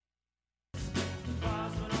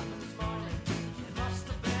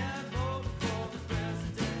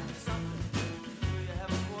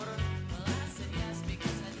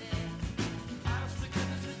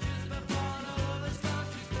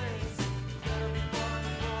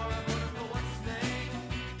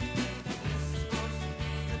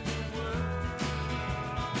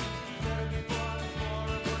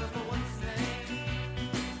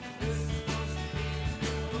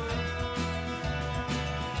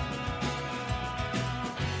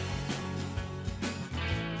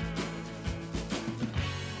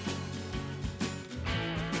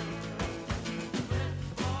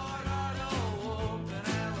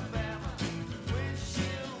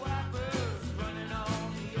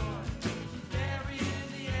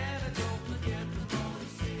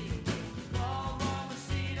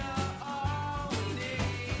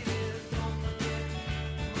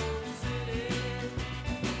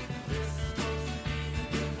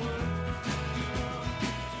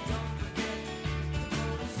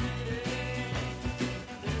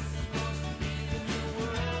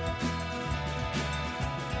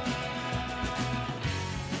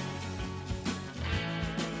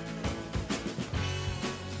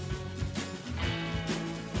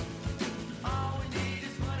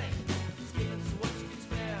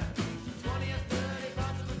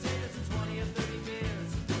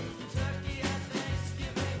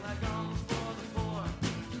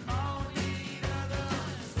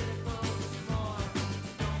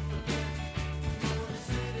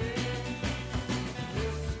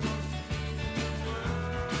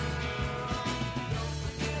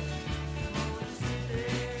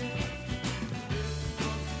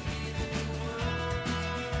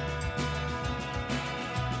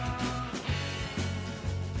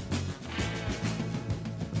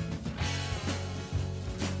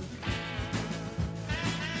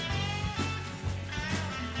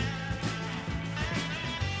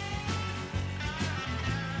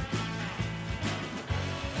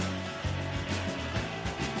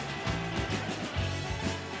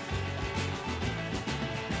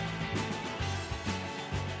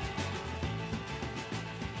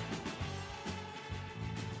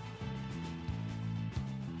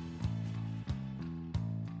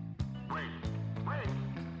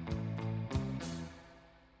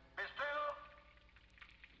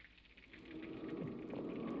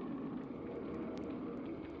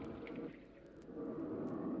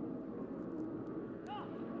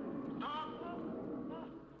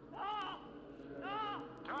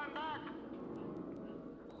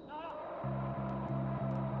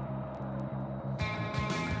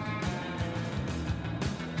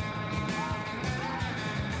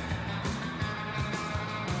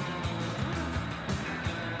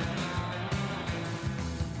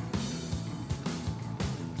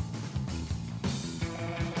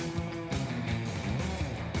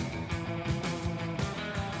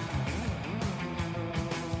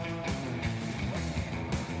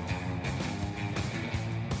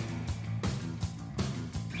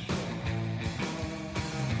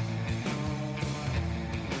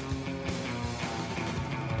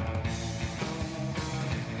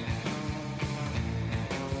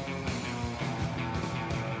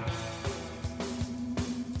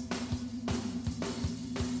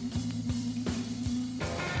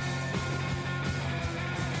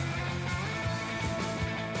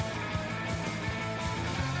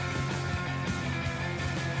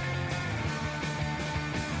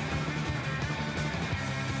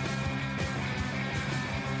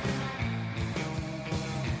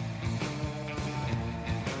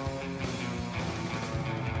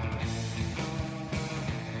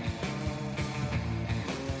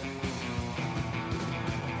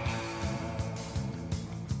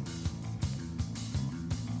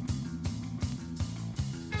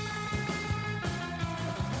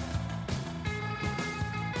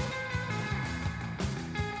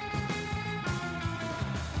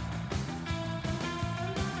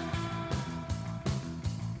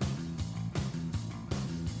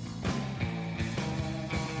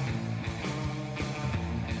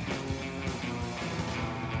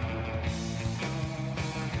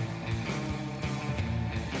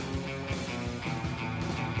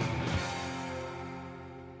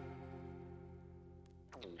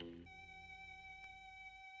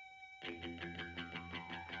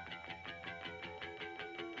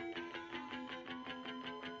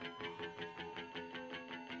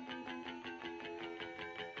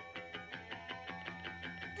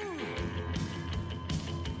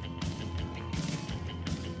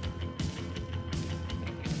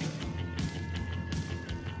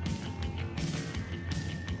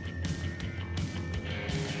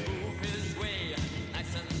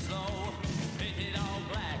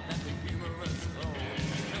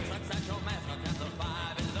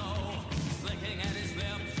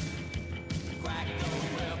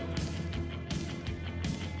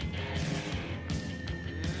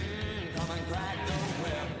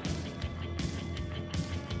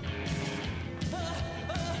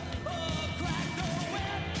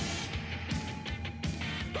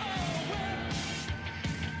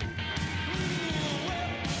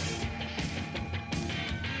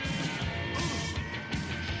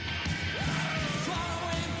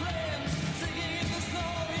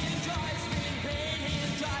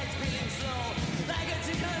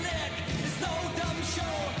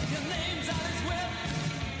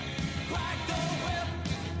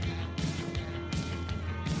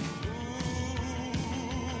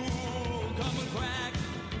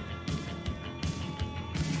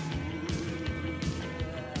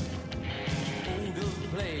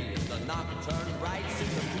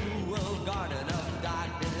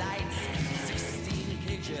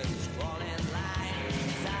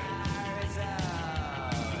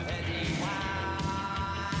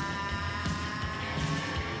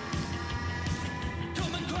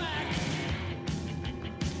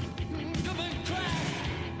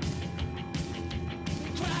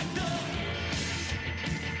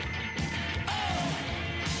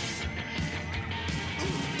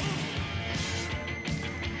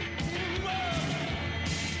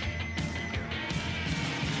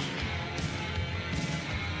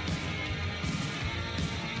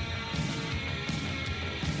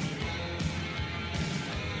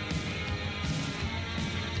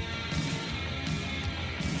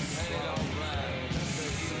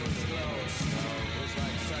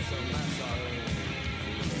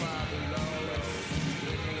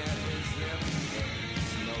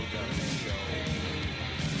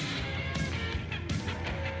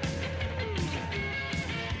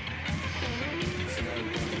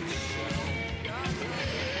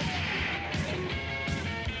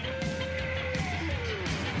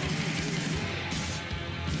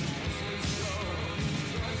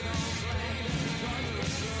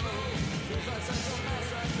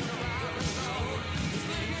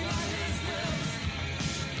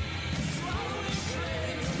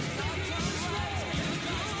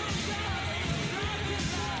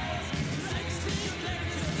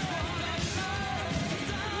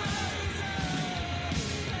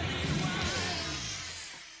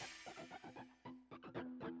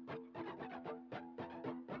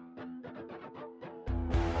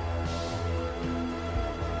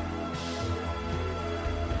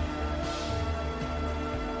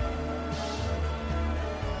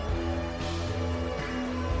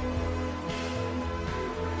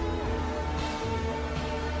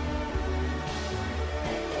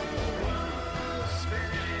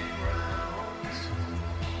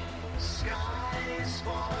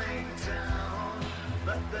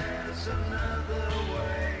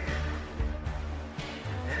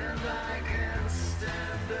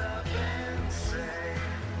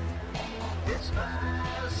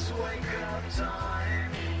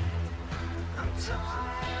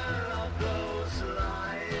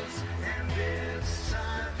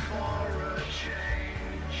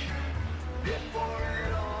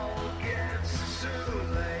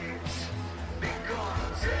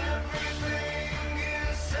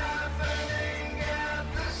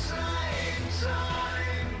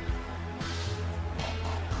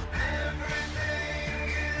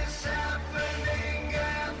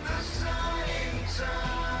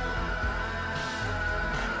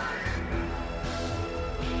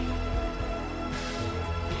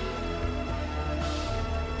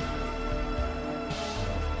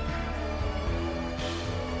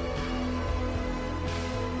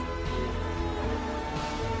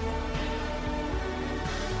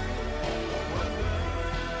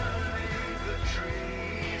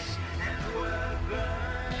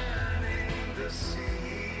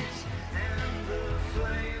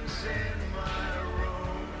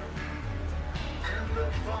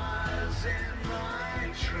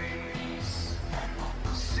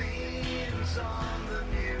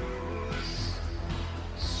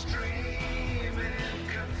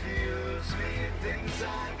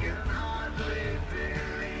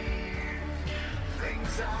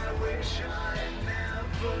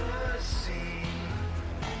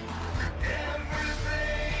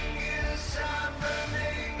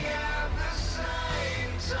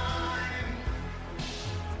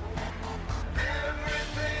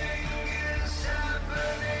Everything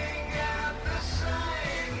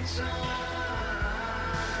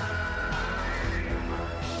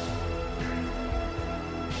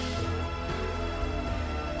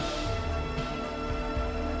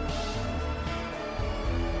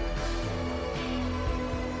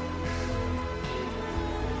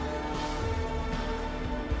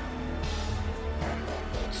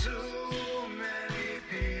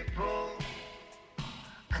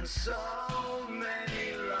So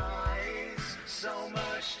many lies, so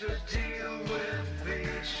much to deal with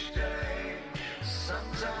each day.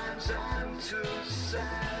 Sometimes I'm too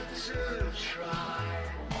sad to try.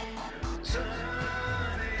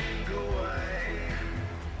 Turning away,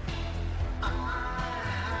 I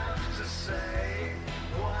have to say,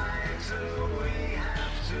 why do we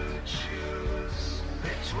have to choose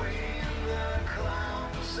between the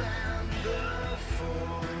clowns and the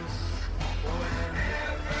fools when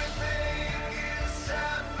everything is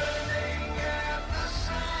happening at the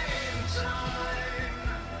same time?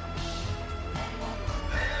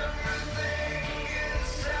 Everything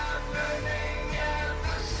is happening at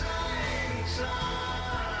the same time.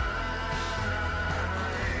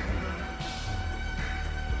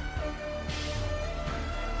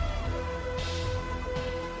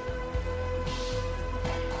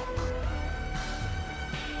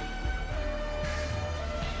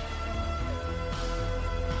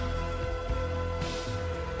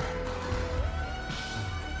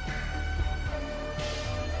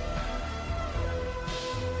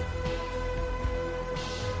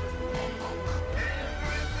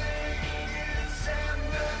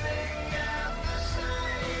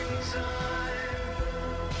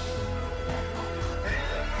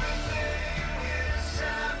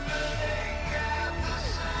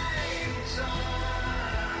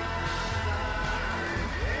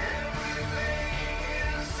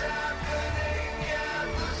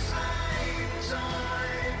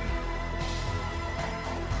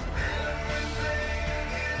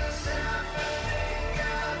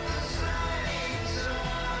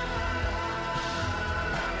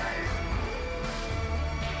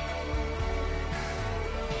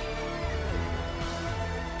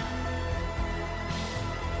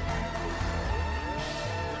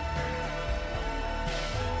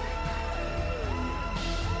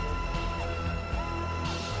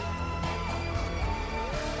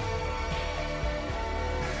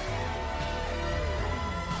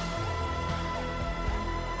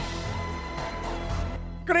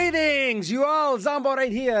 Greetings, you all. Zombo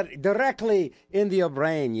right here, directly into your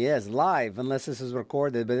brain. Yes, live, unless this is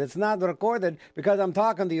recorded. But it's not recorded because I'm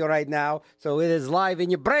talking to you right now. So it is live in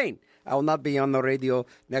your brain. I will not be on the radio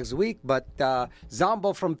next week, but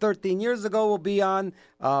Zombo from 13 years ago will be on.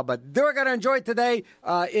 But we're going to enjoy it today.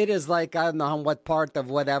 It is like, I don't know what part of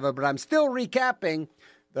whatever, but I'm still recapping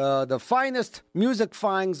the finest music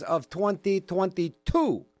finds of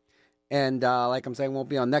 2022. And like I'm saying, won't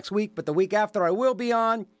be on next week, but the week after I will be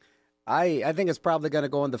on. I think it's probably going to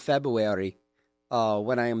go into February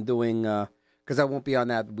when I am doing, because I won't be on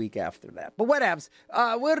that week after that. But whatevs.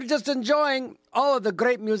 We're just enjoying all of the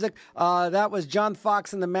great music. That was John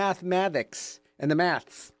Fox and the Mathematics and the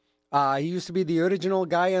Maths. He used to be the original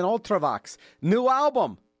guy in Ultravox. New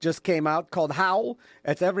album just came out called Howl.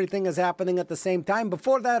 It's Everything Is Happening at the Same Time.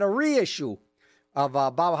 Before that, a reissue of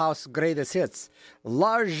Bauhaus Greatest Hits.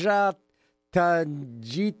 Larja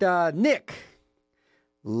Tajita Nick.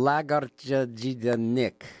 Lagartajita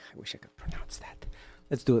Nick. I wish I could pronounce that.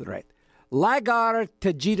 Let's do it right. Lagar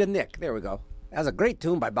Tajita Nick. There we go. That was a great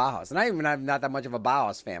tune by Bauhaus. And I'm not that much of a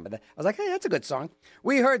Bauhaus fan, but I was like, hey, that's a good song.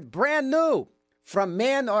 We heard Brand New from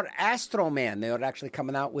Man or Astro Man. They are actually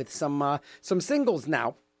coming out with some singles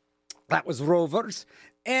now. That was Rovers.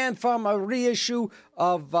 And from a reissue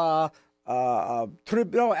of... from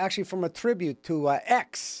a tribute to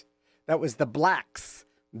X. That was the Blacks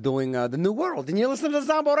doing The New World. And you listen to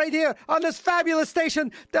Zombo right here on this fabulous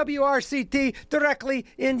station, WRCT, directly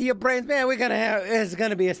into your brains. Man, it's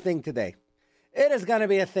going to be a thing today. It is going to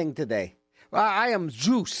be a thing today. Well, I am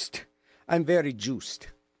juiced. I'm very juiced.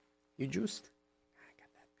 You juiced? I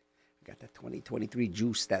got that 2023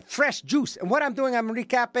 juice, that fresh juice. And what I'm doing, I'm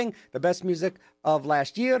recapping the best music of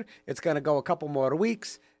last year. It's going to go a couple more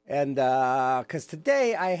weeks. And because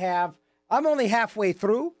today I'm only halfway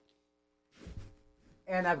through,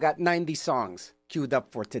 and I've got 90 songs queued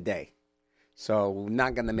up for today. So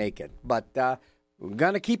not going to make it. But we're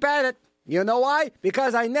going to keep at it. You know why?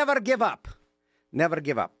 Because I never give up. Never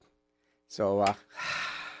give up. So,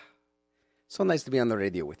 so nice to be on the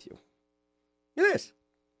radio with you. It is.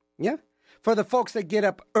 Yeah. For the folks that get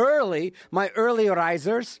up early, my early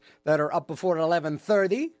risers that are up before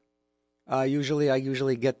 11:30, I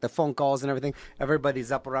usually get the phone calls and everything.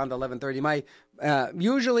 Everybody's up around 11:30.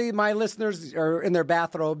 Usually my listeners are in their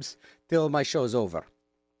bathrobes till my show's over.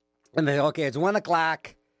 And they okay, it's 1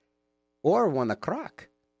 o'clock or 1 o'clock.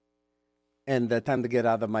 And the time to get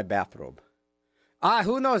out of my bathrobe.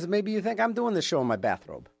 Who knows? Maybe you think I'm doing the show in my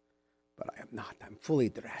bathrobe. But I am not. I'm fully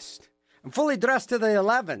dressed. I'm fully dressed to the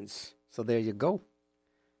 11s. So there you go.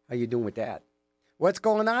 How you doing with that? What's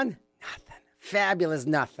going on? Nothing. fabulous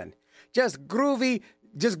nothing. Just groovy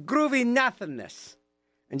nothingness.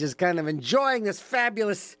 And just kind of enjoying this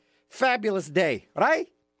fabulous day, right?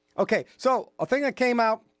 Okay, so a thing that came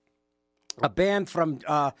out, a band from,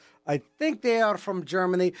 I think they are from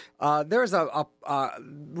Germany. There's a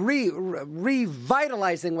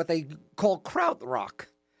revitalizing what they call krautrock.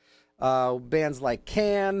 Bands like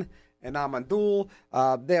Can and Amandul.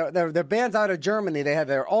 They're bands out of Germany. They have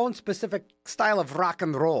their own specific style of rock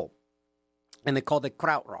and roll, and they called it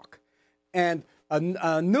krautrock. And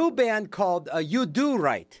a new band called You Do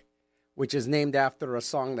Right, which is named after a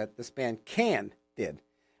song that this band Can did.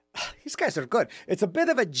 These guys are good. It's a bit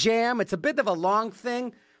of a jam. It's a bit of a long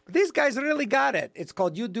thing, but these guys really got it. It's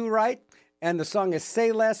called You Do Right, and the song is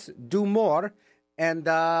Say Less, Do More. And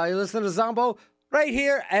you listen to Zombo right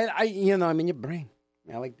here, and I'm in your brain.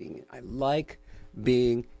 I like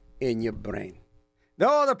being in your brain.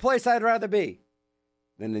 No other place I'd rather be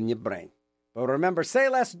than in your brain. But remember, say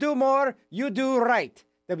less, do more, you do right.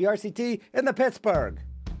 WRCT in the Pittsburgh.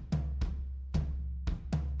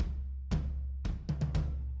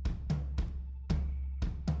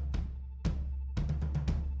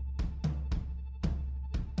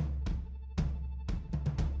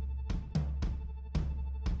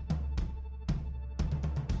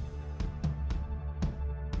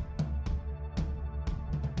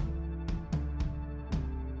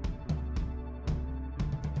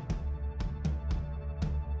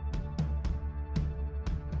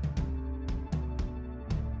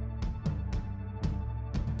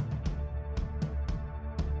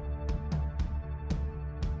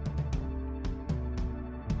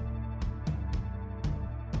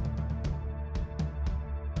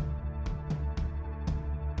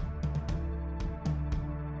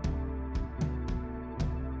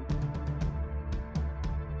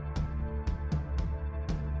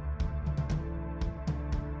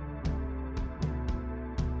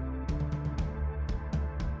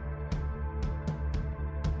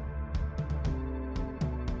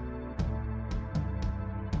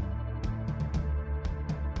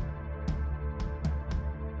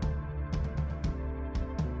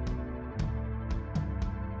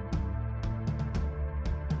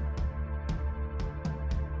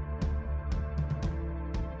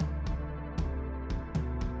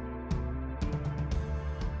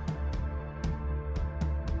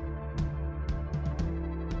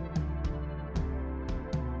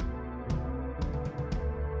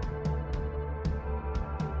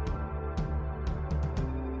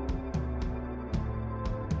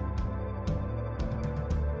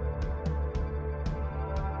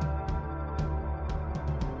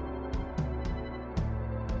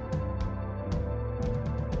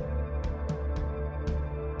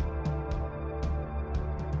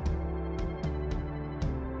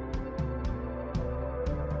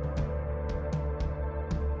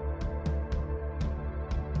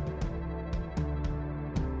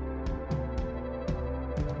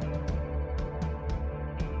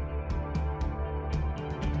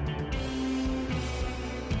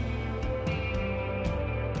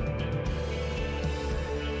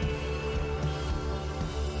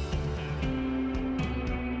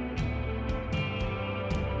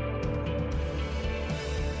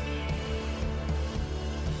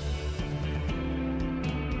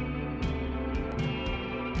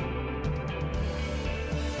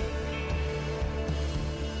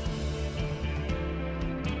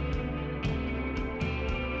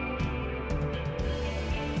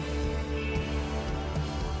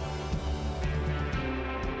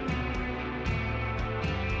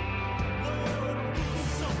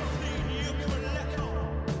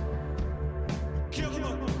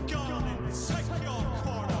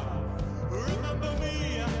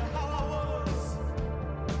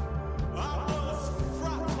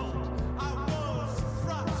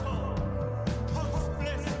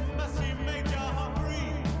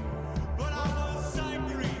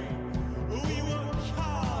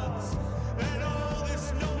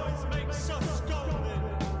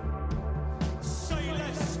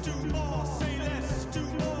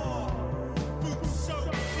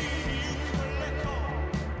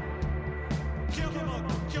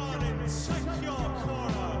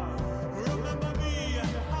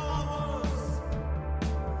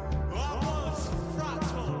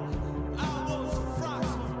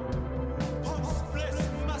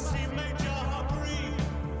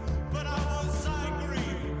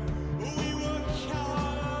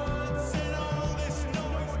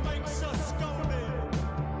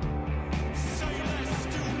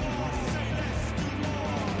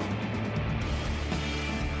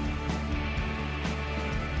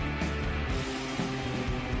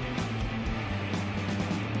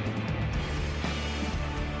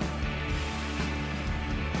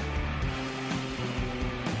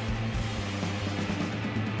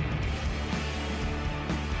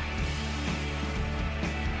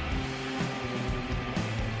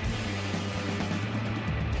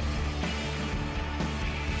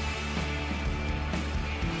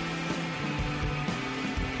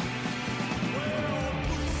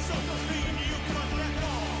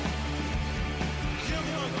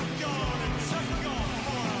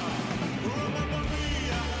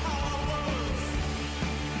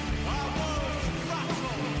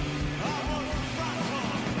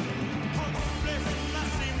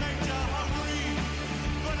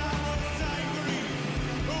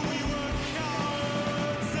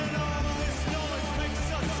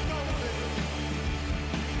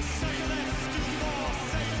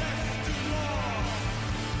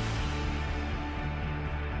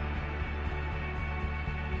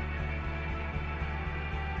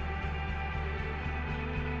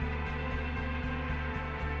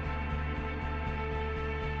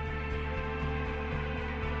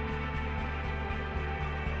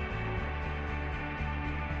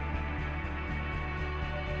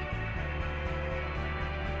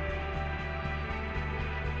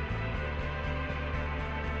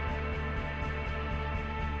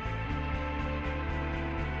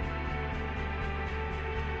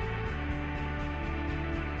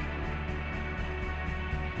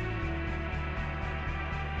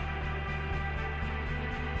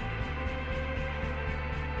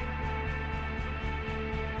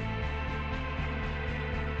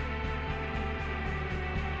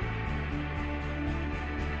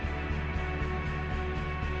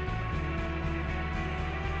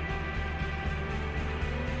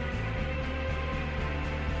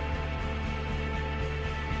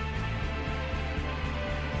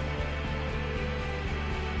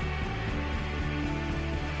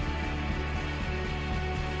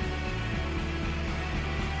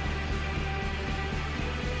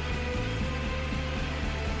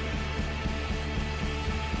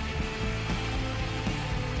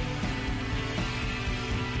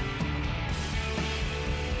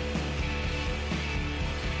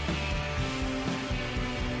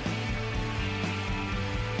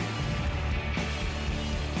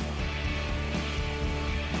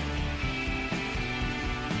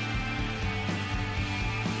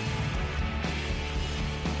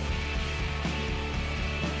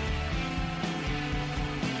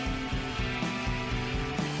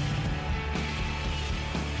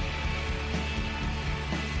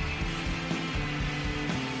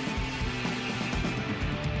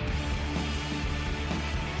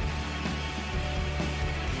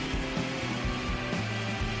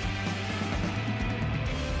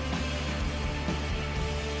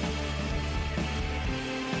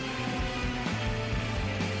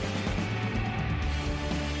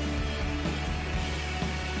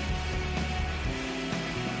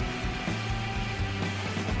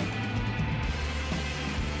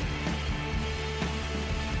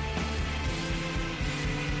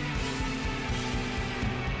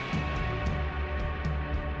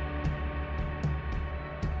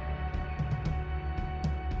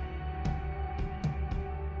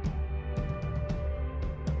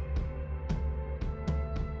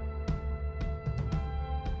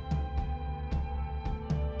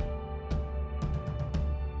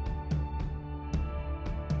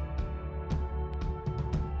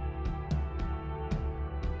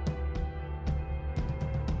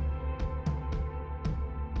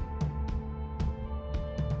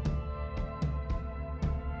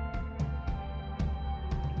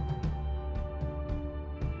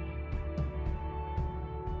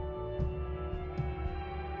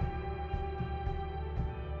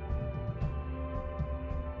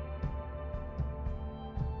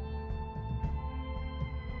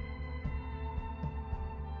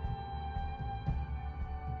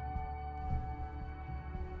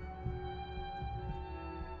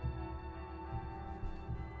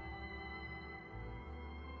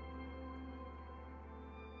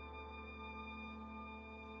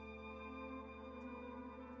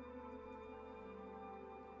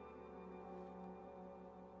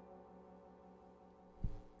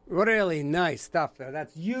 Really nice stuff there.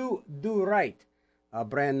 That's You Do Right,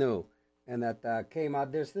 brand new. And that came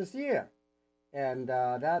out this year. And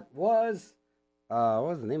that was, what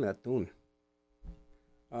was the name of that tune?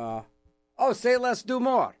 Say Less, Do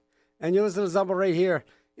More. And you listen to Zombo right here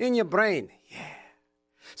in your brain. Yeah.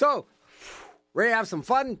 So, ready to have some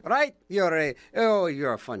fun, right?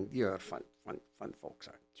 You're fun folks,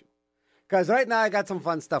 aren't you? Because right now I got some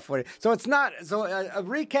fun stuff for you. So it's not,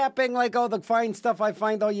 recapping like all the fine stuff I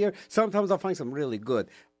find all year. Sometimes I'll find some really good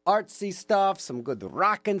artsy stuff, some good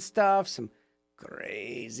rockin' stuff, some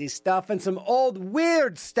crazy stuff, and some old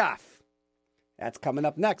weird stuff. That's coming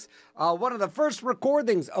up next. One of the first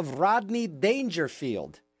recordings of Rodney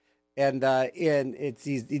Dangerfield. And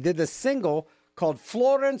he did a single called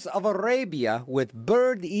Florence of Arabia with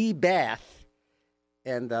Bird E. Bath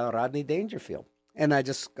and Rodney Dangerfield. And I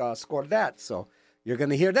just scored that. So you're going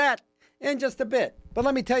to hear that in just a bit. But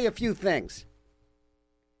let me tell you a few things.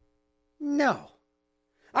 No,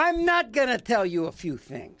 I'm not going to tell you a few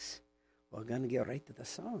things. We're going to get right to the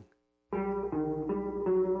song.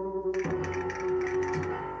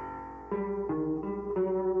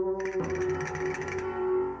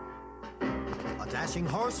 A dashing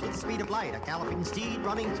horse with the speed of light, a galloping steed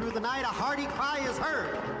running through the night, a hearty cry is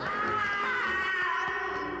heard.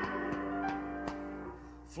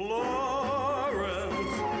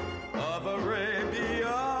 Florence of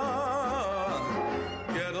Arabia,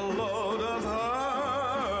 get a load of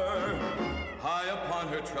her. High upon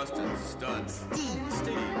her trusted stud,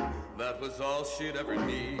 Steve, that was all she'd ever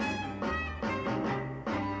need.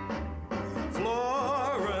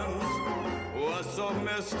 Florence was so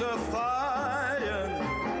mystifying,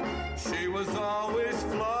 she was always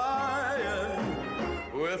flying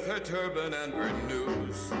with her turban and her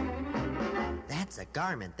news. That's a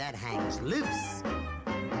garment that hangs loose.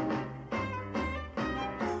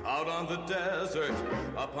 Out on the desert,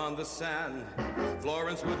 upon the sand,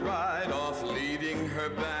 Florence would ride off leading her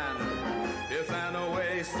band. If an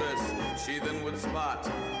oasis she then would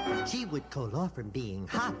spot, She would cool off from being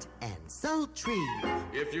hot and sultry.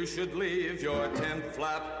 if you should leave your tent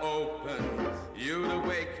flap open, you'd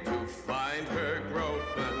awake to find her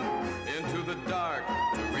groping into the dark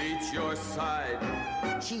to reach your side.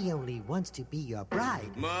 She only wants to be your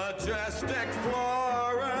bride. Majestic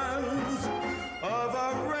Florence of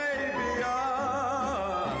Arabia,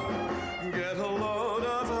 get a load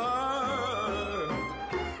of her.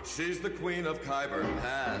 She's the queen of Khyber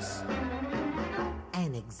Pass.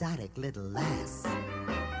 An exotic little lass.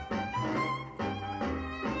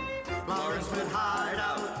 Florence would hide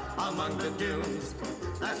out among the dunes.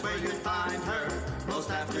 That's where you'd find her most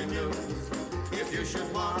afternoons. If you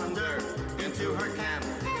should wander into her camp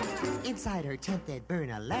Inside her tent they'd burn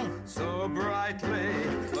a lamp. so brightly,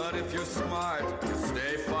 but if you're smart, you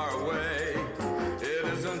stay far away. It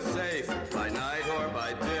isn't safe by night or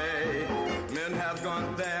by day. Men have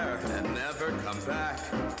gone there and never come back.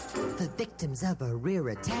 The victims of a rear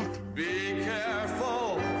attack. Be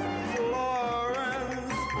careful,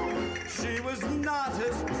 Florence. She was not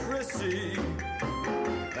as prissy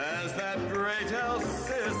as that great El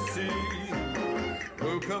Sissy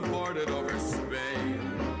who cavorted over Spain.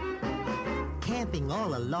 Camping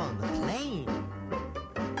all along the plain.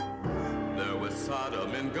 There was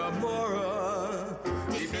Sodom and Gomorrah,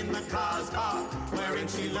 deep in the Kasbah, wherein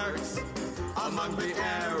she lurks. Among the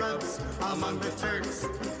Arabs, among the Turks,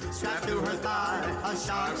 strapped to her thigh, a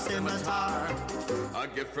sharp scimitar. A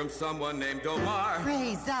gift from someone named Omar.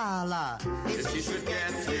 Praise Allah. If she should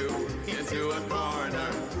get you into a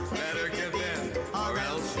corner, better give in, or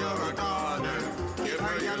else you're a goner. Give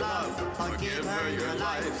her your love, or give her your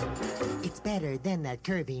life. It's better than that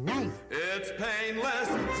curvy knife. It's painless,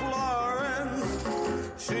 Florence.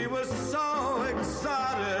 She was so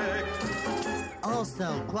exotic.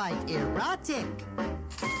 Also quite erotic.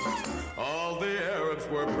 All the Arabs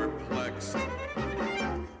were perplexed.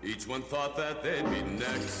 Each one thought that they'd be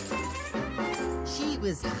next. She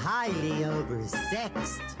was highly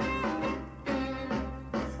oversexed.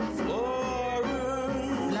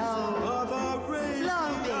 Florence Flow. of Arabia. Flow,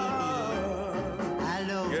 baby.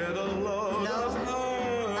 Hello. Get a load Flow. of her.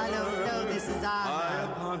 Hello, Flow, this is High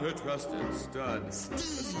Anna. upon her trusted stud,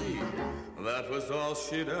 Steve. That was all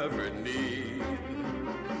she'd ever need.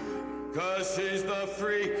 'Cause she's the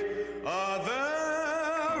freak of Arabia.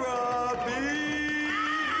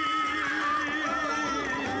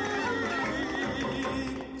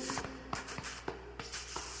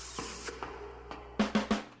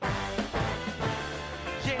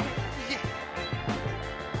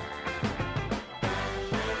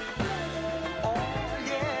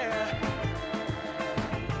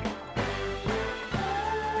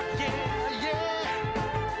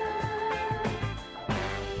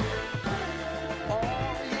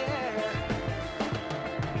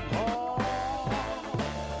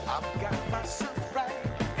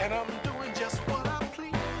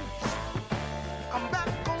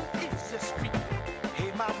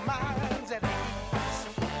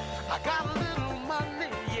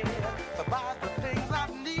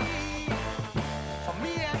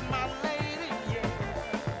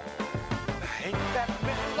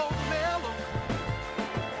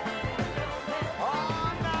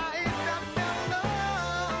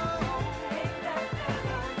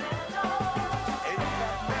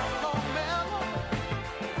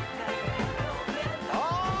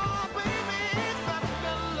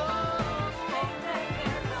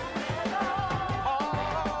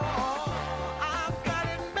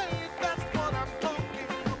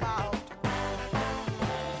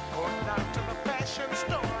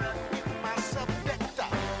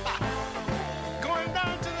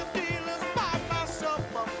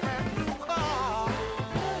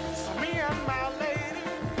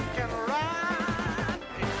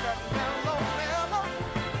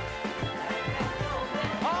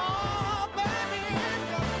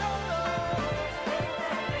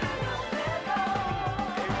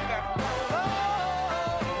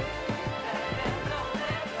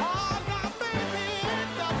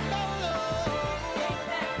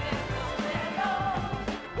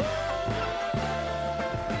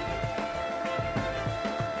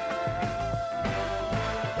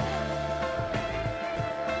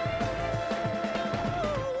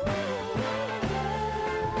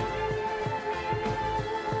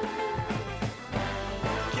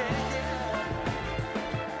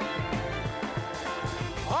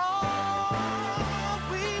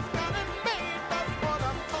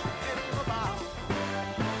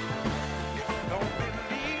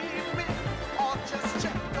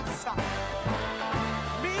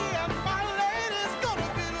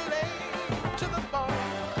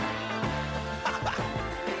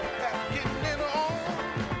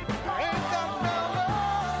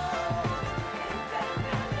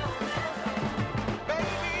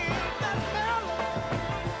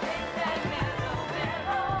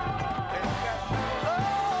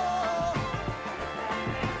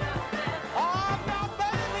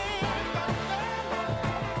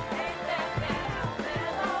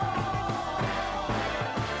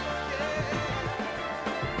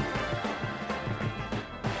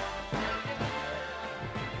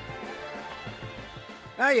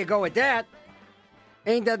 There you go with that.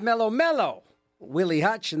 Ain't that mellow? Willie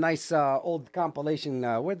Hutch, a nice old compilation.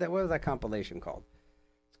 What was that compilation called?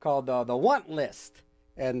 It's called The Want List.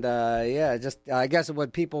 And, I guess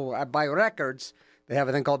when people buy records, they have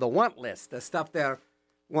a thing called The Want List. The stuff they're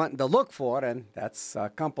wanting to look for, and that's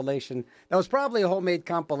a compilation. That was probably a homemade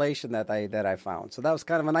compilation that I found. So that was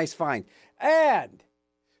kind of a nice find. And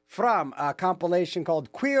from a compilation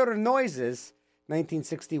called Queer Noises,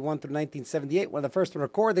 1961 through 1978, one of the first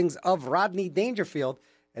recordings of Rodney Dangerfield,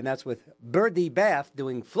 and that's with Birdie Bath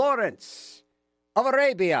doing Florence of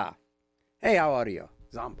Arabia. Hey, how are you?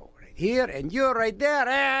 Zombo right here, and you're right there,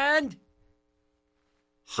 and...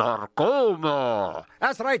 Sarcoma.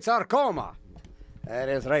 That's right, sarcoma. That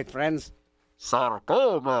is right, friends.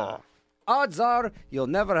 Sarcoma. Odds are you'll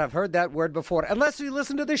never have heard that word before, unless you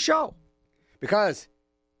listen to this show. Because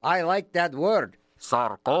I like that word.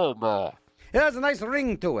 Sarcoma. It has a nice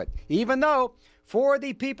ring to it, even though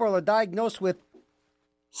 40 people are diagnosed with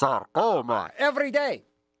sarcoma every day.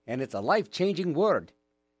 And it's a life-changing word.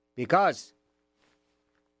 Because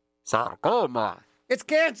sarcoma. It's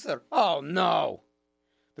cancer. Oh, no.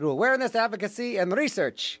 Through awareness, advocacy, and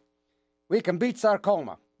research, we can beat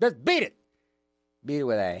sarcoma. Just beat it. Beat it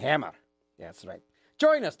with a hammer. That's right.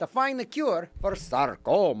 Join us to find the cure for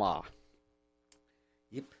sarcoma.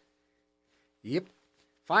 Yep.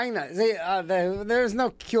 Find that. See, there's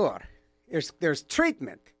no cure. There's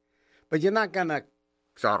treatment, but you're not gonna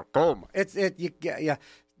sarcoma.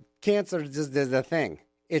 Cancer is just is a thing.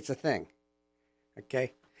 It's a thing.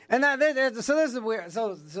 Okay. And now, so this is weird.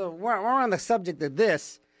 So we're on the subject of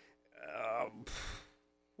this.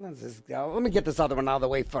 Let me get this other one out of the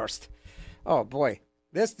way first. Oh boy,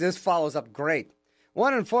 this follows up great.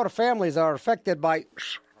 1 in 4 families are affected by,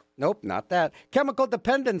 nope, not that, chemical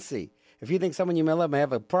dependency. If you think someone you may love may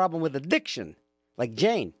have a problem with addiction, like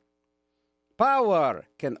Jane, Power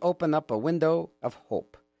can open up a window of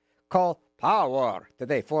hope. Call Power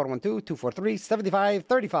today,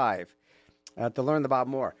 412-243-7535, to learn about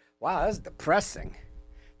more. Wow, that's depressing.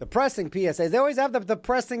 Depressing PSAs. They always have the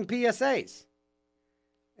depressing PSAs.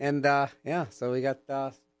 And, so we got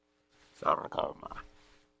sarcoma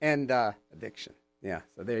and addiction. Yeah,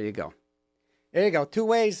 so there you go. There you go. Two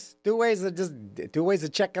ways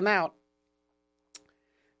of checking out.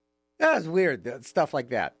 That's weird, stuff like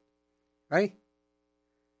that. Right?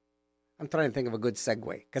 I'm trying to think of a good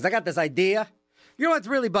segue, because I got this idea. You know what's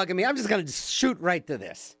really bugging me? I'm just going to shoot right to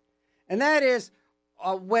this. And that is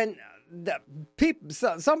when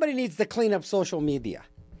somebody needs to clean up social media,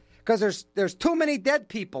 because there's too many dead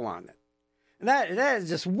people on it. And that is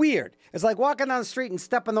just weird. It's like walking down the street and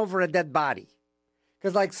stepping over a dead body.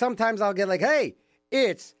 Because like sometimes I'll get like, hey,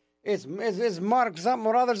 it's Mark something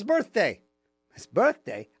or other's birthday. His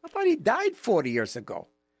birthday? I thought he died 40 years ago.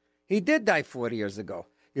 He did die 40 years ago.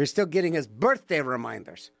 You're still getting his birthday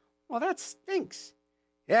reminders. Well, that stinks.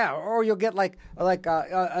 Yeah, or you'll get you'll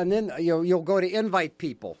go to invite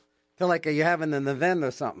people to like you're having an event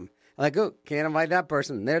or something. Like, oh, can't invite that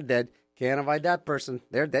person. They're dead. Can't invite that person.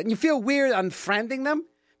 They're dead. And you feel weird unfriending them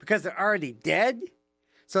because they're already dead.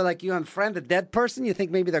 So like you unfriend a dead person, you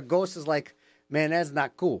think maybe their ghost is like, man, that's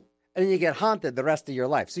not cool. And then you get haunted the rest of your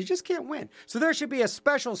life. So you just can't win. So there should be a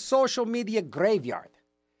special social media graveyard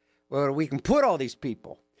where we can put all these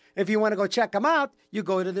people. If you want to go check them out, you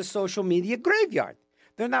go to the social media graveyard.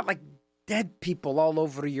 They're not like dead people all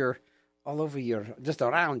over your, just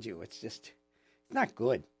around you. It's not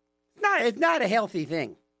good. It's not a healthy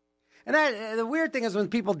thing. And the weird thing is when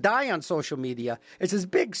people die on social media, it's this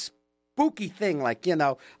big spooky thing, like,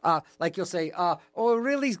 like you'll say, it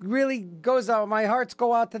really, really goes out, my hearts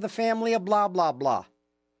go out to the family of blah, blah, blah.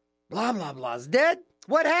 Blah, blah, blah is dead?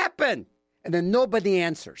 What happened? And then nobody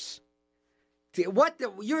answers.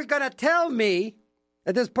 You're going to tell me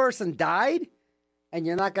that this person died and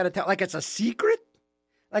you're not going to tell, like it's a secret?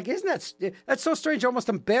 Like, that's so strange, you're almost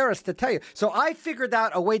embarrassed to tell you. So I figured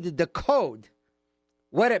out a way to decode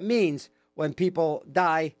what it means when people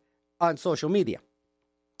die on social media.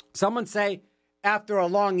 Someone say, after a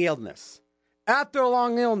long illness. After a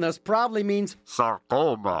long illness probably means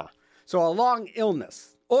sarcoma. So a long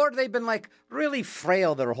illness. Or they've been like really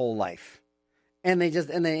frail their whole life. And if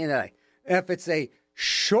it's a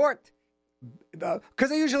short, because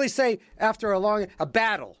they usually say after a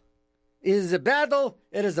battle. It is a battle.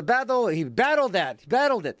 It is a battle. He battled that. He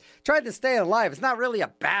battled it. Tried to stay alive. It's not really a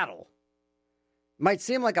battle. Might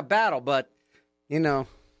seem like a battle, but, I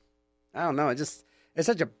don't know. It's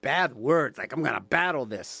such a bad word. It's like, I'm going to battle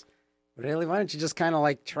this. Really? Why don't you just kind of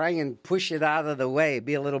like try and push it out of the way?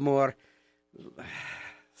 Be a little more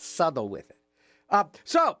subtle with it.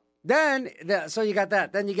 So you got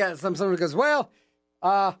that. Then you got someone who goes, well,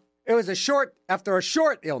 It was after a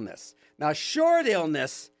short illness. Now, short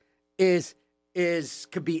illness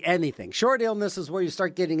could be anything. Short illness is where you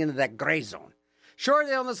start getting into that gray zone. Short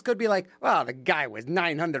illness could be like, well, the guy was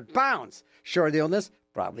 900 pounds. Short illness,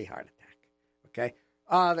 probably heart attack. Okay?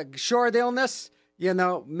 The short illness,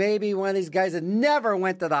 maybe one of these guys that never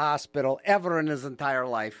went to the hospital ever in his entire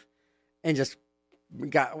life and just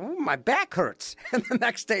got, my back hurts. And the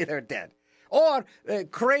next day they're dead. Or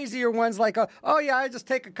crazier ones like, I just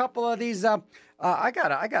take a couple of these. I've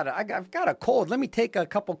got a cold. Let me take a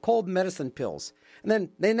couple cold medicine pills, and then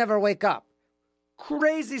they never wake up.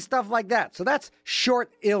 Crazy stuff like that. So that's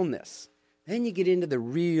short illness. Then you get into the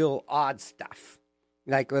real odd stuff,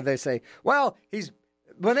 like where they say, well,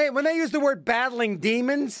 when they use the word battling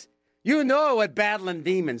demons, you know what battling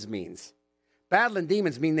demons means. Battling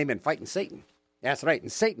demons mean they've been fighting Satan. That's right,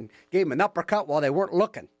 and Satan gave them an uppercut while they weren't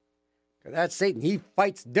looking. That's Satan. He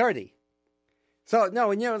fights dirty. So, no,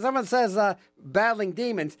 when someone says battling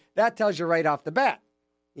demons, that tells you right off the bat.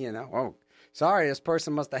 Sorry, this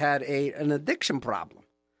person must have had an addiction problem.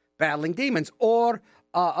 Battling demons or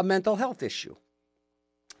a mental health issue.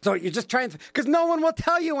 So you're just trying, because no one will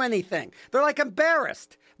tell you anything. They're like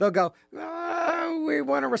embarrassed. They'll go, we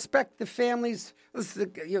want to respect the families.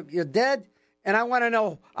 You're dead, and I want to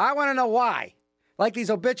know why. Like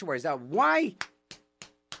these obituaries. Why?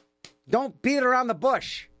 Don't beat around the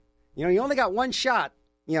bush. You only got one shot,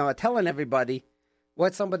 at telling everybody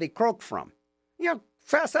what somebody croaked from.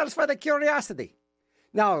 Satisfy the curiosity.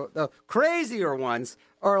 Now, the crazier ones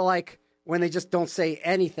are like when they just don't say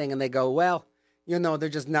anything and they go, well, they're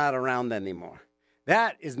just not around anymore.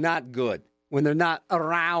 That is not good when they're not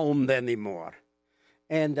around anymore.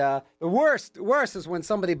 And the worst is when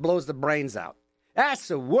somebody blows the brains out. That's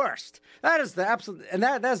the worst. That is the absolute, and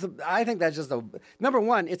I think that's just number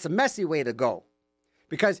one, it's a messy way to go.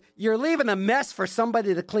 Because you're leaving a mess for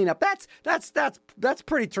somebody to clean up. That's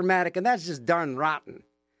pretty traumatic, and that's just darn rotten.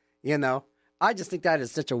 I just think that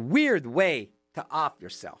is such a weird way to off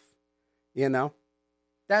yourself.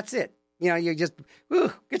 That's it. You just,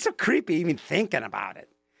 it's so creepy even thinking about it.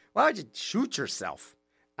 Why would you shoot yourself?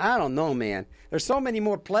 I don't know, man. There's so many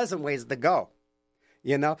more pleasant ways to go.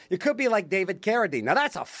 You could be like David Carradine. Now,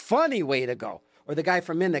 that's a funny way to go. Or the guy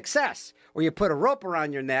from In Excess, where you put a rope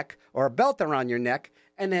around your neck or a belt around your neck,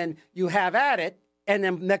 and then you have at it, and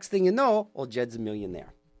then next thing you know, old Jed's a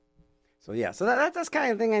millionaire. So, yeah, that's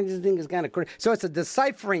kind of thing I just think is kind of crazy. So it's a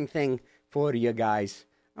deciphering thing for you guys.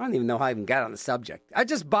 I don't even know how I even got on the subject.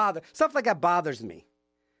 Stuff like that bothers me.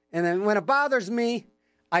 And then when it bothers me,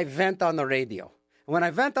 I vent on the radio. And when I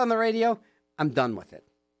vent on the radio, I'm done with it.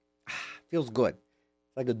 Feels good.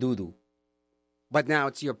 It's like a doo-doo. But now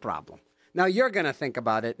it's your problem. Now you're going to think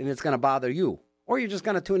about it, and it's going to bother you. Or you're just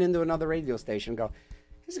going to tune into another radio station and go,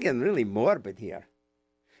 this is getting really morbid here.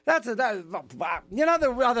 The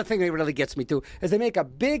other thing that really gets me too is they make a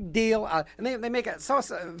big deal, and they make it so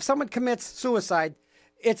if someone commits suicide,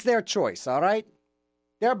 it's their choice, all right?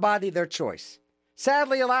 Their body, their choice.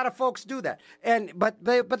 Sadly, a lot of folks do that, but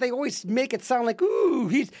they always make it sound like, ooh,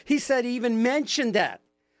 he said he even mentioned that.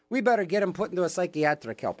 We better get him put into a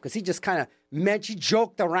psychiatric help because he just kind of he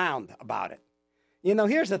joked around about it.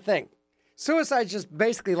 Here's the thing. Suicide's just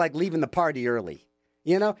basically like leaving the party early.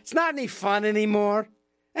 It's not any fun anymore.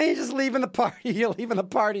 And you're just leaving the party. You're leaving the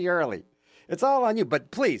party early. It's all on you.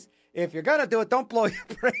 But please, if you're going to do it, don't blow your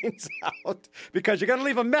brains out because you're going to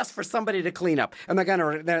leave a mess for somebody to clean up. And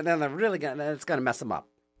it's going to mess them up.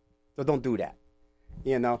 So don't do that.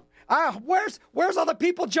 Where's all the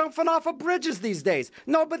people jumping off of bridges these days?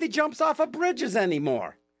 Nobody jumps off of bridges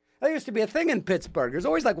anymore. That used to be a thing in Pittsburgh. There's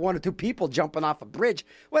always like one or two people jumping off a bridge.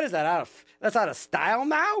 What is that? That's out of style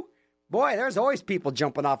now? Boy, there's always people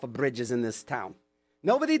jumping off of bridges in this town.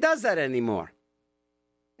 Nobody does that anymore.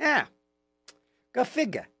 Yeah. Go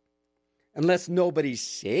figure. Unless nobody's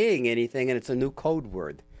saying anything and it's a new code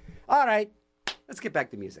word. All right. Let's get back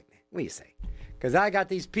to music. What do you say? Because I got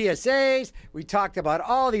these PSAs. We talked about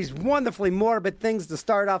all these wonderfully morbid things to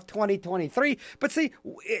start off 2023. But see,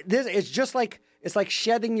 it's just like, it's like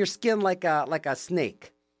shedding your skin like a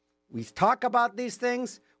snake. We talk about these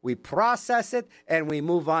things. We process it and we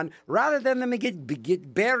move on rather than them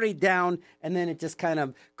get buried down. And then it just kind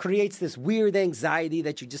of creates this weird anxiety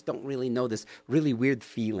that you just don't really know, this really weird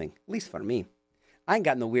feeling. At least for me. I ain't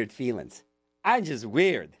got no weird feelings. I'm just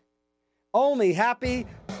weird. Only happy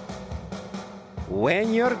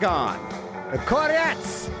when you're gone. The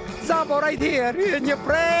Corettes. Zombo right here in your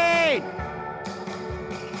brain.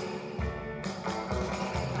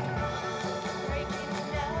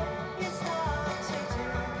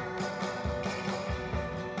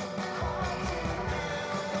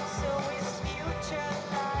 So is future.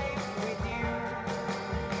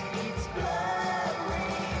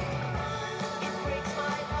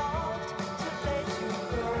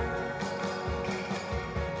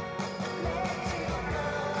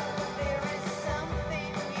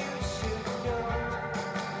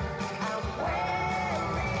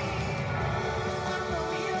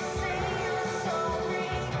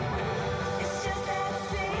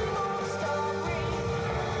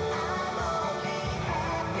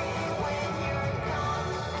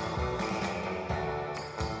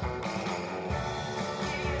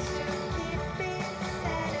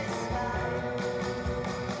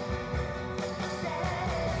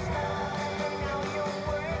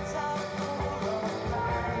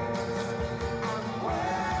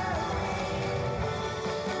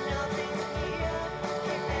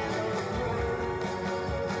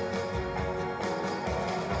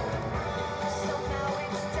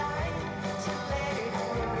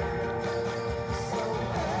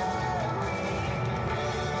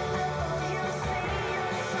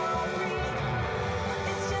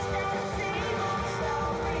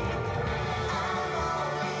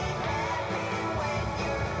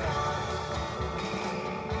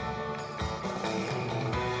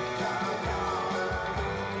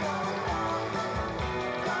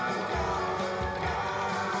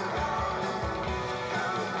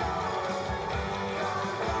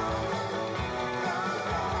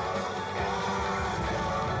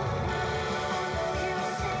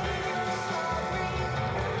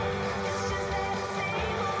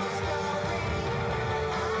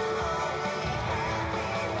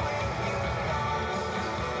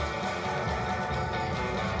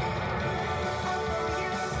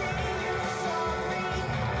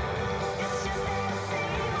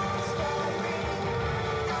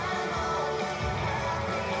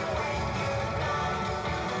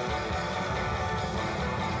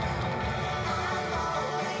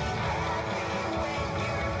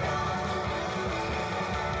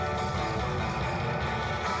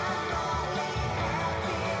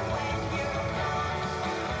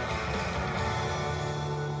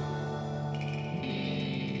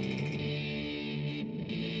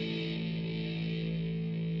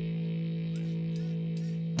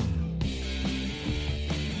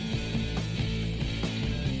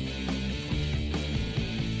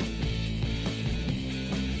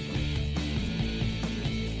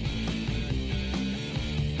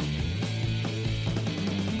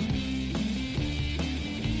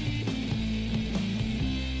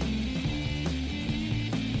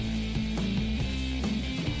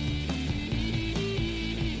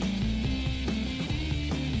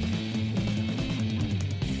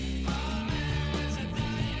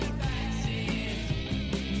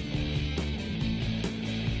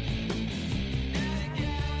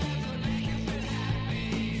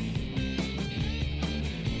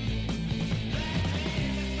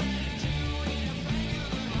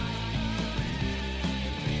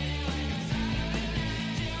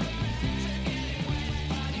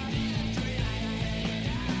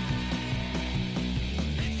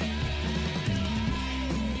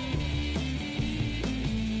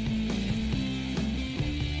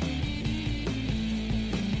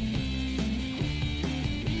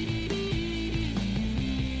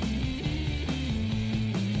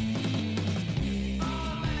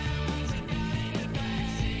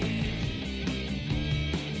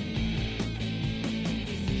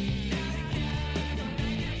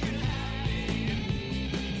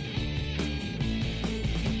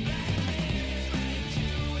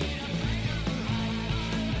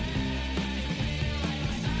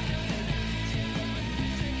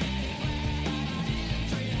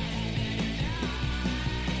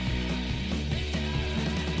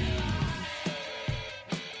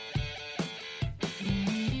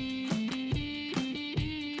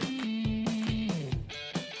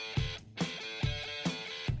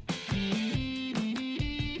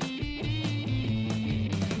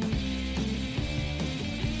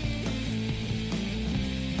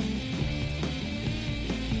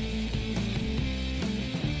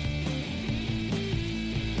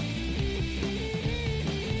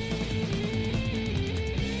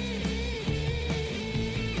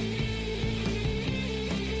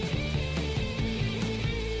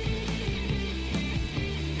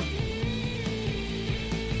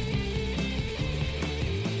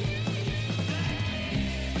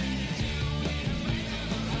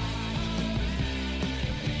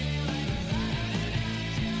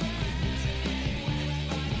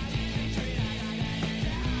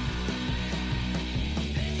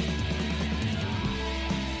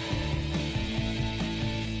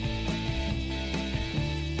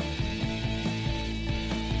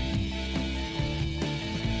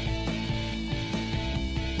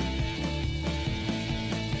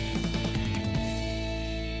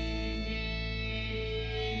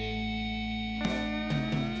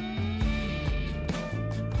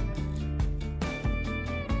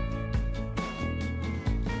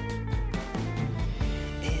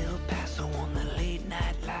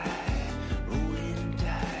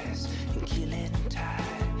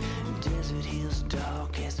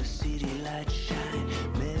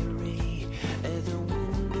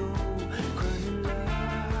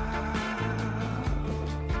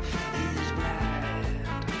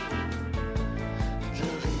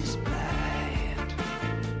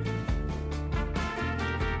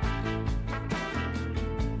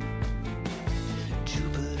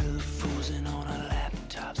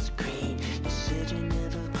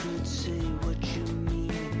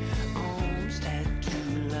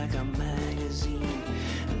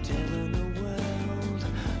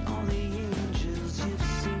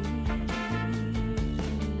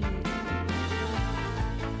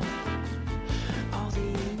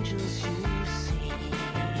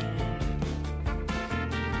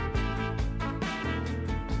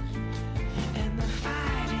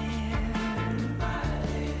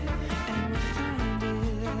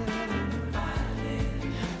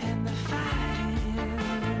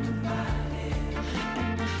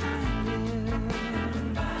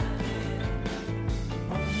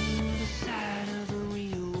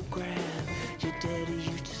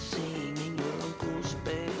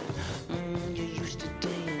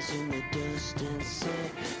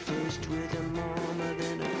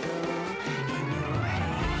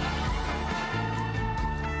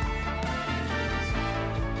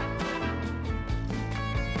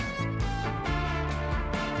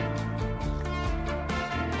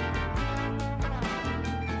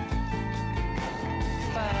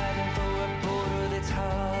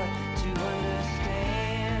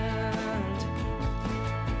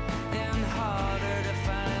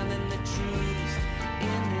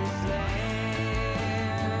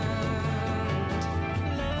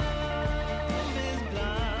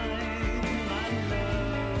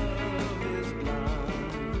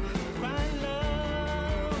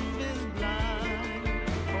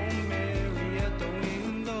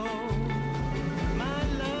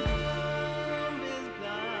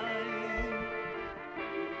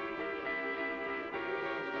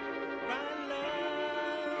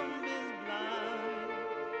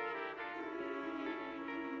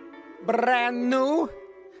 brand new.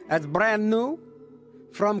 That's brand new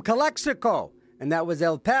from Calexico. And that was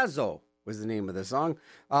El Paso was the name of the song.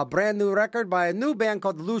 A brand new record by a new band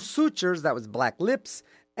called Loose Sutures. That was Black Lips.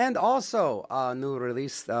 And also a new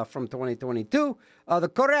release from 2022, The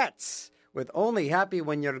Corettes with Only Happy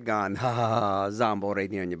When You're Gone. Zombo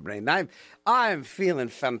Radio in Your Brain. I'm feeling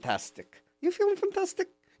fantastic. You feeling fantastic?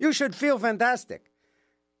 You should feel fantastic.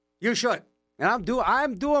 You should. And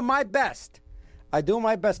I'm doing my best. I do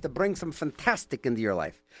my best to bring some fantastic into your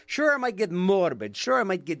life. Sure, I might get morbid. Sure, I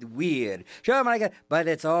might get weird. Sure, I might get... But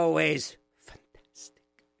it's always fantastic.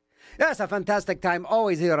 Yes, a fantastic time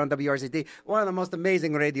always here on WRCT. One of the most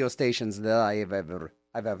amazing radio stations that I've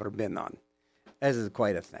ever been on. This is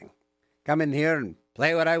quite a thing. Come in here and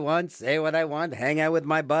play what I want, say what I want, hang out with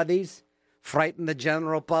my buddies, frighten the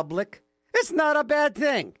general public. It's not a bad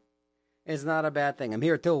thing. It's not a bad thing. I'm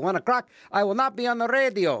here till 1 o'clock. I will not be on the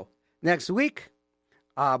radio next week.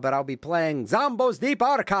 But I'll be playing Zombo's Deep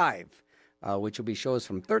Archive, which will be shows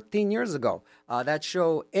from 13 years ago. That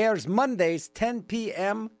show airs Mondays, 10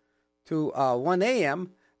 p.m. to 1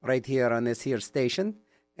 a.m. right here on this here station.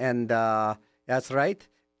 And that's right.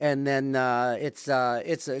 And then it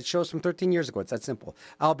shows from 13 years ago. It's that simple.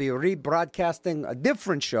 I'll be rebroadcasting a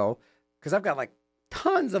different show because I've got like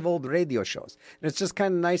tons of old radio shows. And it's just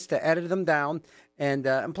kind of nice to edit them down and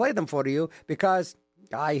play them for you because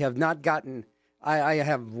I have not gotten... I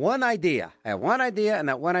have one idea. I have one idea, and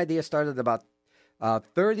that one idea started about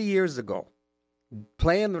 30 years ago.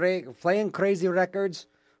 Playing crazy records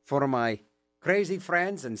for my crazy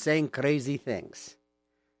friends and saying crazy things.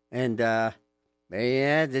 And, yeah,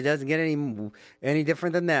 it doesn't get any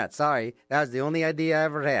different than that. Sorry. That was the only idea I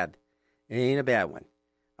ever had. It ain't a bad one.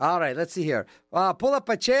 All right, let's see here. Pull up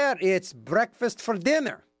a chair. It's breakfast for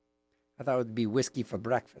dinner. I thought it would be whiskey for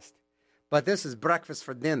breakfast. But this is breakfast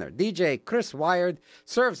for dinner. DJ Chris Wired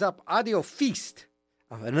serves up audio feast,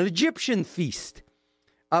 an Egyptian feast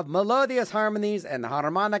of melodious harmonies and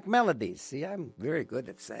harmonic melodies. See, I'm very good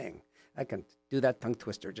at saying. I can do that tongue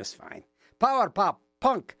twister just fine. Power pop,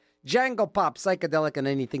 punk, jangle pop, psychedelic, and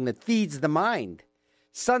anything that feeds the mind.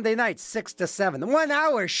 Sunday nights, 6 to 7. 1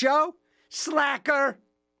 hour show? Slacker!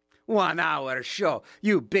 1 hour show.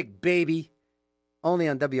 You big baby. Only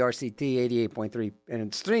on WRCT 88.3 and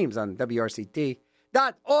it streams on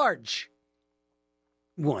WRCT.org.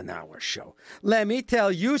 1 hour show. Let me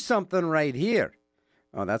tell you something right here.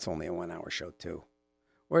 Oh, that's only a 1 hour show, too.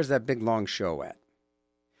 Where's that big long show at?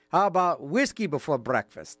 How about whiskey before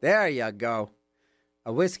breakfast? There you go.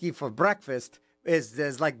 A whiskey for breakfast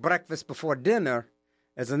is like breakfast before dinner.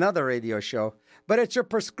 It's another radio show. But it's your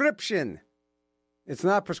prescription. It's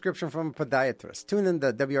not a prescription from a podiatrist. Tune in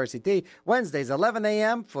to WRCT Wednesdays, 11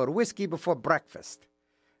 a.m. for Whiskey Before Breakfast.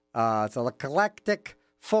 It's a eclectic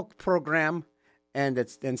folk program, and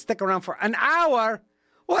stick around for an hour.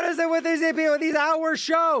 What is it with these hour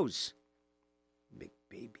shows? Big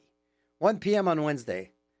baby. 1 p.m. on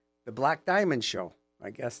Wednesday, the Black Diamond Show.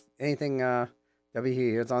 I guess anything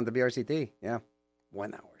it's on WRCT. Yeah,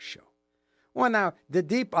 1 hour show. 1 hour. The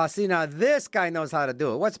deep. See, now this guy knows how to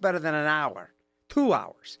do it. What's better than an hour? 2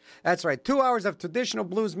 hours. That's right. 2 hours of traditional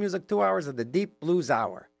blues music, 2 hours of the Deep Blues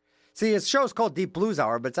Hour. See, his show's called Deep Blues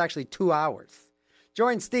Hour, but it's actually 2 hours.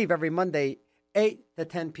 Join Steve every Monday, 8 to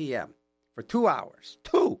 10 p.m. for 2 hours.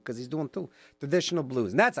 Because he's doing 2 traditional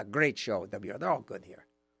blues. And that's a great show, WR. They're all good here.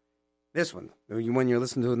 This one, the one you're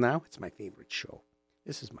listening to now, it's my favorite show.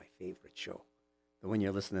 This is my favorite show. The one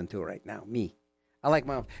you're listening to right now, me. I like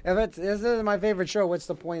my own. If this is my favorite show, what's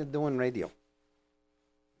the point of doing radio?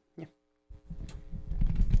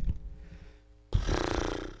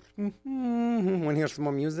 Want to hear some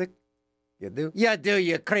more music? You do? You do,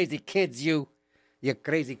 you crazy kids, you. You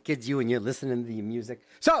crazy kids, you, and you're listening to your music.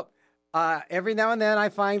 So, every now and then I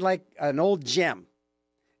find like an old gem.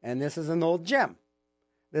 And this is an old gem.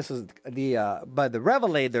 This is by the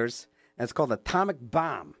Revelators, and it's called Atomic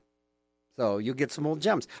Bomb. So you get some old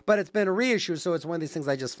gems. But it's been a reissue, so it's one of these things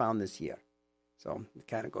I just found this year. So it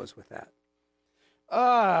kind of goes with that.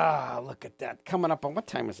 Look at that. Coming up on, what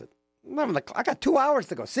time is it? 11 o'clock. I got 2 hours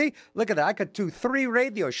to go. See? Look at that. I could do 3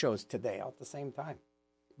 radio shows today all at the same time.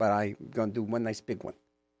 But I'm going to do one nice big one.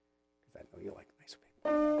 Because I know you like nice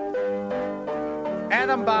big one.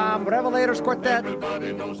 Atom Bomb, Revelators Quartet.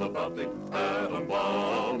 Everybody knows about the atom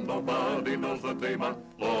bomb. Nobody knows the theme.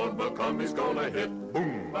 Lord, McCombie's he's gonna hit.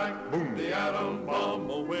 Boom, bang, boom. The atom bomb.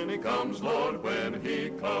 When he comes, Lord, when he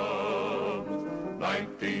comes.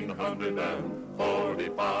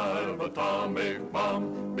 1945, atomic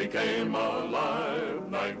bomb became alive.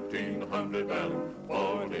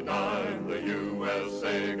 1949, the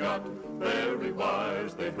USA got very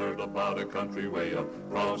wise. They heard about a country way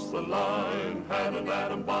across the line had an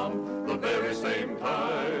atom bomb. The very same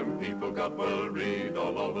time, people got worried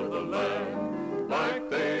all over the land, like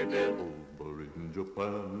they did over in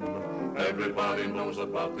Japan. Everybody knows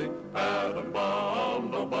about the atom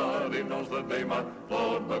bomb. Nobody knows the day my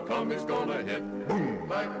Lord McCombie's gonna hit. Boom,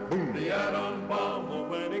 like boom, the atom bomb.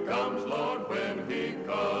 When he comes, Lord, when he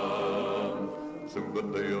comes. Soon the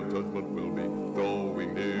day of judgment will be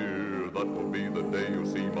drawing near. That will be the day you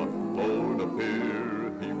see my Lord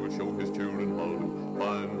appear. He will show his children how to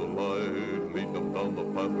find the light, lead them down the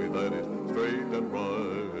pathway that is straight and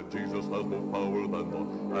right. Jesus has more power than the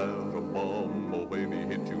atom bomb. Oh, when he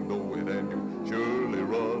hits, you know it, and you surely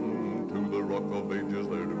run to the rock of ages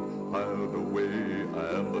there to hide away.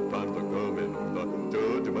 And the times are coming on the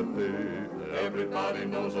judgment day. Everybody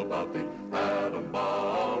knows about the atom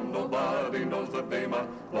bomb. Nobody knows the day my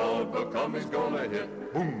Lord McCombie's gonna hit.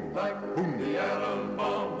 Boom, like boom, the atom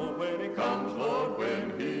bomb. When he comes, Lord,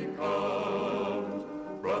 when he comes.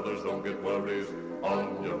 Brothers, don't get worries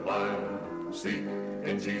on your mind. Seek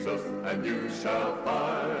in Jesus and you shall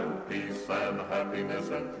find peace and happiness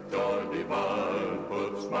and joy divine.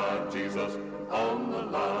 Put smart Jesus on the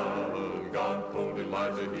line. God told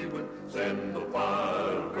Elijah he would send the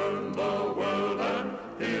fire, burn the world and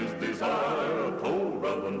his desire. Told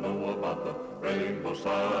Brother Noah about the rainbow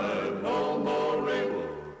side. No more rainbow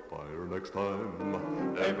fire next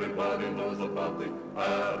time. Everybody knows about the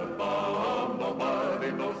atom bomb.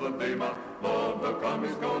 Nobody knows the day my Lord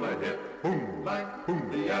McCombie's gonna hit. Boom, like boom,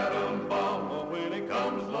 the atom bomb. When he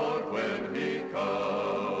comes, Lord, when he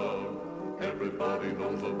comes. Everybody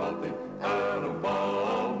knows about the atom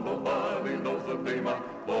bomb. Nobody knows the day my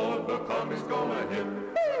Lord McCombie's gonna hit.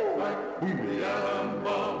 Like boom, the atom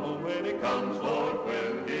bomb. When he comes, Lord,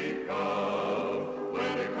 when he comes.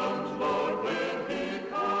 When he comes, Lord, when he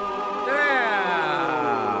comes.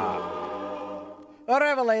 Yeah. The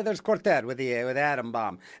Revelators Quartet with the atom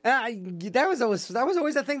bomb. That was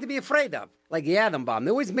always a thing to be afraid of, like the atom bomb.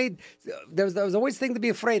 They always made there was always a thing to be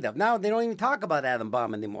afraid of. Now they don't even talk about atom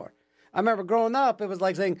bomb anymore. I remember growing up, it was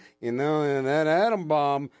like saying, that atom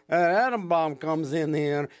bomb comes in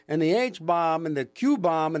here, and the H bomb, and the Q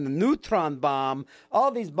bomb, and the neutron bomb,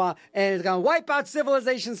 all these bombs, and it's going to wipe out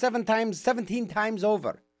civilization 17 times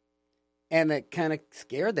over. And it kind of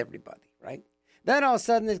scared everybody, right? Then all of a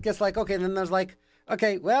sudden, it gets like, okay, then there's like,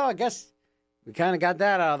 okay, well, I guess we kind of got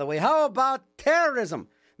that out of the way. How about terrorism?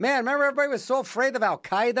 Man, remember everybody was so afraid of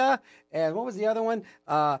Al-Qaeda and what was the other one?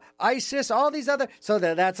 ISIS, all these other. So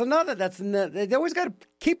that's another. They always got to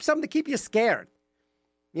keep something to keep you scared.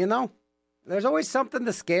 You know, there's always something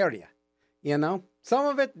to scare you. You know, some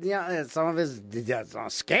of it is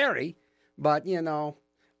not scary, but I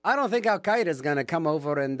don't think Al-Qaeda is going to come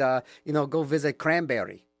over and go visit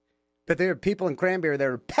Cranberry. But there are people in Cranberry that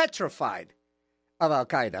are petrified of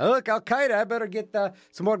Al-Qaeda. Look, Al-Qaeda, I better get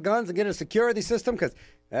some more guns and get a security system because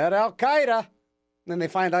that Al-Qaeda. And then they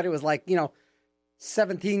find out it was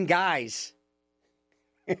 17 guys.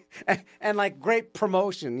 and like great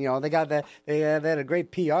promotion. They had a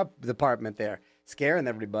great PR department there, scaring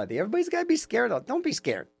everybody. Everybody's got to be scared. Don't be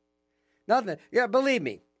scared. Nothing. Yeah, believe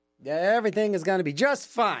me, everything is going to be just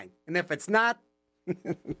fine. And if it's not,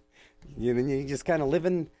 you just kind of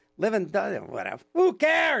living, whatever. Who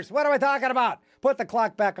cares? What am I talking about? Put the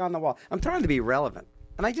clock back on the wall. I'm trying to be relevant,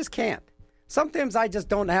 and I just can't. Sometimes I just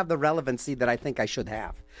don't have the relevancy that I think I should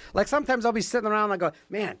have. Like sometimes I'll be sitting around and I go,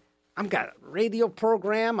 man, I've got a radio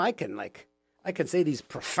program. I can say these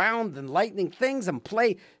profound, enlightening things and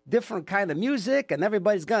play different kind of music, and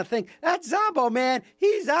everybody's going to think, that's Zombo, man.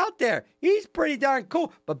 He's out there. He's pretty darn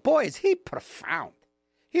cool. But boy, is he profound.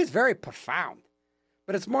 He's very profound.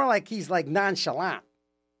 But it's more like he's like nonchalant.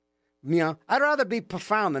 I'd rather be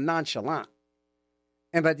profound than nonchalant.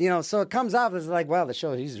 But so it comes off as like, well, the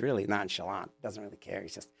show, he's really nonchalant. Doesn't really care.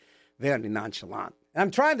 He's just very nonchalant. And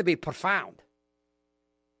I'm trying to be profound.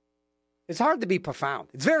 It's hard to be profound.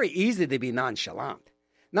 It's very easy to be nonchalant.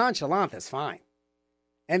 Nonchalant is fine.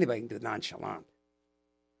 Anybody can do nonchalant.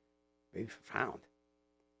 Be profound.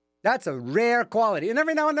 That's a rare quality. And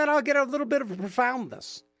every now and then I'll get a little bit of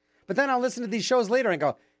profoundness. But then I'll listen to these shows later and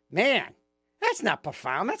go, man, that's not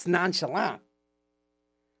profound. That's nonchalant.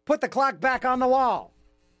 Put the clock back on the wall.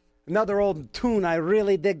 Another old tune I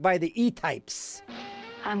really dig by the E-Types.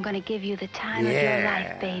 I'm going to give you the time of your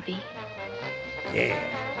life, baby. Yeah.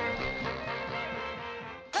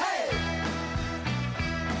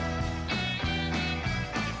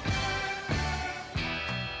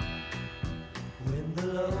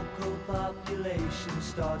 population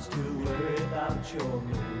starts to worry about your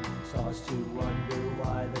mood, starts to wonder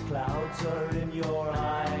why the clouds are in your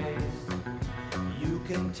eyes. You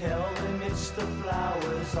can tell them it's the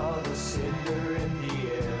flowers or the cinder in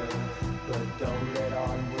the air, but don't let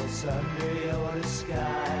on what's under your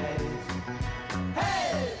disguise.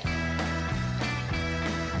 Hey!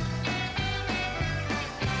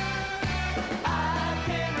 I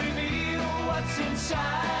can't reveal what's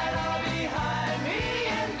inside or behind me,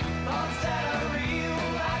 and thoughts that are real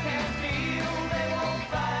I can feel, they won't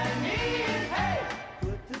find me. And hey,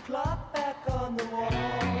 put the clock back on the wall.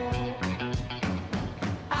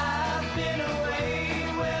 I've been away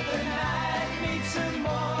where the night meets the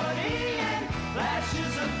morning, and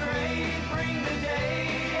flashes of gray bring the day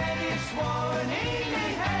and its warning.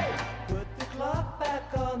 And hey, put the clock back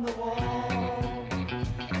on the wall.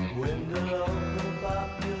 When the local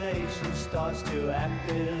population starts to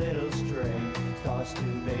act a little strange, starts to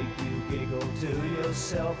make you giggle to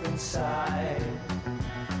yourself inside,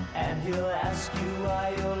 and he'll ask you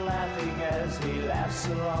why you're laughing as he laughs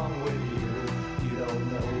along with you. You don't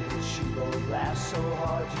know that you both laugh so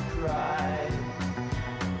hard you cry.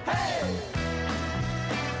 Hey!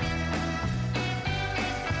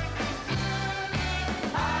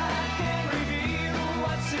 I can't reveal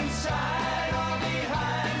what's inside or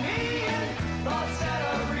behind me, and thoughts that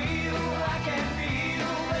are real I can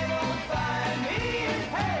feel, they won't find me. And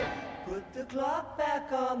hey, put the clock back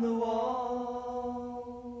on the wall.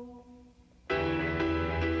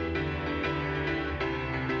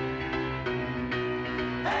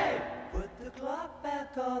 Hey, put the clock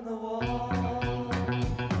back on the wall.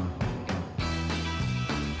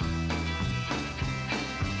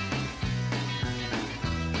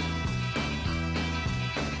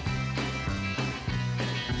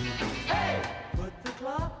 Hey, put the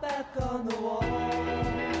clock back on the wall.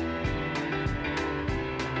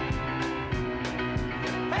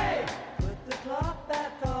 Hey, put the clock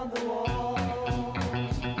back on the wall.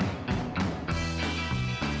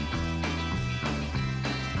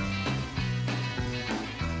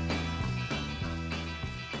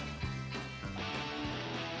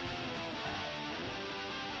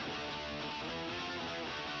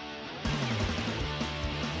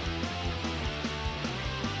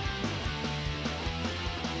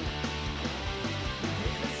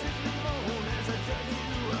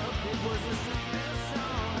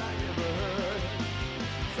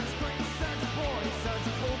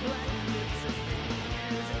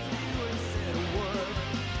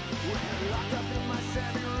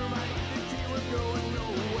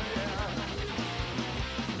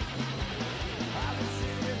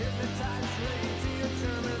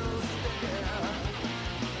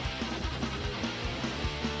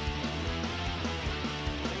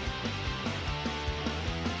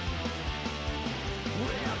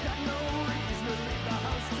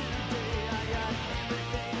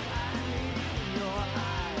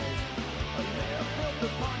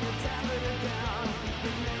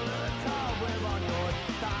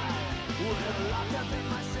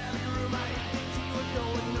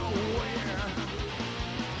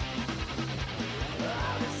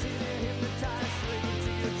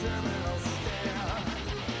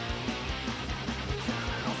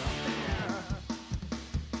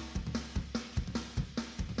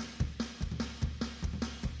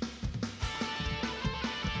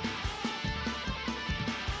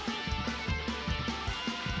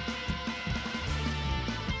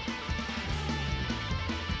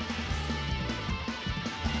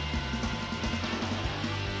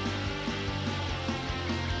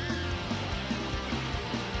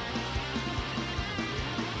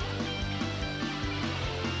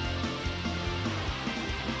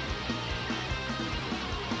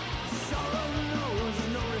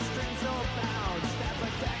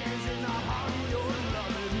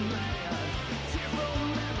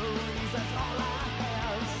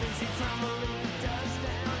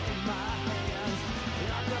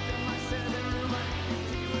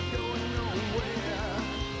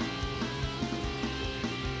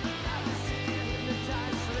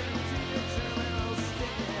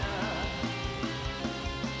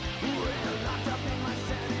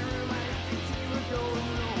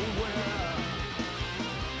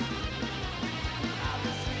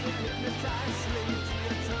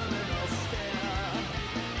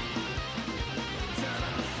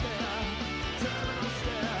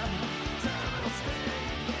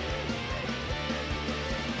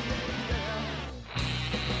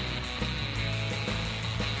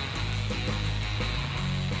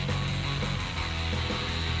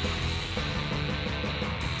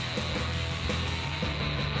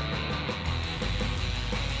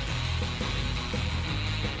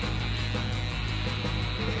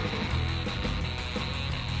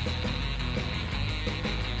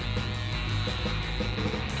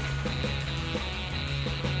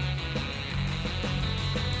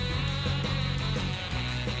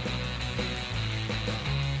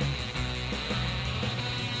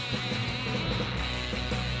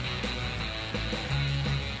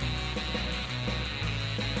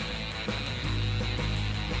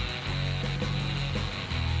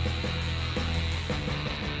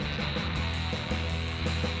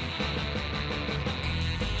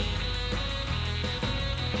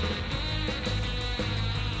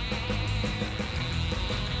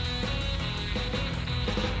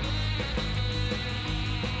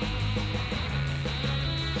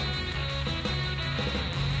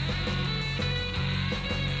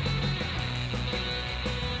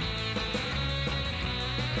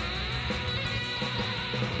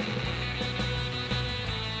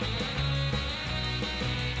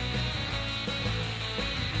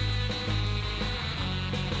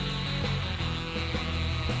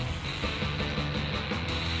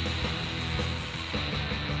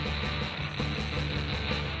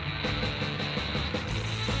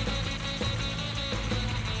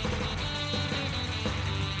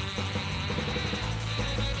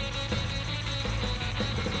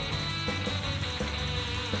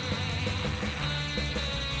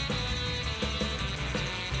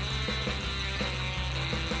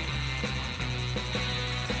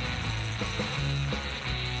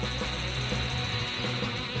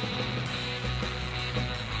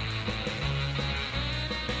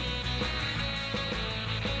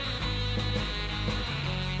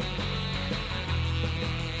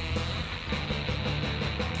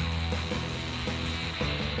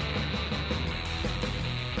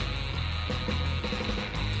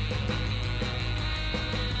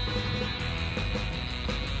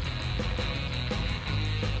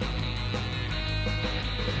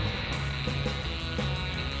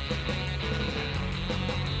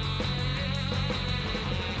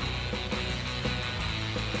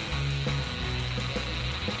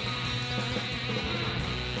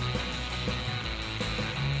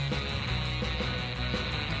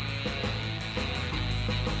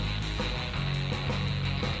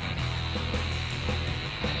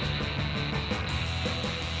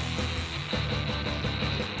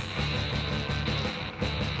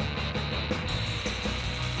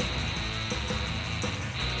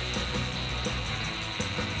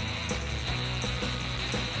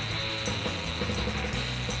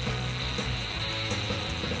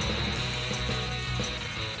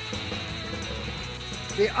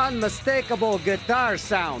 the unmistakable guitar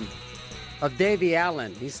sound of Davy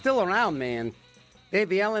Allen. He's still around, man.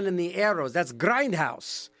 Davy Allen and the Arrows. That's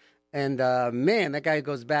Grindhouse. And, man, that guy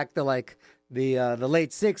goes back to, like, the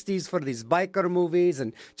late 60s for these biker movies.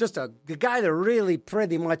 And just a guy that really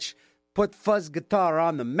pretty much put fuzz guitar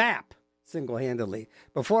on the map single-handedly.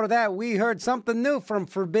 Before that, we heard something new from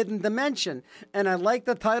Forbidden Dimension. And I like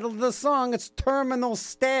the title of the song. It's Terminal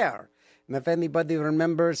Stare. And if anybody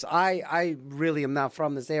remembers, I really am not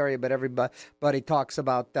from this area, but everybody talks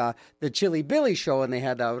about the Chili Billy show, and they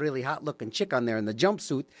had a really hot-looking chick on there in the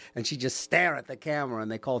jumpsuit, and she just stare at the camera, and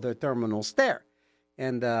they called her Terminal Stare.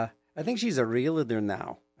 And I think she's a realtor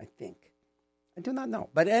now, I think. I do not know.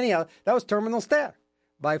 But anyhow, that was Terminal Stare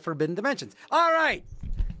by Forbidden Dimensions. All right.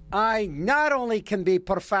 I not only can be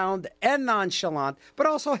profound and nonchalant, but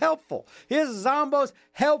also helpful. Here's Zombo's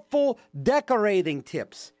helpful decorating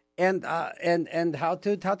tips. And how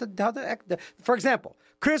to act. For example,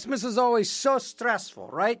 Christmas is always so stressful,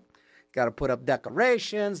 right? Got to put up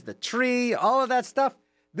decorations, the tree, all of that stuff.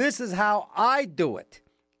 This is how I do it,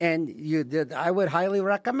 and I would highly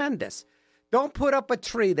recommend this. Don't put up a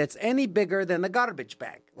tree that's any bigger than a garbage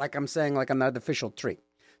bag, like I'm saying, like an artificial tree.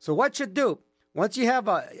 So what you do, once you have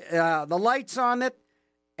the lights on it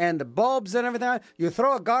and the bulbs and everything, you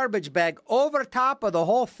throw a garbage bag over top of the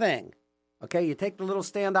whole thing. Okay, you take the little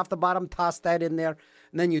stand off the bottom, toss that in there,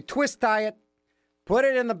 and then you twist tie it, put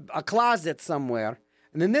it in a closet somewhere.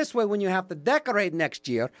 And then this way, when you have to decorate next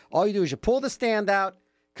year, all you do is you pull the stand out,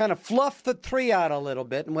 kind of fluff the tree out a little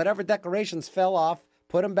bit, and whatever decorations fell off,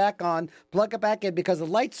 put them back on, plug it back in, because the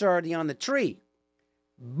lights are already on the tree.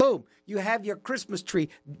 Boom. You have your Christmas tree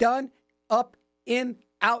done, up, in,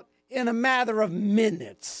 out, in a matter of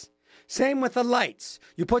minutes. Same with the lights.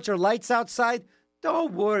 You put your lights outside.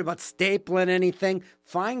 Don't worry about stapling anything.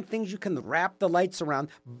 Find things you can wrap the lights around,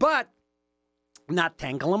 but not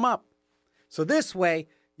tangle them up. So this way,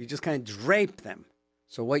 you just kind of drape them.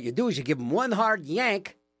 So what you do is you give them one hard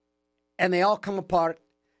yank, and they all come apart.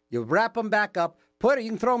 You wrap them back up. You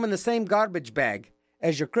can throw them in the same garbage bag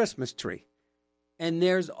as your Christmas tree. And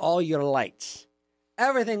there's all your lights.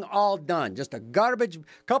 Everything all done. Just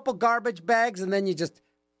couple garbage bags, and then you just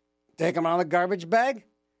take them out of the garbage bag.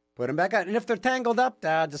 Put them back out. And if they're tangled up,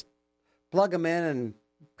 just plug them in and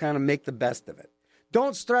kind of make the best of it.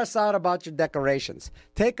 Don't stress out about your decorations.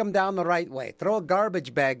 Take them down the right way. Throw a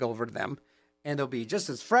garbage bag over them, and they'll be just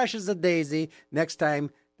as fresh as a daisy next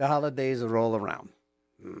time the holidays roll around.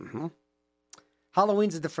 Mm-hmm.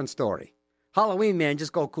 Halloween's a different story. Halloween, man,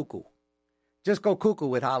 just go cuckoo. Just go cuckoo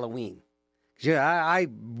with Halloween. I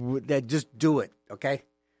just do it, okay?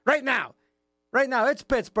 Right now, it's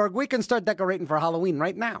Pittsburgh. We can start decorating for Halloween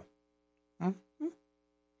right now. Mm-hmm.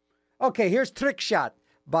 Okay, here's Trick Shot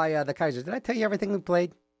by the Kaisers. Did I tell you everything we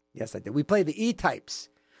played? Yes, I did. We played the E-Types,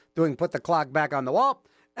 doing Put the Clock Back on the Wall.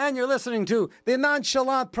 And you're listening to the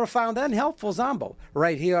nonchalant, profound, and helpful Zombo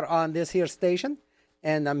right here on this here station.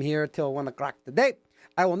 And I'm here till 1 o'clock today.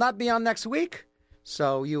 I will not be on next week,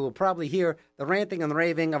 so you will probably hear the ranting and the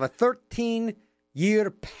raving of a 13-year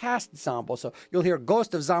past Zombo. So you'll hear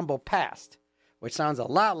Ghost of Zombo Past, which sounds a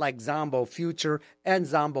lot like Zombo Future and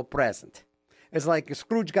Zombo Present. It's like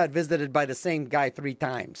Scrooge got visited by the same guy 3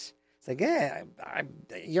 times. It's like, yeah,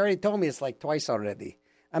 you already told me it's like twice already.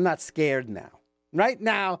 I'm not scared now. Right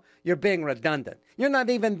now, you're being redundant. You're not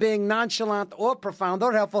even being nonchalant or profound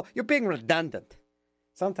or helpful. You're being redundant.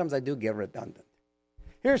 Sometimes I do get redundant.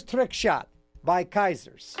 Here's Trick Shot by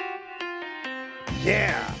Kaisers.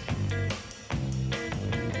 Yeah.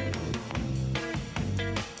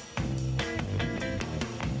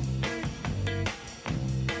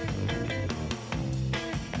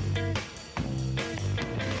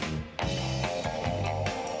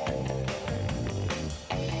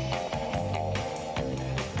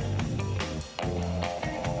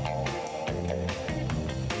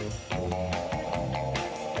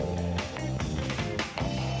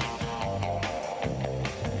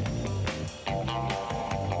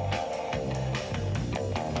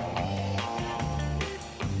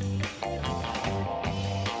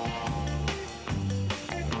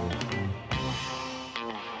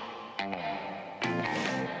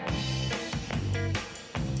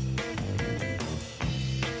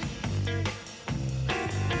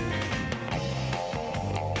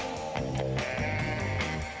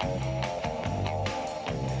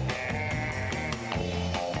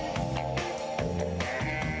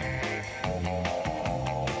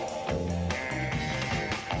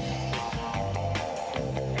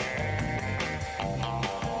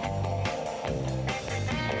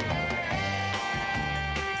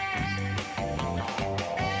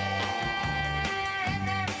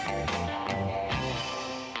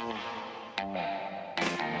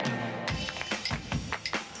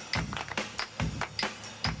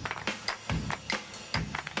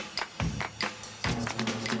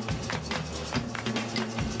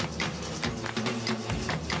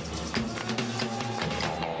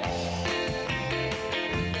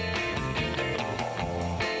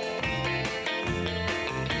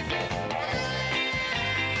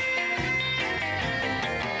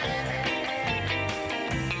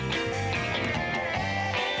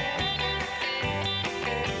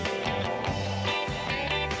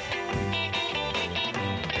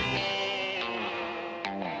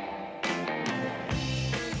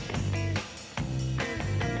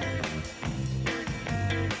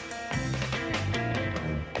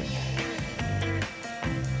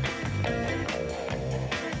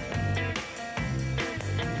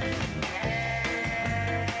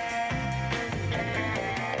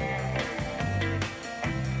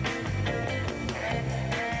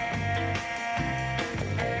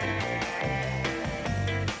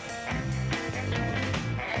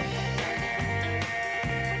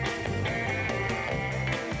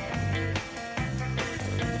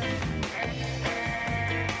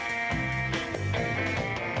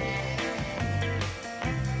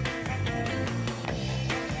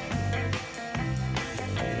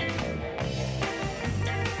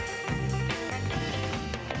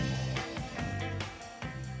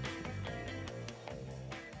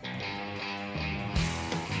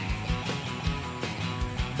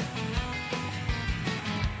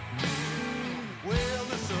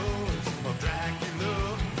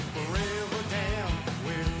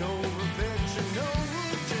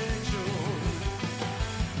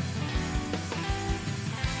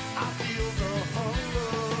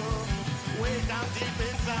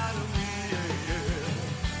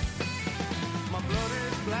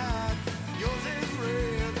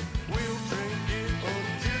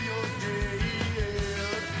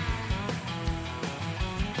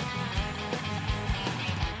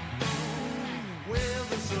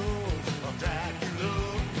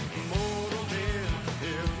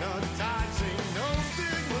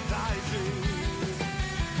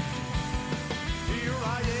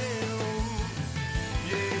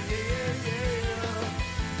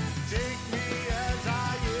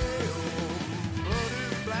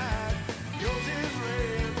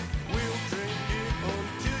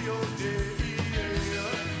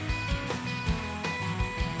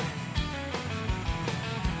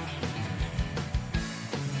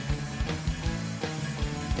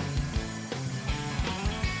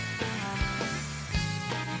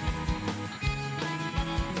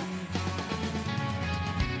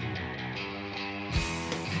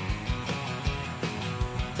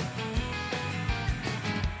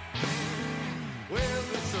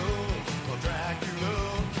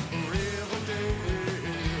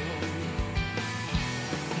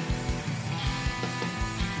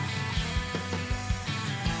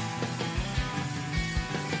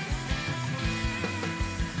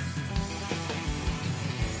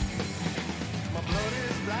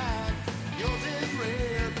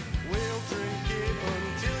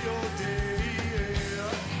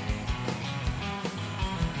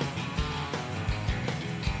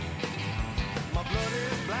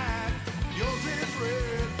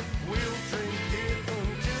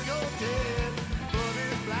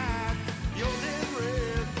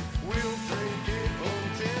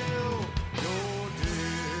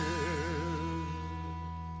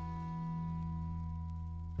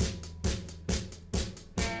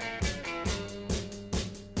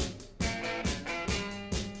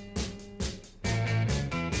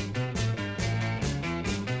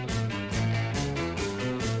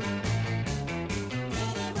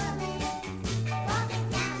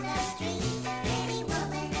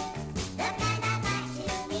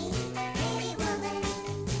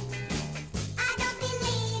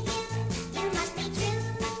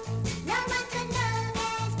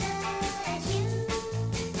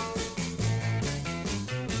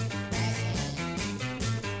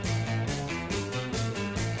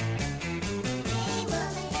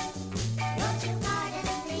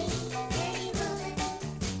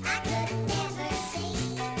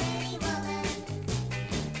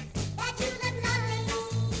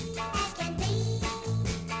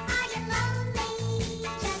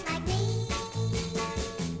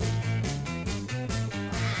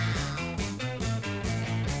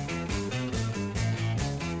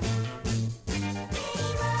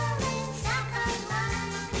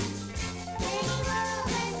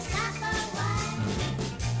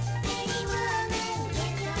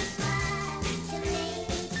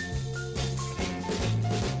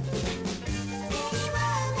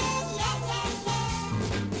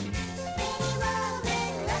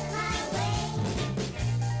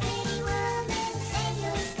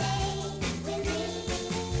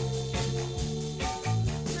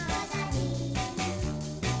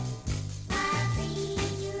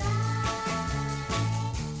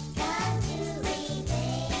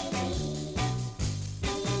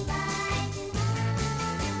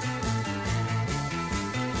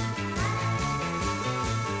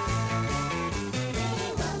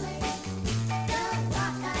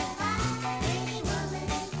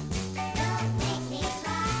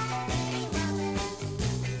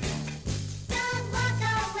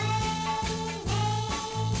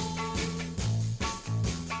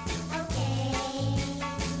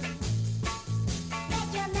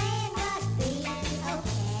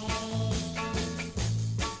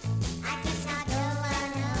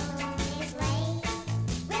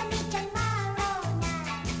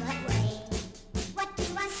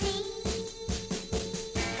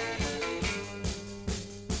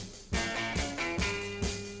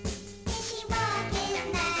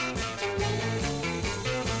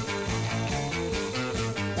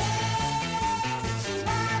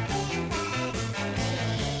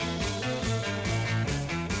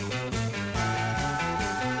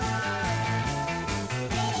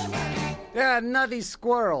 Yeah, Nutty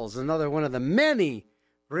Squirrels, another one of the many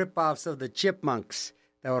rip-offs of the Chipmunks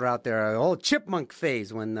that were out there. A whole chipmunk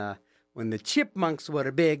phase when the Chipmunks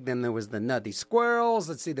were big. Then there was the Nutty Squirrels.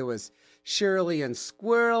 Let's see, there was Shirley and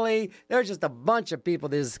Squirrely. There's just a bunch of people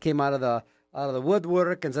that just came out of the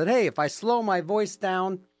woodwork and said, hey, if I slow my voice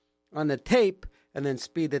down on the tape and then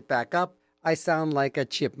speed it back up, I sound like a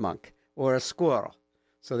chipmunk or a squirrel.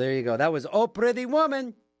 So there you go. That was Oh Pretty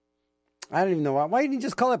Woman. I don't even know why didn't you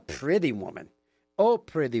just call it Pretty Woman? Oh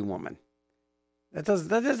Pretty Woman. That just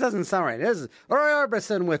doesn't sound right. This is Roy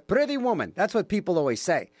Orbison with Pretty Woman. That's what people always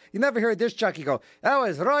say. You never hear this jockey go, that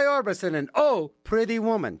was Roy Orbison and Oh Pretty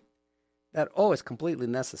Woman. That oh is completely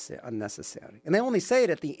unnecessary. And they only say it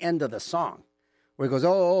at the end of the song, where he goes,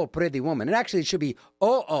 oh, pretty woman. And actually, it should be,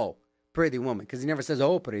 oh, pretty woman, because he never says,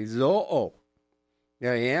 oh, pretty. He says, oh.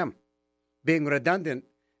 There I am, being redundant,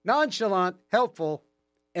 nonchalant, helpful,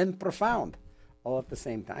 and profound, all at the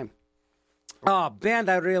same time. Oh, band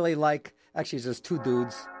I really like. Actually, it's just two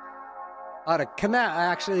dudes out of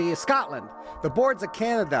Scotland. The Boards of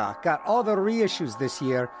Canada got all the reissues this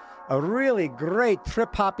year. A really great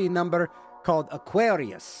trip-hoppy number called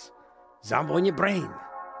Aquarius. Zombo In Your Brain.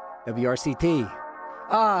 WRCT.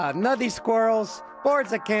 Nutty Squirrels.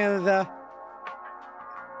 Boards of Canada.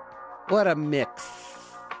 What a mix.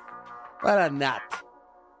 What a nut.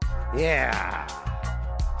 Yeah.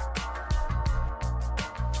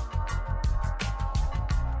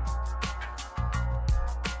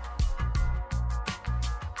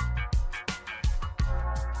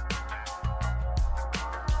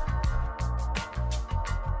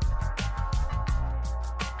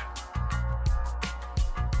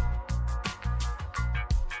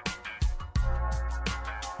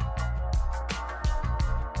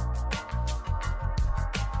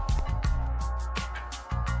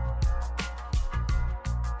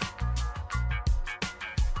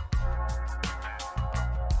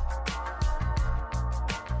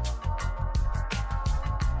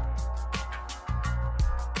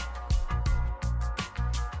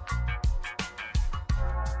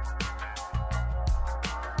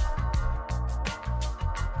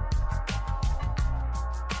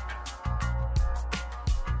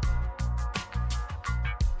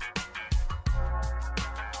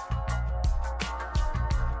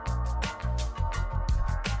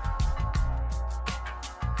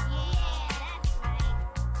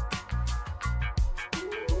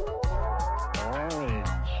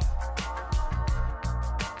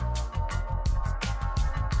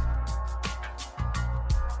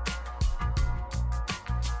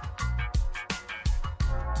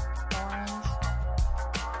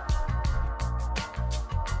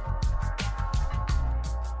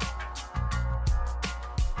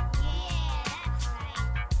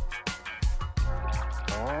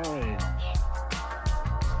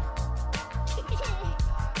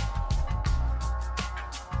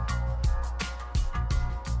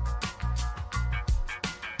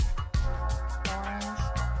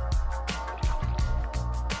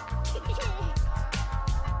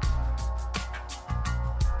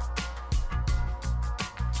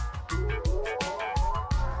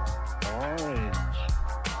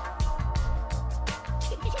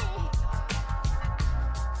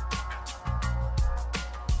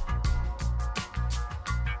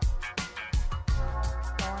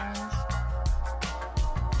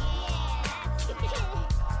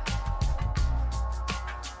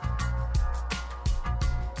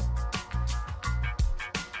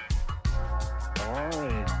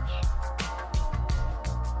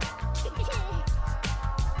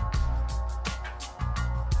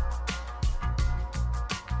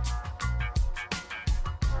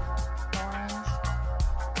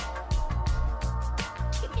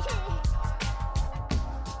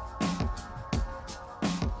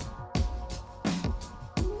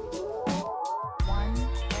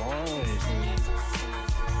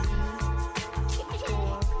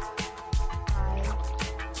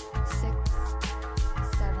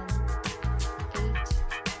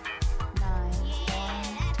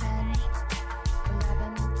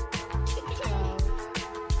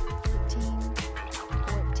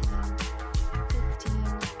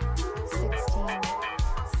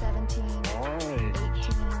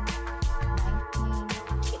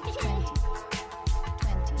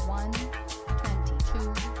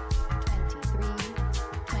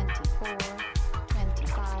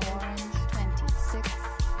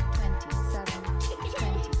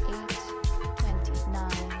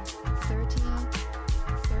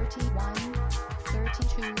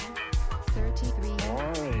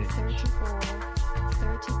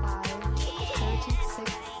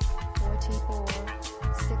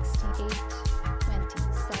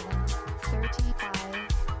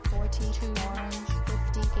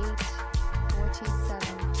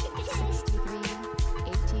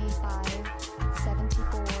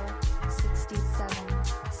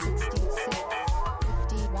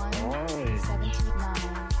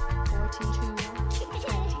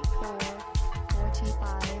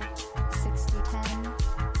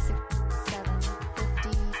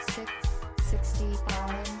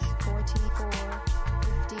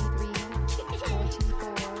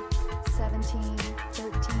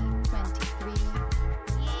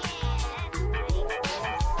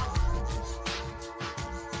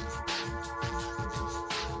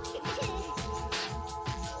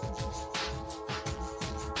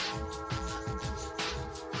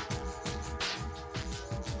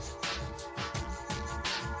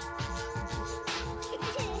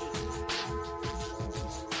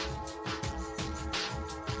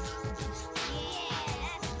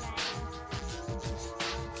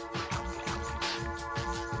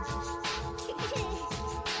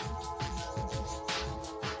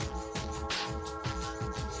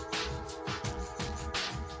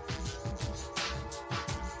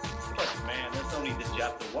 meet the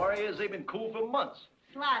Jap, the warriors. They've been cool for months.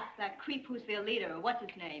 Slots, that creep who's their leader, what's his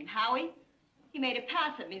name, Howie? He made a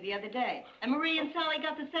pass at me the other day. And Marie and Sally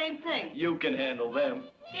got the same thing. You can handle them.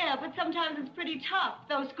 Yeah, but sometimes it's pretty tough.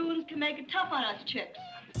 Those goons can make it tough on us chicks.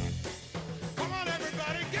 Come on,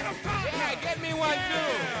 everybody, get a partner. Yeah, get me one, too.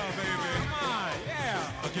 Yeah, baby. Come on, yeah.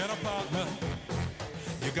 Get a partner.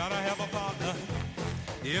 You gotta have a partner.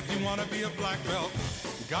 If you wanna be a black belt,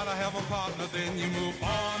 you gotta have a partner. Then you move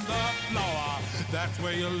on the floor. That's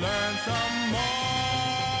where you learn some more.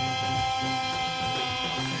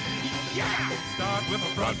 Yeah! Start with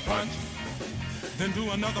a front punch, then do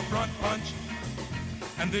another front punch,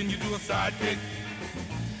 and then you do a side kick,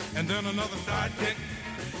 and then another side kick,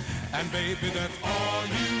 and baby, that's all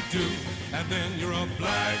you do, and then you're a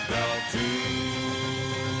black belt too.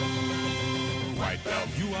 White belt.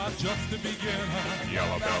 You are just a beginner.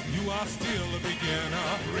 Yellow belt. You are still a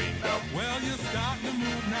beginner. Green belt. Well, you're starting to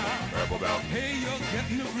move now. Purple belt. Hey, you're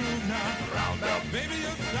getting the groove now. Brown belt. Baby,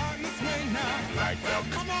 you're starting to swing now. Black belt.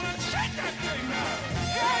 Come on and shake that thing now.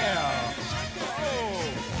 Yeah. Shake that thing.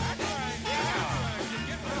 That's right. Yeah. You're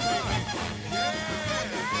getting the rhythm. Yeah.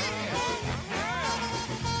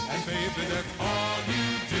 And baby, that's all you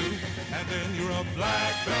do. And then you're a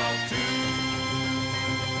black belt too.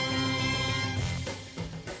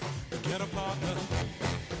 Get a partner,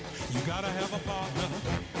 you gotta have a partner.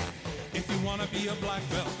 If you wanna be a black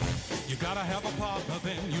belt, you gotta have a partner.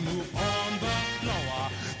 Then you move on the floor.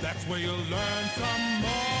 That's where you'll learn some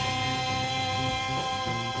more.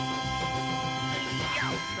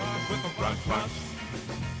 Start with a front punch,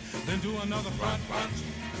 then do another front punch,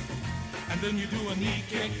 and then you do a knee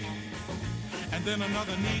kick, and then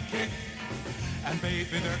another knee kick. And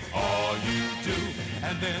baby, that's all you do.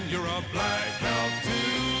 And then you're a black belt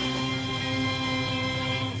too.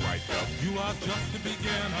 White belt. You are just a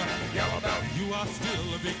beginner. Yellow belt. You are still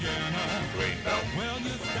a beginner. Green belt. Well,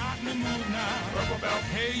 you're starting to move now. Purple belt.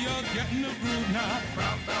 Hey, you're getting the groove now.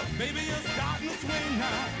 Brown belt. Baby, you're starting to swing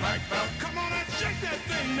now. Black belt. Come on and shake that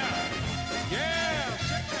thing now. Yeah,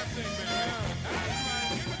 shake that thing, baby. That's right.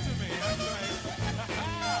 Give it to me. That's right.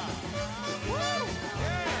 Woo!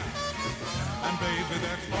 Yeah. And baby,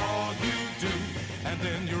 that's all you do. And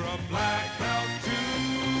then you're a black belt too.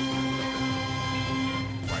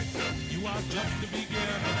 White belt. You are just a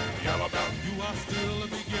beginner. Yellow belt. You are still a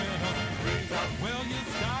beginner. Green belt. Well, you're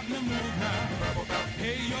starting to move now. Purple belt.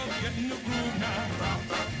 Hey, you're getting the groove now. Brown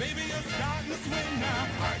belt. Baby, you're starting to swing now.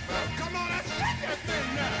 White belt. Come on and shake that thing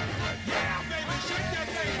now. Yeah, baby, shake that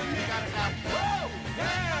thing with me. Got it now. Woo!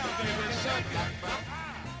 Yeah, baby, shake that.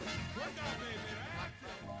 Work out,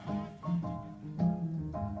 baby.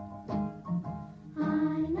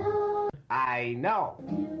 I know.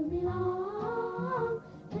 You belong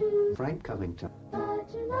to Frank Covington. but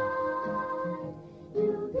tonight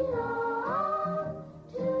you belong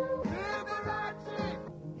to Liberace.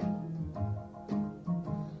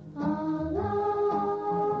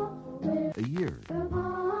 Although we're A year.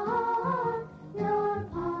 apart, you're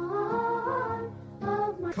part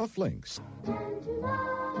of my Cufflinks. and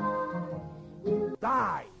tonight you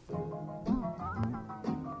Die.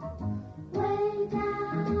 way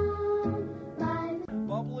down by the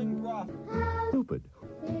Bubbling broth. house. Stupid.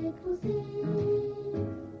 It will seem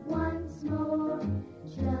once more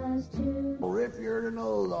just to Rip your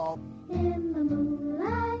nose off. in the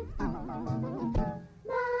moonlight. My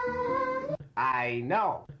I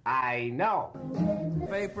know. I know. with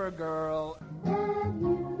Paper girl. that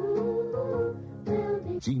you will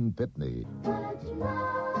be, Gene Pitney. but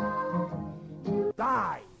tonight you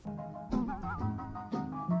Die.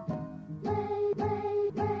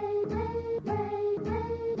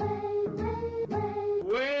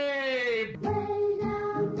 way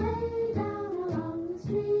down along the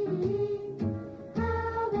street.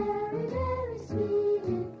 How very, very sweet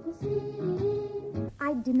it will seem.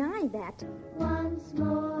 I deny that. Once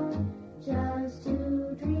more, just to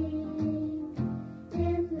dream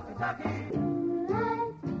in the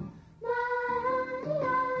moonlight. My honey, I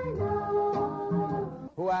know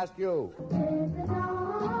Who asked you? with the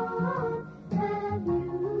dawn that you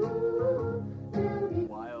will be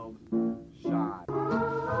Wild. Shot.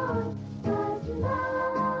 on. But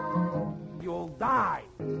tonight, You'll die.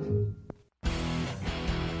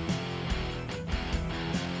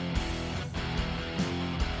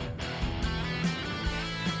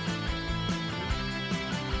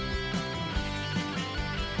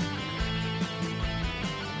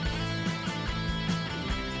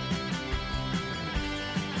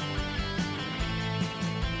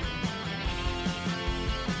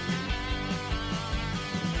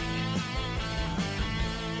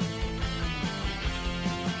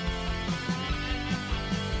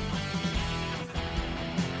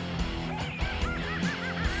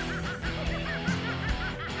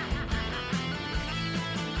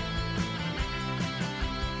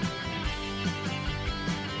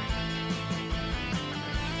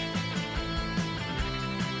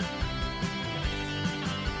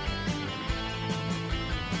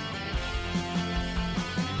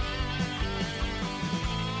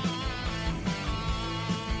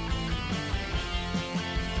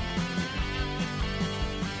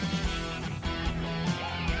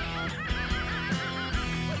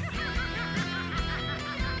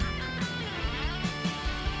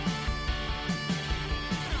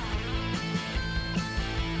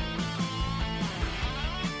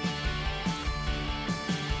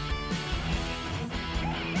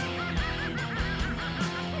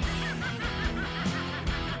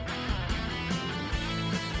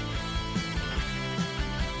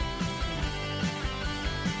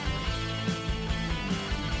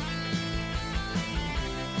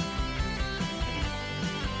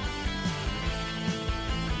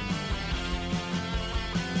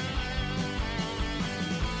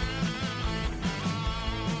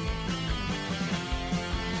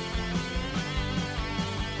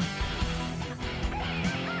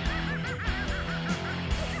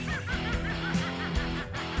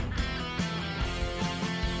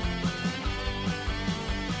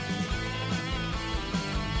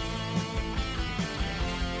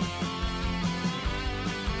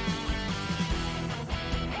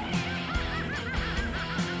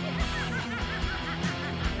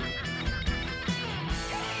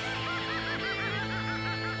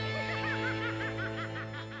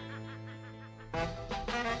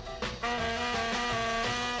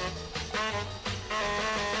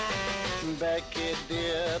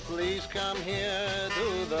 please come here,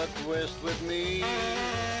 do the twist with me.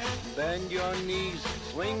 Bend your knees,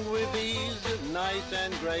 swing with ease, nice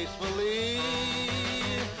and gracefully.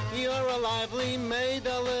 You're a lively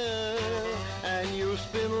maid-a-lil, and you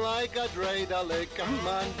spin like a dreidel. Come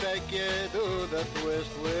on, Becky, do the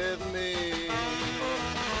twist with me.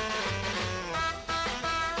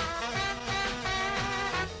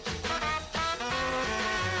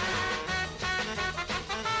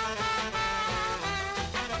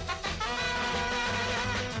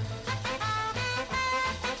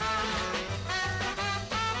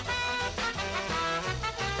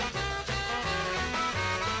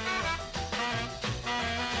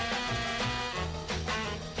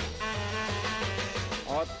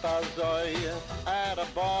 Otazoy,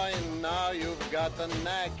 attaboy, now you've got the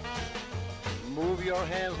knack. Move your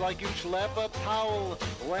hands like you slap a towel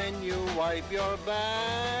when you wipe your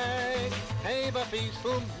back. Hey, but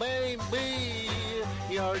peaceful baby,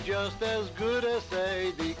 you're just as good as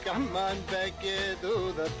Sadie. Come on, Becky,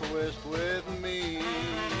 do the twist with me.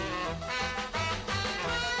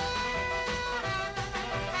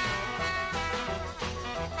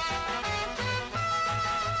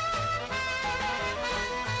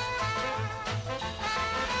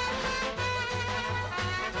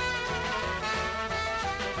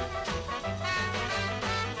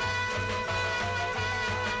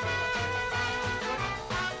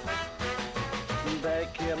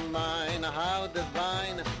 Becky mine, how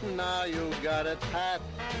divine, now you got it pat.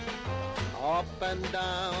 Up and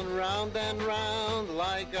down, round and round,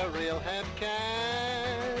 like a real head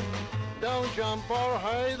cat. Don't jump or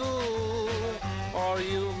hurdle, or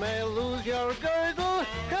you may lose your girdle.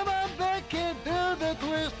 Come on, Becky, do the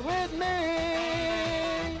twist with me.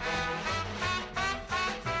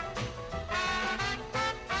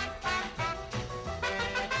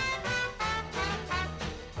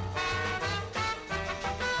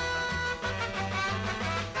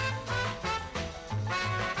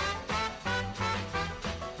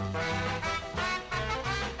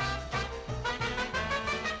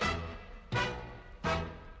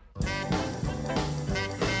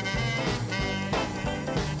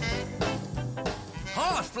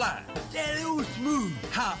 Horsefly. Daddy, old Smooth.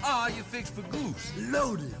 How are you fixed for goose?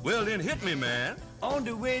 Loaded. Well, then hit me, man. On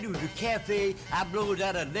the way to the cafe, I blowed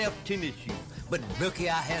out a left tennis shoe. But lucky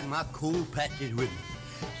I had my cold patches with me.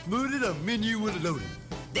 Smoothie, the menu was loaded.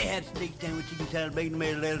 They had steak sandwich, chicken salad, bacon,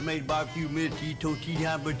 tomato, lettuce, made barbecue, meat, cheese, toast, cheese,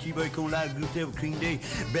 hamburger, cheeseburger, cone, light, goose, silver, cream day,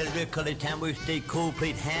 bread, cutlet, hamburger, steak, cold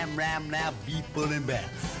plate, ham, ram, now beef, bull, and batter.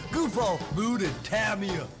 Goof off, Smooth, and tie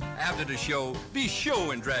me up. After the show, be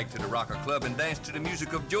sure and drag to the Rocker Club and dance to the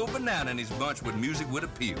music of Joe Banana and his bunch with music with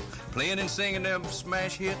appeal. Playing and singing them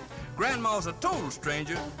smash hit. Grandma's a total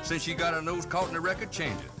stranger since she got her nose caught in the record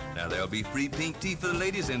changer. Now there'll be free pink tea for the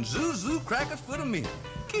ladies and zoo crackers for the men.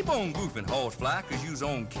 Keep on goofing, Horsefly, cause you's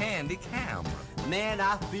on Candy Camera. Man,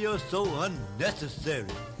 I feel so unnecessary.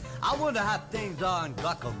 I wonder how things are in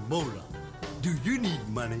Guacamole. Do you need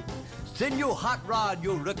money? Send your hot rod,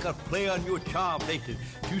 your record player, and your charm station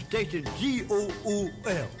to station GOOL,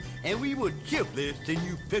 and we will cheerfully send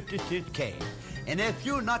you 50 cents cash. And if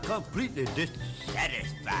you're not completely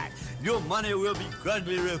dissatisfied, your money will be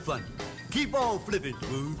gradually refunded. Keep on flipping,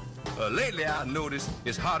 Smooth. Lately, I noticed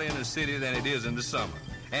it's hotter in the city than it is in the summer.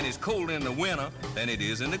 And it's colder in the winter than it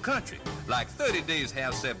is in the country. Like 30 days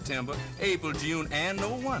have September, April, June, and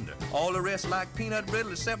no wonder. All the rest like peanut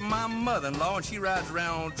brittle except my mother-in-law, and she rides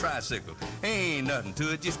around on a tricycle. Ain't nothing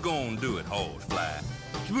to it, just go and do it, Horsefly.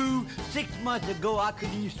 Smooth, 6 months ago I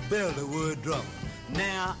couldn't even spell the word drummer.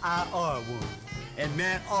 Now I are one. And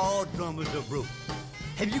man, all drummers are broke.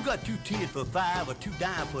 Have you got 2 tens for 5 or 2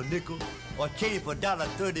 dimes for a nickel? Or change for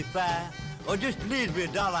 $1.35? Or just lend me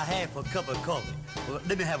 $1.50 for a cup of coffee? Well,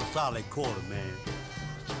 let me have a solid quarter, man.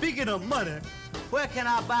 Speaking of money, where can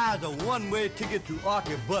I buy the one-way ticket to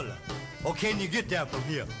Archie Butler? Or can you get that from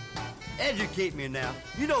here? Educate me now.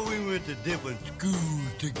 You know we went to different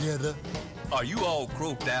schools together. Are you all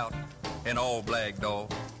croaked out and all black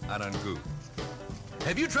dog? I done goofed.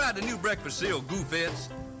 Have you tried the new breakfast cereal Goofettes?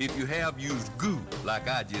 If you have, use goo like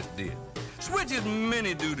I just did. Switch as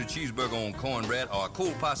many do to cheeseburger on cornbread or a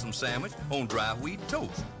cold possum sandwich on dry wheat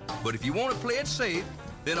toast. But if you want to play it safe,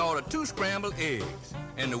 then order 2 scrambled eggs.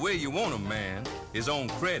 And the way you want them, man, is on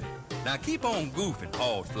credit. Now keep on goofing,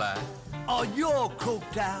 Horsefly. Are you all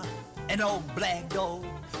croaked out and all black dog?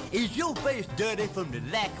 Is your face dirty from the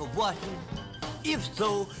lack of washing? If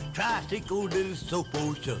so, try stick old little soap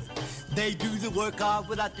or shirt. They do the work off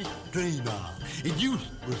without the strain off. And you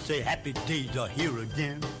will say happy days are here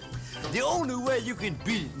again. The only way you can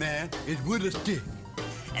beat it, man, is with a stick.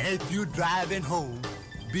 And if you're driving home,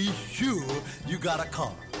 be sure you got a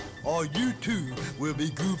car. or you too will be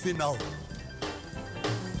goofing off.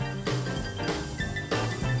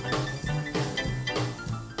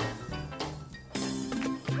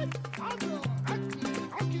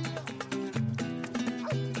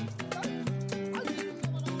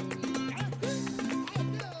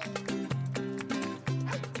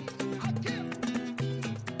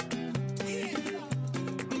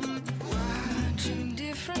 Watching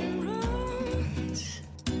different roads,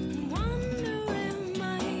 wondering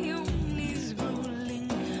my own is rolling,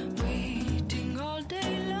 waiting all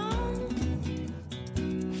day long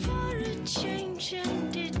for a change,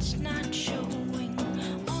 and it's not showing.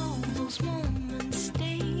 All those moments,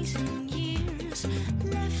 days and years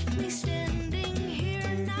left me standing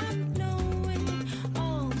here, not knowing.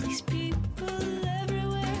 All these people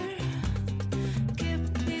everywhere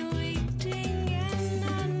kept me waiting and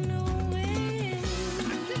not knowing.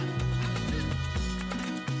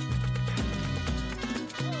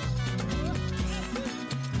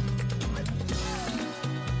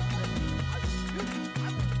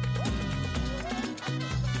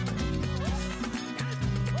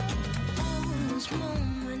 All those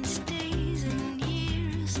moments, days and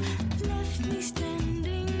years left me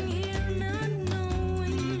standing here, not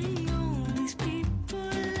knowing. All these people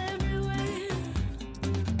everywhere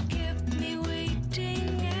kept me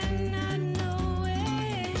waiting and not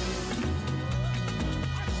knowing.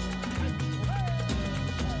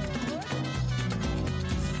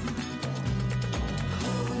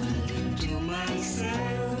 Holding to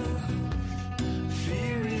myself,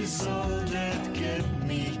 fear is all that kept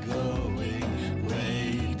me going,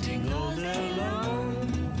 waiting all day long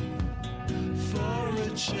for a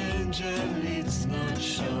change, and it's not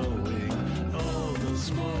showing. All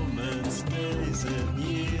those moments, days and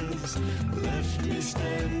years left me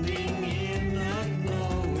standing here, not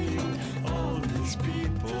knowing. All these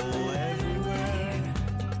people everywhere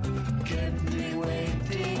kept me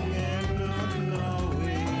waiting and not knowing.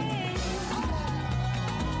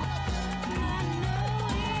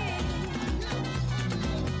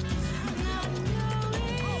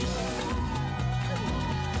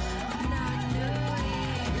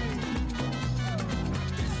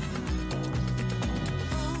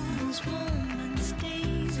 All those moments,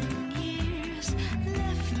 days and years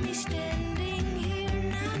left me standing here,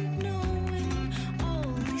 not knowing.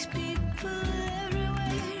 All these people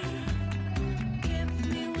everywhere kept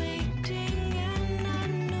me waiting and not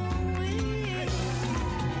knowing.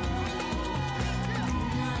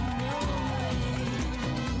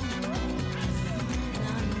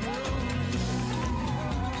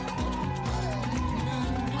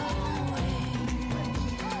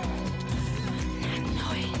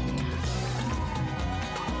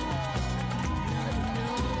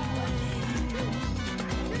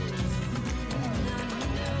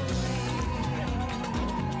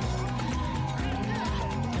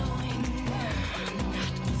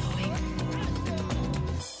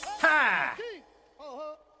 Ha!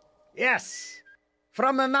 Yes.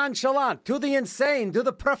 From the nonchalant to the insane to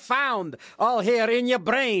the profound, all here in your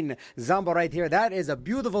brain. Zombo right here. That is a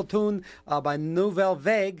beautiful tune by Nouvelle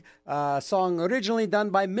Vague, song originally done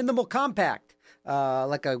by Minimal Compact,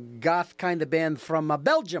 like a goth kind of band from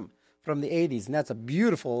Belgium from the 80s. And that's a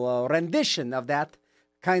beautiful rendition of that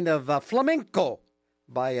kind of flamenco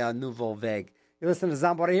by Nouvelle Vague. You listen to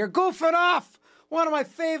Zombo right here. Goofing off! One of my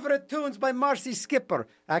favorite tunes by Marcy Skipper.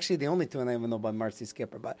 Actually, the only tune I even know by Marcy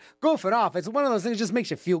Skipper. But Goofing Off, it's one of those things that just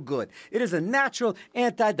makes you feel good. It is a natural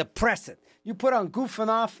antidepressant. You put on Goofing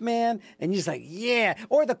Off, man, and you're just like, yeah.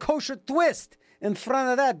 Or the Kosher Twist. In front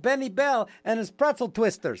of that, Benny Bell and his pretzel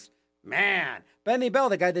twisters. Man, Benny Bell,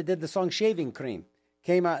 the guy that did the song Shaving Cream,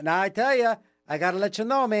 came out. Now, I tell you, I got to let you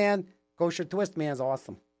know, man, Kosher Twist, man, is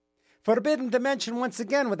awesome. Forbidden Dimension once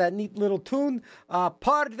again with that neat little tune,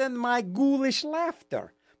 Pardon My Ghoulish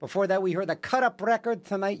Laughter. Before that, we heard the cut-up record,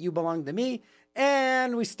 Tonight You Belong to Me.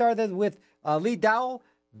 And we started with Lee Dowell,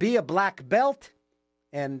 Be a Black Belt.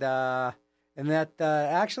 And that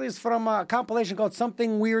actually is from a compilation called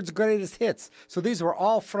Something Weird's Greatest Hits. So these were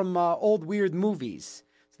all from old weird movies.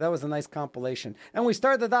 So that was a nice compilation. And we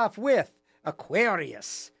started off with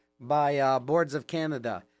Aquarius by Boards of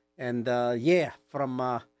Canada. And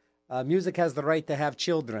from... Music Has the Right to Have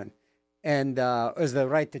Children, and is the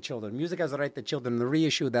right to children. Music Has the Right to Children, the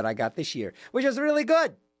reissue that I got this year, which is really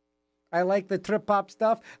good. I like the trip hop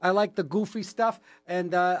stuff. I like the goofy stuff,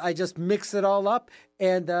 and I just mix it all up.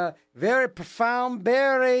 And very profound, in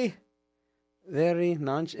a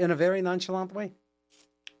very nonchalant way.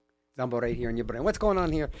 Zombo right here in your brain. What's going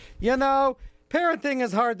on here? You know, parenting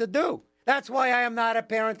is hard to do. That's why I am not a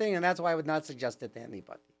parenting, and that's why I would not suggest it to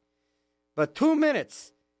anybody. But 2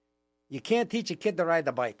 minutes. You can't teach a kid to ride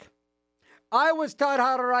the bike. I was taught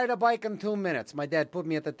how to ride a bike in 2 minutes. My dad put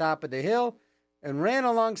me at the top of the hill and ran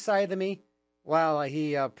alongside of me while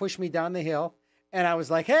he pushed me down the hill. And I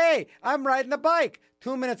was like, hey, I'm riding a bike.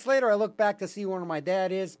 2 minutes later, I look back to see where my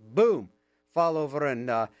dad is. Boom. Fall over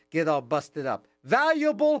and get all busted up.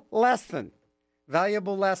 Valuable lesson.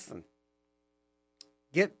 Valuable lesson.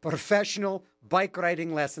 Get professional bike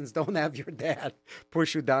riding lessons. Don't have your dad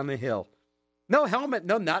push you down the hill. No helmet,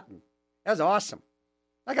 no nothing. That was awesome.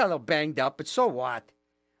 I got a little banged up, but so what?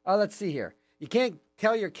 Let's see here. You can't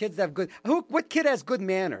tell your kids to have good... What kid has good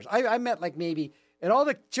manners? I met like maybe... And all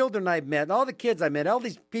the children I've met, and all the kids I met, all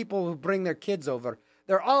these people who bring their kids over,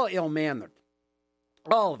 they're all ill-mannered.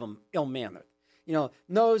 All of them ill-mannered. You know,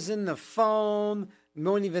 nose in the phone,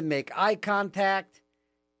 won't even make eye contact.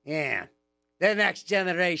 Yeah. The next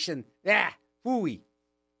generation. Yeah. Hooey.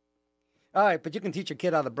 All right, but you can teach your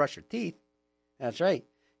kid how to brush your teeth. That's right.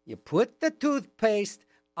 You put the toothpaste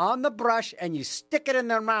on the brush and you stick it in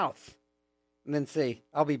their mouth. And then say,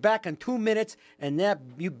 I'll be back in 2 minutes, and that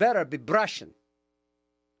you better be brushing.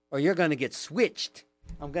 Or you're going to get switched.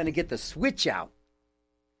 I'm going to get the switch out.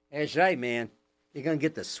 That's right, man. You're going to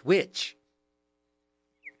get the switch.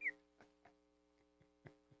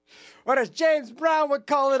 Or as James Brown would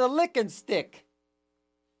call it, a licking stick.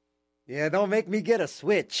 Yeah, don't make me get a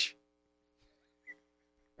switch.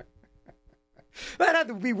 That had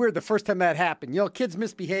to be weird the first time that happened. You know, kids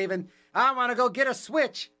misbehaving. I want to go get a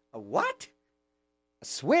switch. A what? A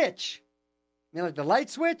switch? You mean like the light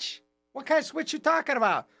switch? What kind of switch you talking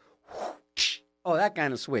about? Oh, that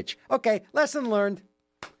kind of switch. Okay, lesson learned.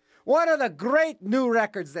 One of the great new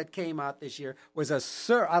records that came out this year was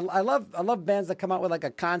I love bands that come out with like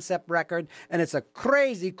a concept record, and it's a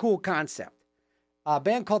crazy cool concept. A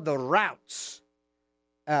band called The Routs,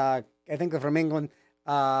 I think they're from England,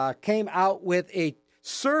 came out with a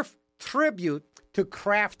surf tribute to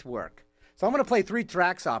Kraftwerk. So I'm going to play 3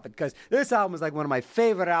 tracks off it because this album is like one of my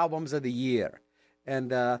favorite albums of the year.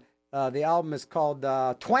 And the album is called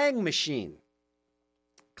Twang Machine.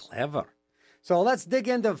 Clever. So let's dig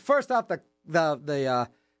into, first off, the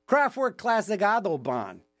Kraftwerk classic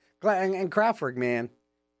Autobahn. And Kraftwerk, man,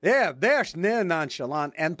 they're schnell,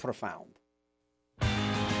 nonchalant, and profound.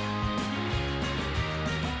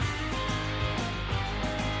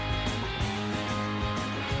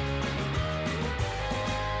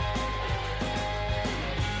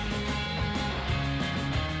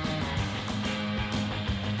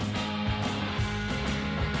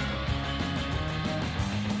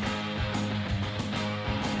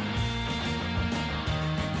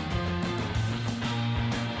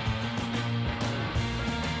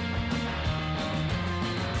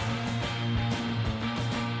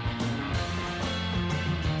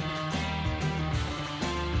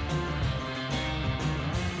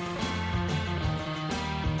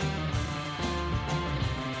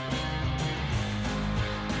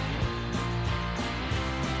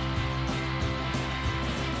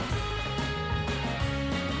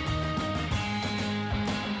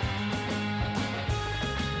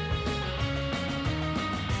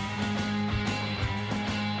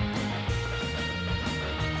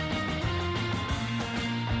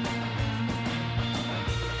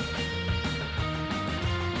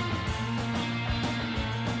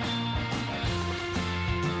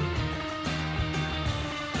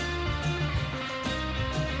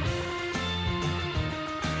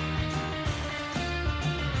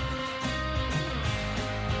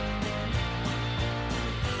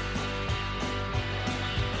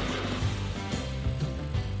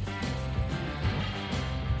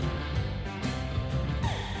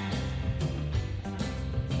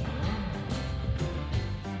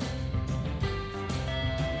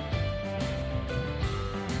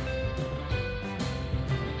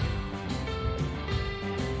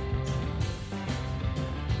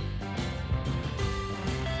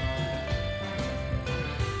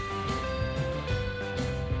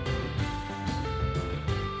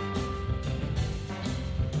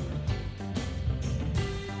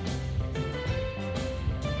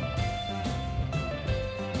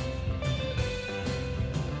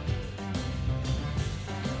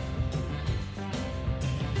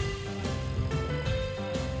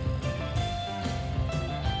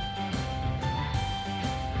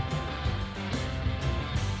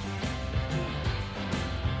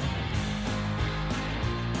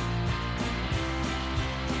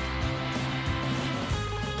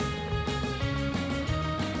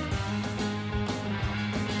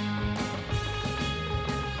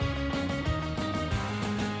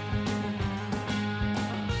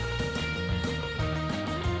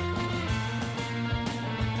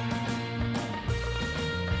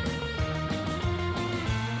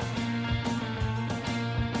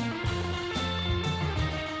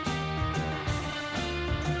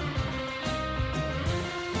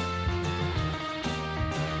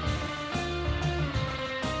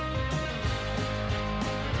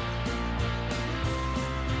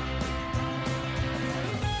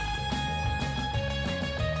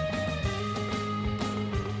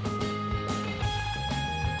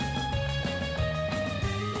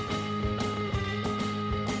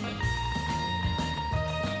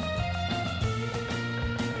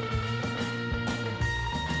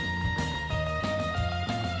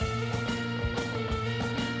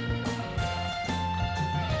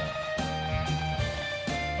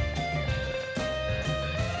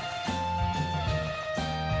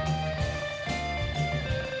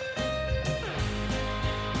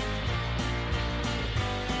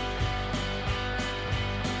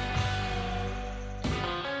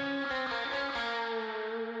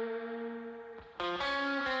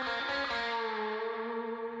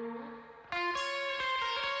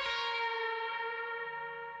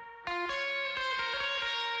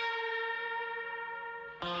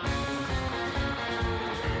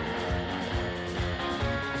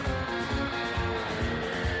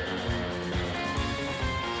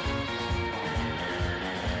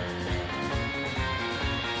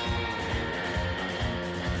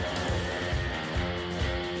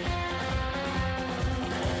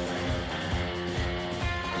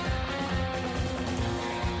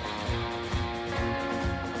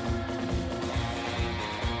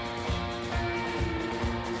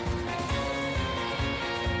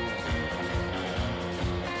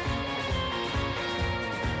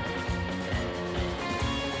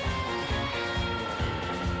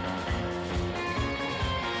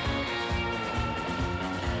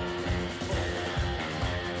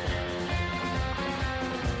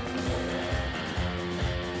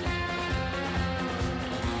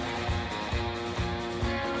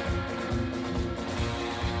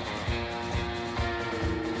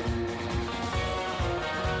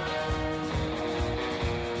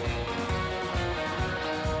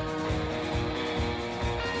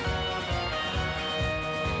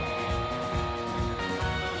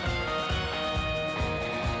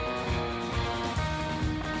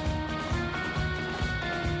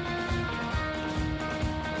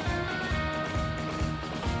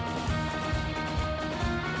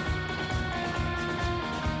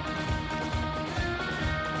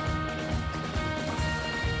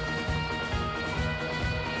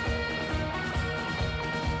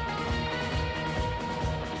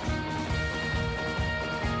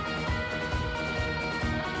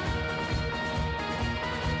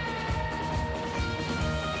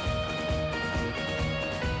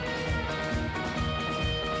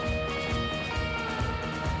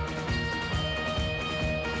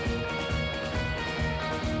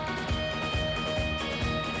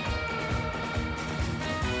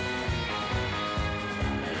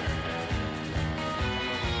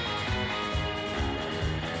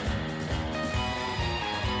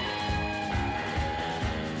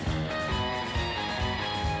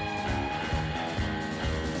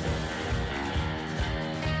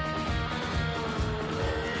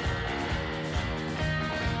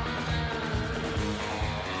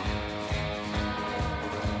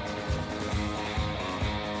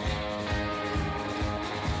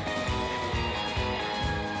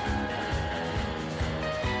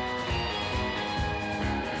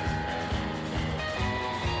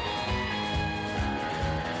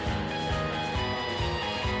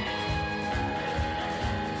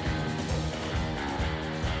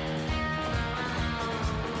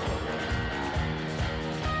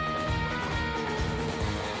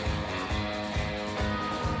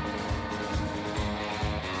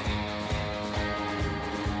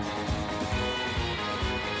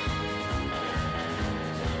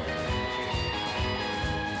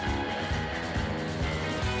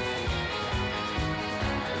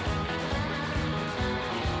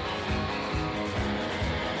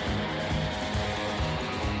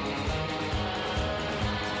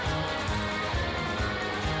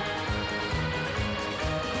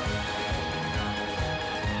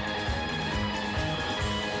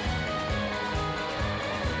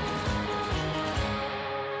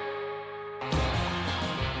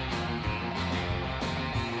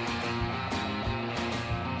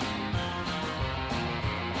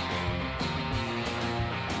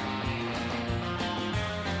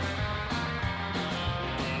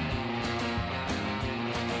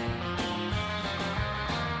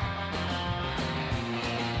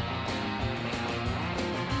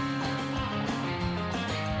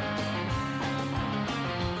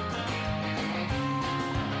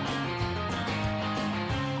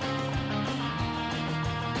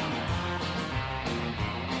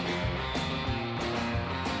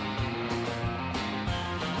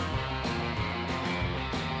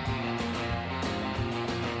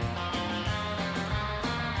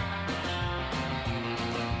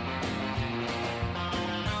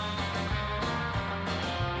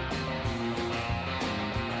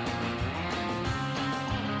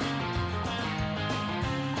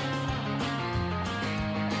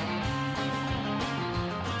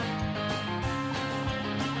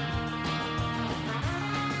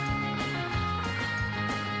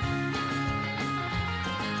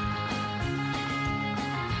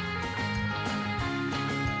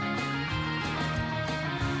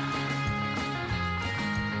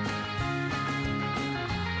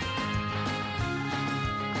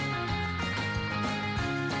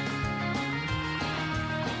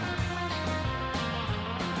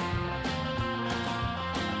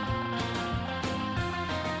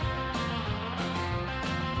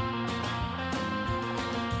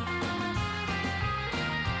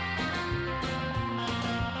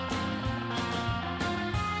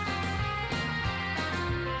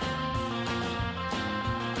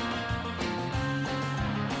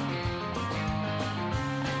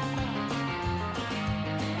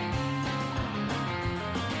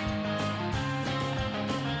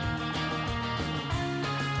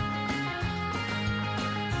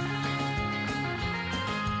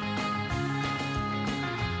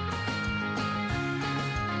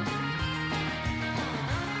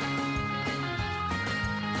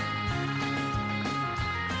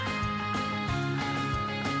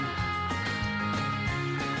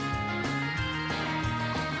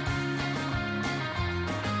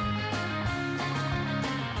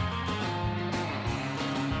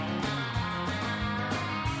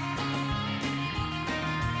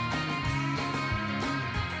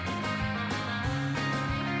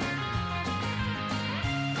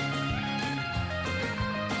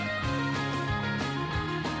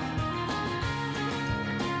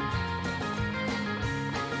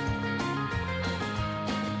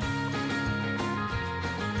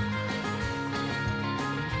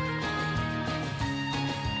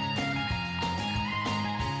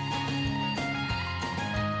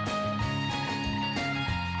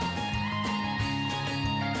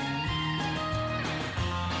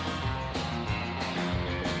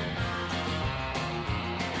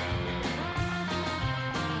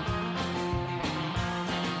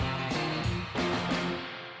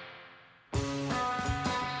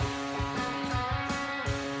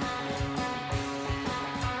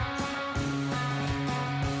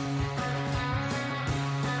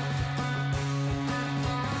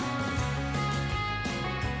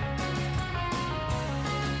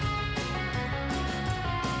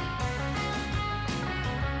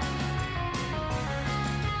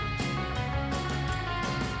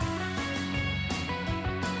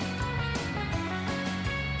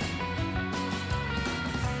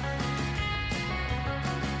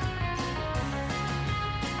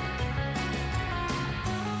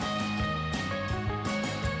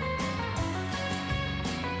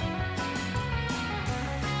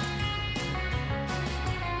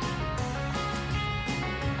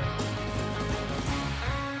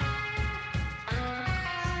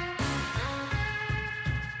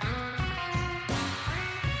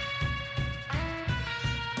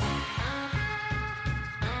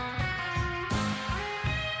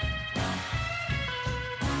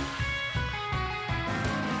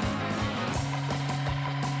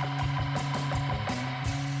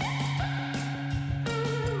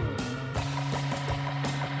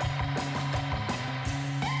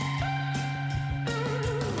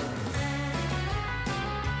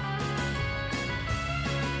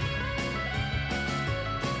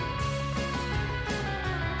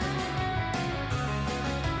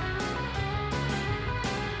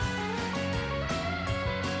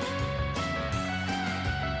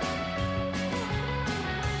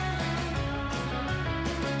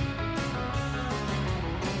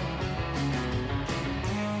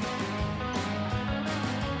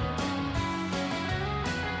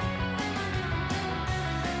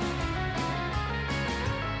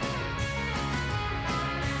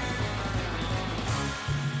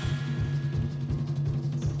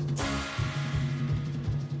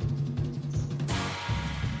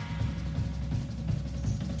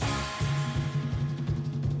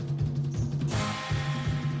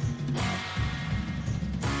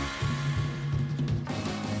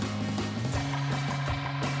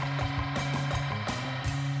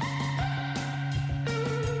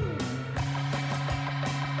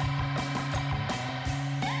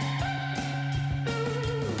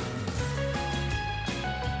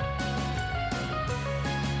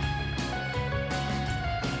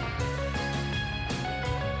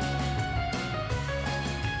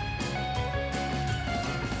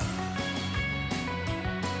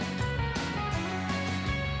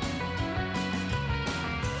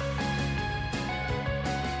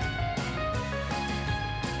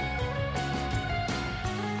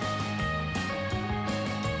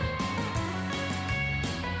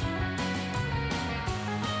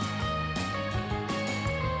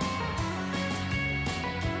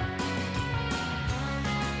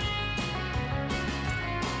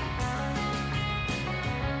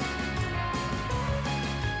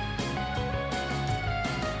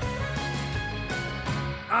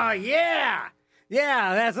 Oh, yeah.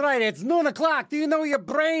 Yeah, that's right. It's noon o'clock. Do you know where your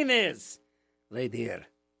brain is? Right here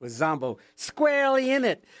with Zombo squarely in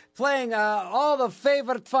it, playing all the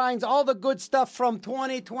favorite finds, all the good stuff from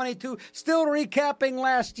 2022, still recapping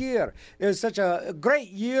last year. It was such a great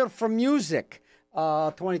year for music.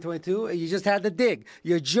 2022, you just had to dig.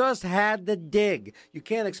 You just had to dig. You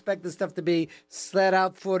can't expect this stuff to be set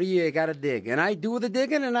out for you. You got to dig. And I do the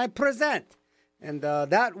digging and I present. And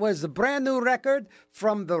that was a brand new record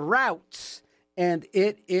from The Routes. And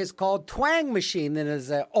it is called Twang Machine. And it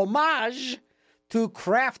is a homage to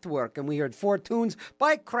Kraftwerk. And we heard 4 tunes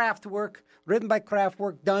by Kraftwerk, written by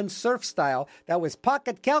Kraftwerk, done surf style. That was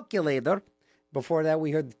Pocket Calculator. Before that,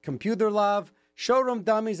 we heard Computer Love, Showroom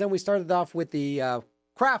Dummies, and we started off with the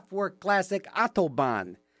Kraftwerk classic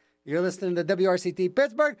Autobahn. You're listening to WRCT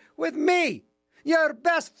Pittsburgh with me, your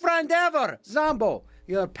best friend ever, Zombo,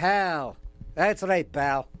 your pal. That's right,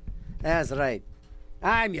 pal. That's right.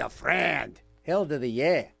 I'm your friend. Hell to the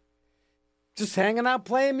yeah. Just hanging out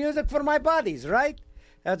playing music for my buddies, right?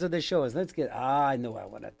 That's what this show is. Let's get... I know what I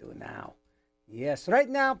want to do now. Yes, right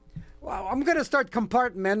now, well, I'm going to start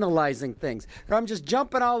compartmentalizing things. I'm just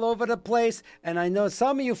jumping all over the place, and I know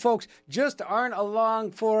some of you folks just aren't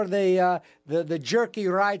along for the jerky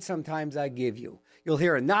ride sometimes I give you. You'll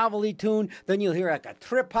hear a novelty tune, then you'll hear like a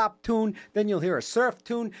trip-hop tune, then you'll hear a surf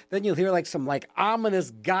tune, then you'll hear like some like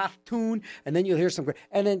ominous goth tune, and then you'll hear some...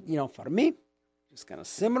 And then, you know, for me, just going to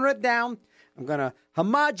simmer it down. I'm going to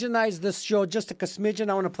homogenize this show just a smidgen.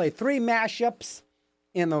 I want to play 3 mashups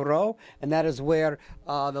in a row, and that is where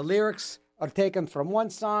the lyrics are taken from one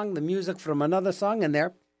song, the music from another song, and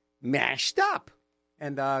they're mashed up.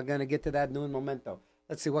 And I'm going to get to that new momento.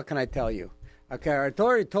 Let's see, what can I tell you? Okay, I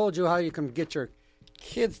already told you how you can get your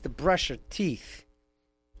kids to brush your teeth.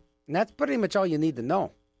 And that's pretty much all you need to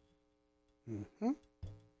know. Mm-hmm.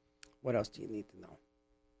 What else do you need to know?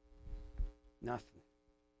 Nothing.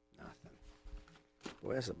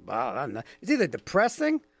 Where's the ball? It's either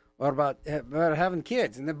depressing or about having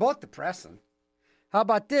kids, and they're both depressing. How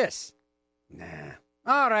about this? Nah.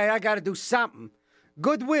 All right, I got to do something.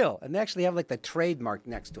 Goodwill, and they actually have like the trademark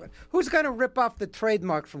next to it. Who's going to rip off the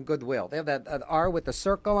trademark from Goodwill? They have that R with a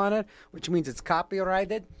circle on it, which means it's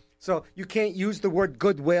copyrighted. So you can't use the word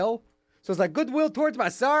goodwill. So it's like goodwill towards men.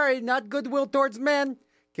 Sorry, not goodwill towards men.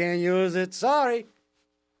 Can't use it. Sorry.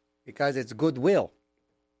 Because it's goodwill.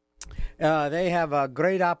 They have a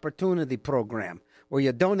great opportunity program where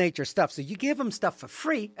you donate your stuff. So you give them stuff for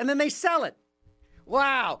free, and then they sell it.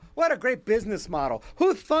 Wow, what a great business model.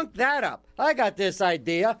 Who thunked that up? I got this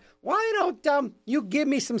idea. Why don't you give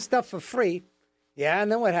me some stuff for free? Yeah,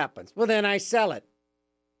 and then what happens? Well, then I sell it.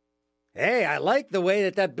 Hey, I like the way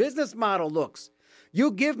that business model looks.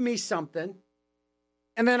 You give me something,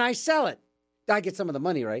 and then I sell it. I get some of the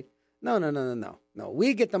money, right? No.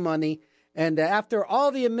 We get the money. And after all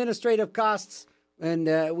the administrative costs and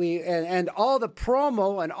and all the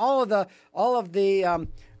promo and all of the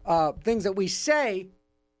things that we say,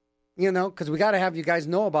 you know, because we got to have you guys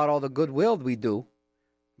know about all the goodwill we do.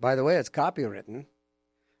 By the way, it's copywritten.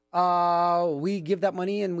 We give that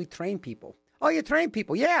money and we train people. Oh, you train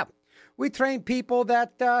people? Yeah, we train people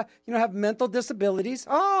that have mental disabilities.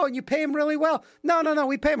 Oh, and you pay them really well. No,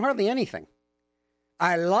 we pay them hardly anything.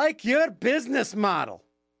 I like your business model.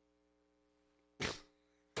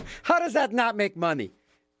 How does that not make money?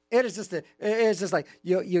 It's just like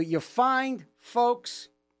you find folks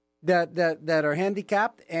that are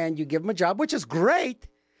handicapped and you give them a job, which is great,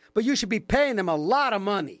 but you should be paying them a lot of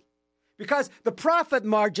money because the profit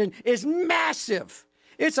margin is massive.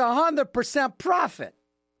 It's 100% profit.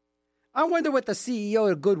 I wonder what the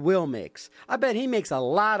CEO of Goodwill makes. I bet he makes a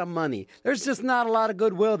lot of money. There's just not a lot of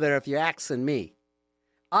goodwill there if you're asking me.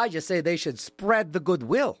 I just say they should spread the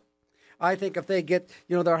goodwill. I think if they get,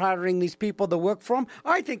 they're hiring these people to work for them,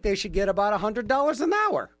 I think they should get about $100 an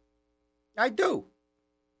hour. I do.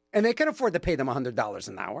 And they can afford to pay them $100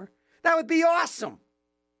 an hour. That would be awesome.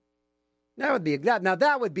 Now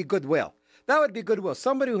that would be goodwill. That would be goodwill.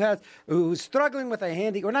 Somebody who's struggling with a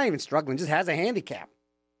handicap, or not even struggling, just has a handicap.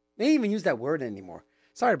 They don't even use that word anymore.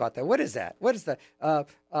 Sorry about that. What is that? What is the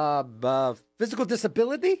physical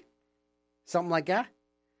disability? Something like that?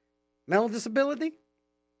 Mental disability?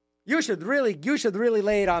 You should really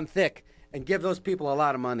lay it on thick and give those people a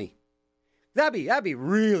lot of money. That'd be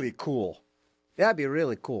really cool. That'd be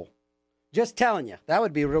really cool. Just telling you, that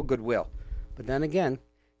would be real goodwill. But then again,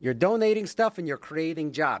 you're donating stuff and you're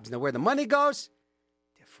creating jobs. Now, where the money goes,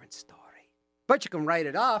 different story. But you can write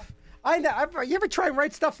it off. You ever try and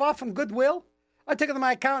write stuff off from Goodwill? I took it to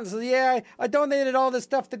my accountant and said, yeah, I donated all this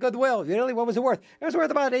stuff to Goodwill. Really? What was it worth? It was worth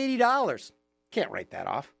about $80. Can't write that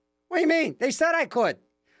off. What do you mean? They said I could.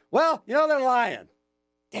 Well, you know they're lying.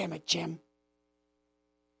 Damn it, Jim.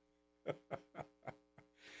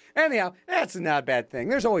 Anyhow, that's not a bad thing.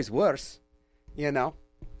 There's always worse, you know.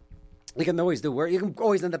 You can always do worse. You can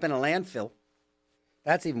always end up in a landfill.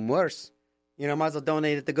 That's even worse. You know, might as well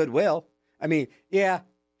donate it to Goodwill. I mean, yeah,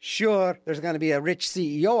 sure, there's going to be a rich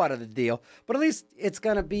CEO out of the deal, but at least it's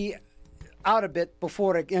going to be out a bit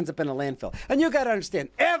before it ends up in a landfill. And you got to understand,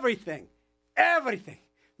 everything,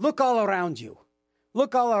 look all around you.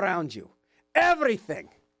 Look all around you. Everything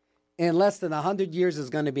in less than 100 years is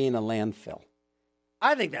going to be in a landfill.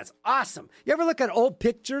 I think that's awesome. You ever look at old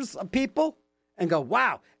pictures of people and go,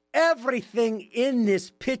 wow, everything in this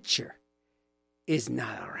picture is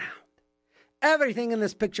not around. Everything in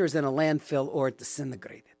this picture is in a landfill or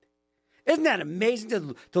disintegrated. Isn't that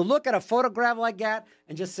amazing to look at a photograph like that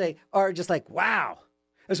and just say, or just like, wow.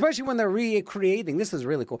 Especially when they're recreating. This is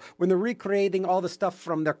really cool. When they're recreating all the stuff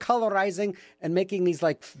from, they're colorizing and making these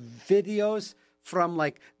like videos from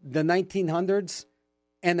like the 1900s.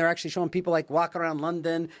 And they're actually showing people like walk around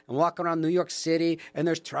London and walk around New York City. And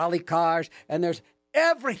there's trolley cars and there's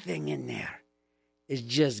everything in there is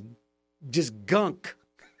just gunk.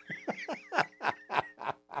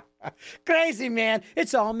 Crazy, man.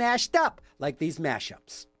 It's all mashed up like these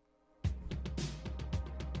mashups.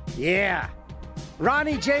 Yeah.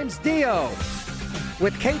 Ronnie James Dio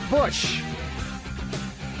with Kate Bush.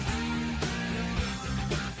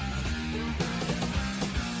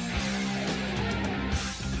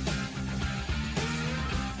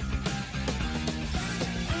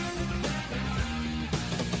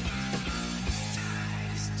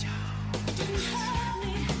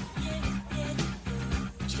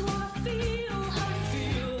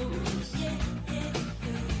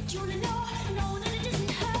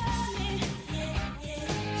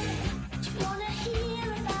 Wanna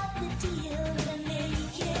hear about the deal?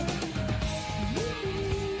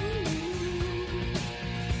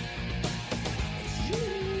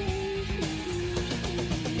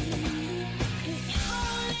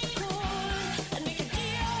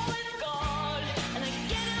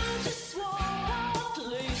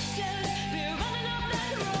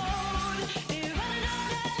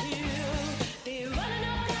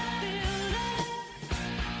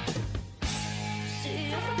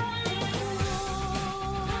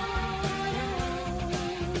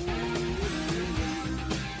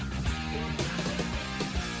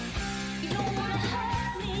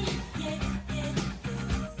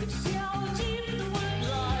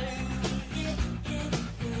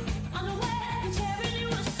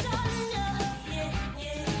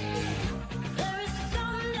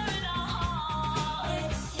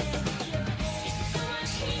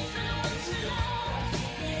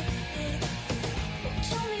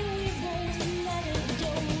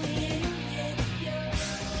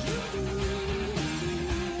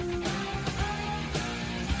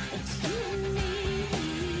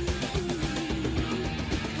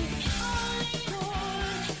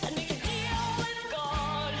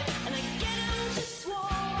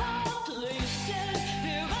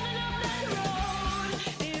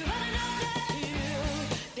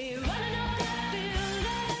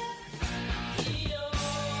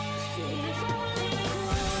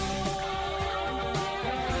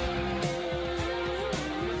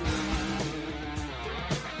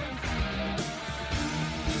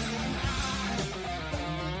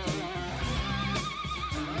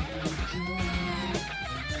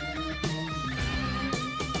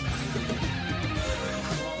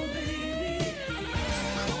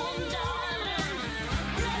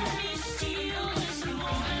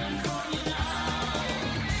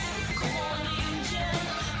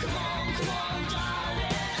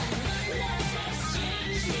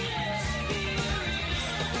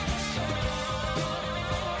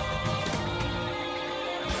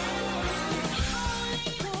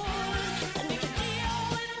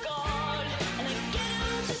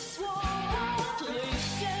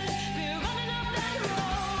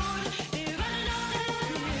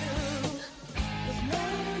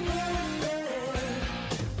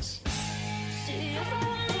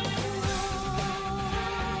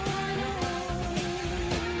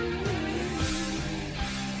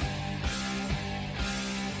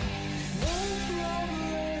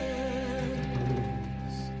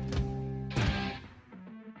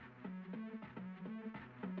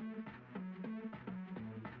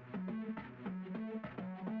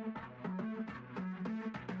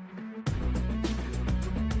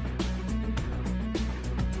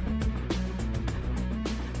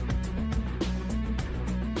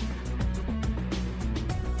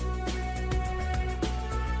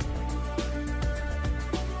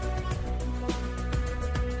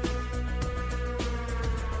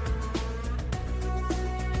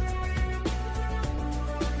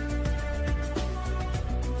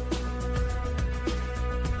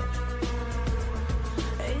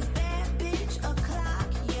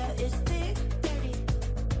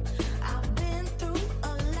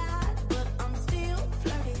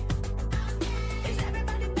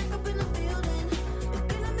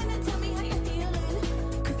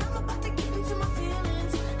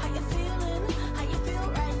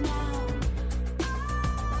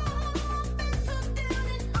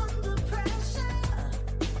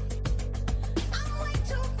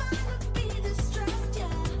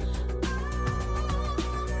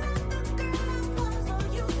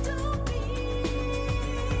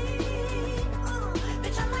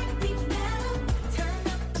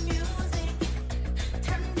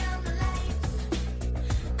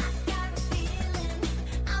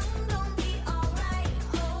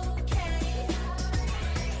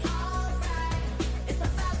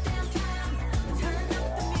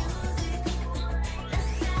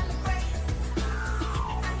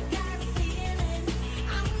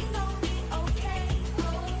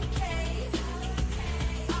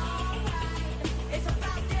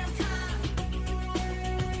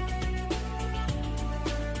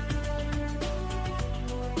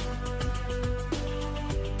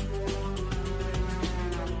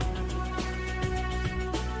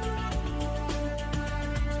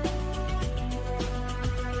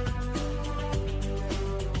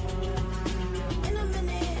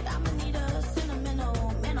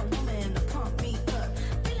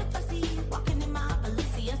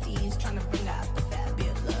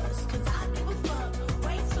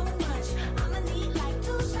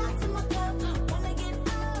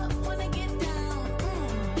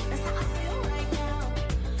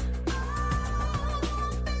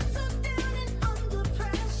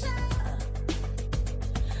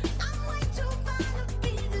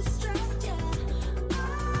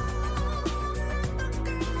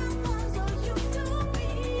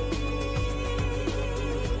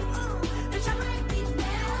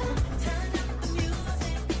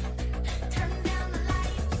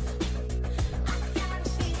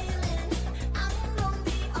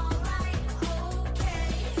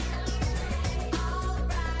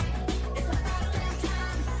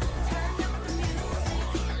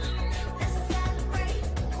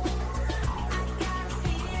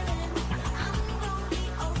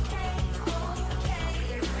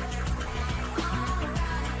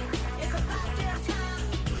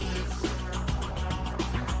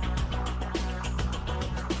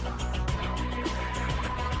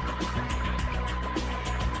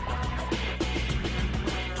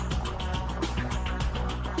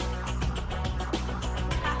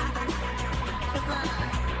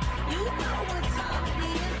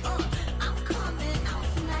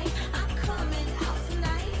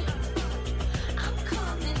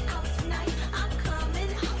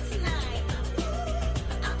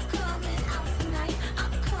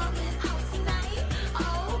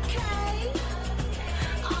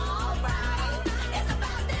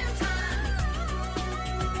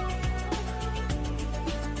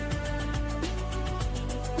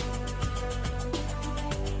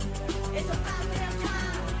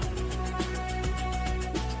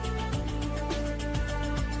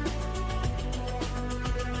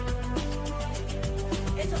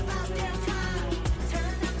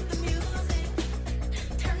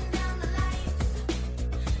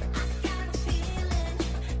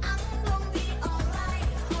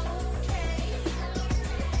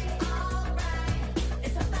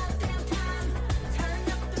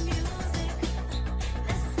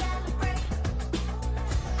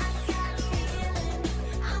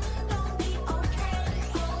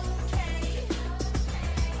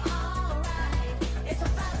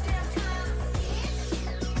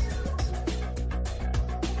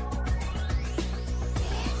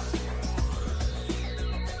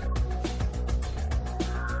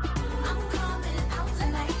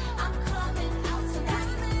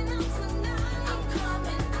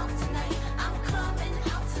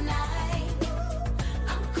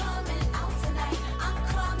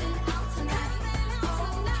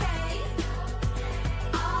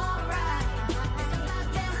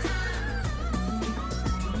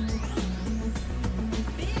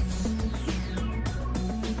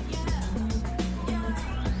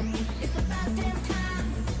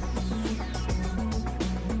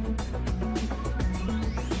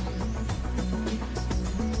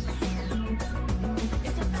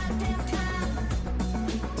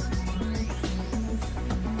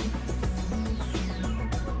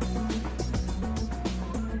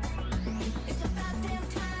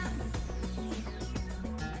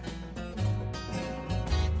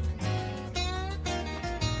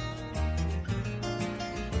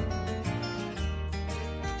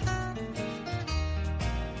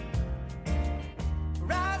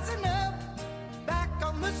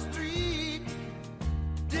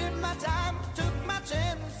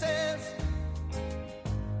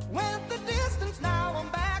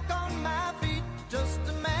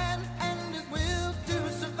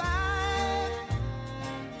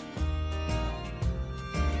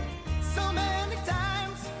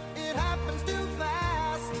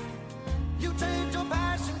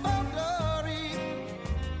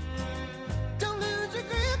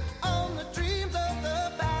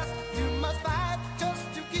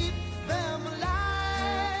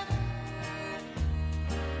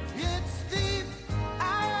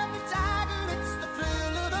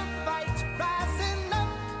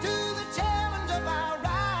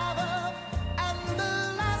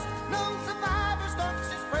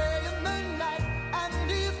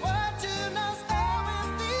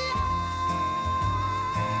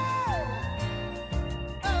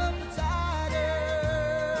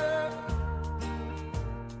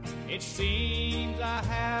 It seems I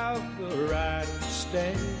have the right to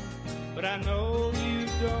stay, but I know you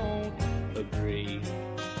don't agree.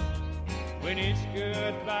 When it's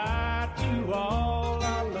goodbye to all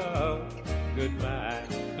I love, goodbye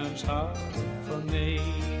comes hard for me.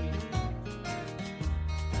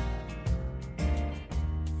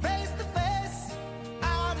 Face to face,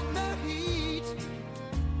 out in the heat,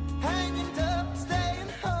 hanging tough, staying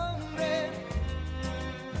hungry.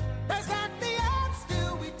 That's not the odds,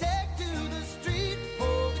 still we take to the street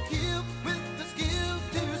for the cube with the skill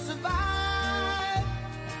to survive.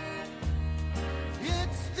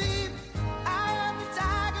 It's the eye of the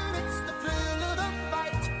tiger, it's the thrill of the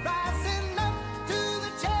fight, rising up to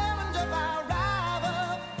the challenge of our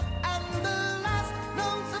rival. And the last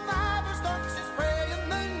known survivor stalks his prey in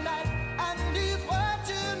the night, and he's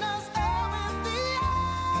watching us all with the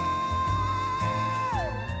eye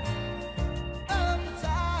of the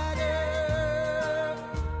tiger.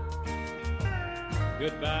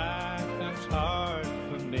 Goodbye comes hard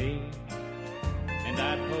for me, and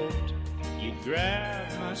I'd hoped you'd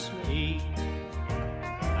grab my sleeve.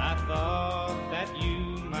 I thought that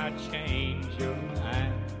you might change your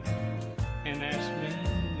mind and ask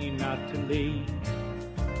me not to leave.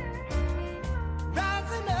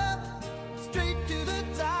 Rising up, straight to the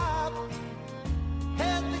top,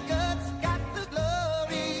 had the guts, got the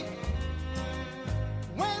glory.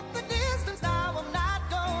 Went the distance, now I'm not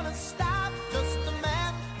gonna stop. Just a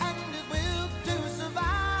man and his will to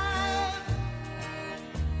survive.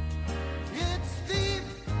 It's the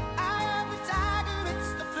eye of the tiger,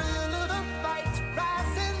 it's the thrill of the fight,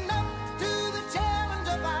 rising up to the challenge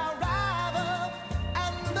of our rival.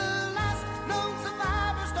 And the last known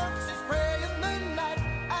survivor stalks his prey in the night,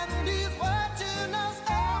 and he's watching us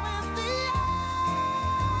all with the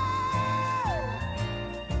eye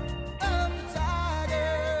of the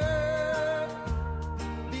tiger.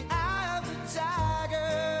 The eye of the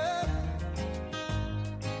tiger.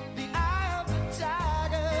 The eye of the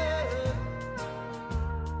tiger.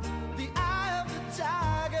 The eye of the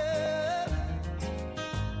tiger.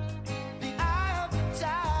 The eye of the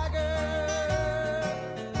tiger.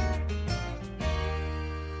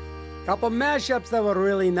 Couple mashups that were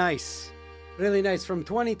really nice. Really nice from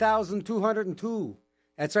 20,202.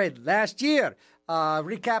 That's right, last year.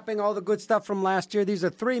 Recapping all the good stuff from last year. These are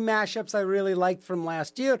three mashups I really liked from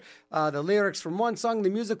last year. The lyrics from one song, the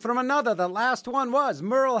music from another. The last one was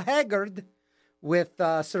Merle Haggard with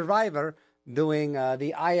Survivor doing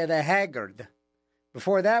The Eye of the Haggard.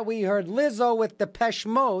 Before that, we heard Lizzo with Depeche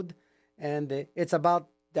Mode, and it's about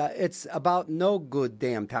no good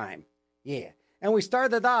damn time. Yeah. And we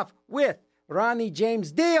started off with Ronnie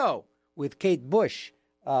James Dio with Kate Bush.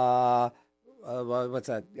 What's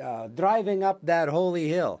that? Driving Up That Holy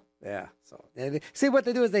Hill. Yeah. So see what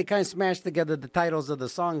they do is they kind of smash together the titles of the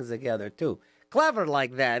songs together too. Clever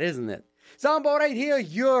like that, isn't it? Zombo right here,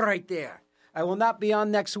 you're right there. I will not be on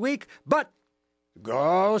next week, but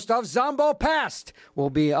Ghost of Zombo Past will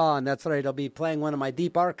be on. That's right. I'll be playing one of my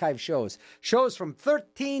deep archive shows. Shows from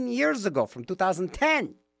 13 years ago, from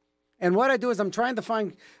 2010. And what I do is I'm trying to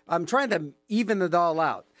even it all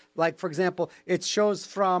out. Like, for example, it shows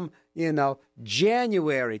from,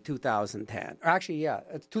 January 2010. Or actually, yeah,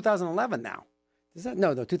 it's 2011 now. Is that?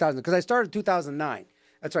 No, 2000, because I started 2009.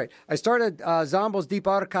 That's right. I started Zombo's Deep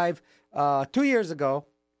Archive 2 years ago,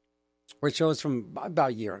 which shows from about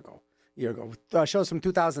a year ago. Shows from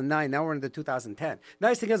 2009. Now we're into 2010.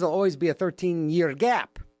 Nice thing is there'll always be a 13-year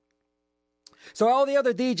gap. So all the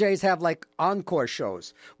other DJs have like encore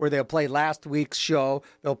shows where they'll play last week's show,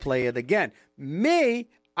 they'll play it again. Me,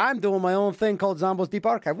 I'm doing my own thing called Zombo's Deep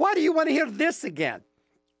Archive. Why do you want to hear this again?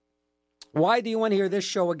 Why do you want to hear this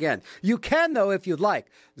show again? You can, though, if you'd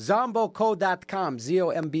like. Zomboco.com,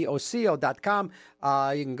 ZOMBOCO.com.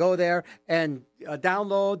 You can go there and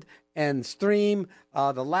download and stream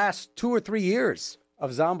the last 2 or 3 years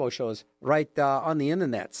of Zombo shows right on the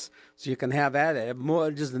internets. So you can have at it. More,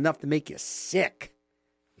 just enough to make you sick.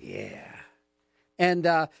 Yeah. And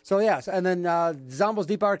and then Zombo's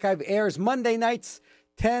Deep Archive airs Monday nights,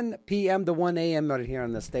 10 p.m. to 1 a.m. right here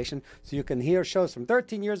on the station. So you can hear shows from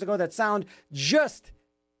 13 years ago that sound just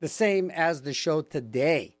the same as the show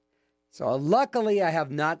today. So luckily I have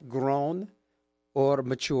not grown or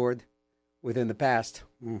matured within the past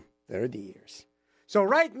 30 years. So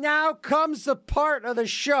right now comes the part of the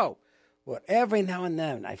show where every now and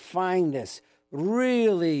then I find this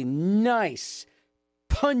really nice,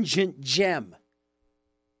 pungent gem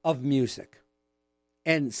of music.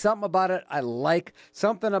 And something about it I like.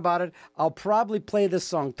 Something about it. I'll probably play this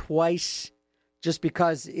song twice just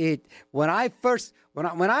because when I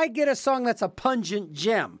get a song that's a pungent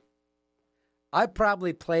gem, I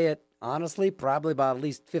probably play it Honestly, probably about at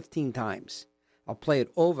least 15 times. I'll play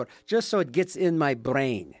it over just so it gets in my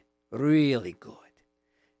brain. Really good.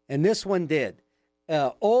 And this one did.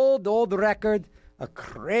 Old record, a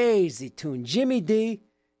crazy tune. Jimmy D,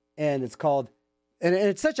 and it's called, and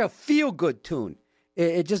it's such a feel-good tune.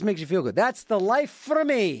 It just makes you feel good. That's The Life for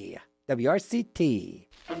Me, WRCT.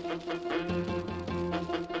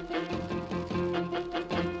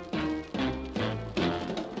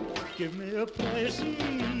 Give me a place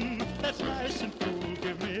that's nice and cool.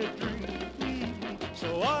 Give me a drink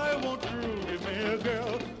so I won't drool. Give me a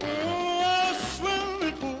girl, a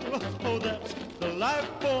swimming pool. Oh, that's the life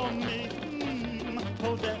for me.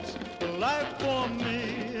 Oh, that's the life for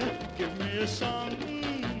me. Give me a song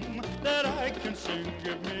that I can sing.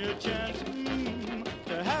 Give me a chance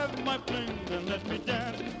to have my fling. Then let me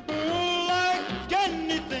dance like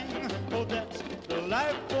anything. Oh, that's the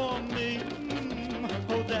life for me.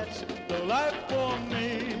 Oh, that's the life for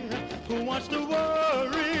me. Who wants to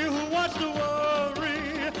worry? Who wants to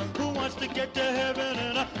worry? Who wants to get to heaven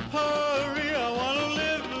in a hurry? I want to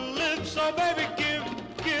live, so baby, give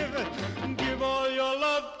all your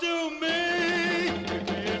love to me. Give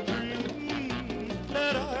me a dream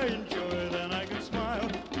that I enjoy, then I can smile.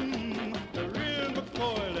 The real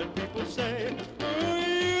McCoy, let people say, oh,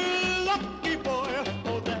 you lucky boy.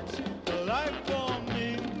 Oh, that's the life for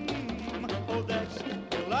me. Oh, that's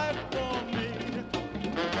the life for me.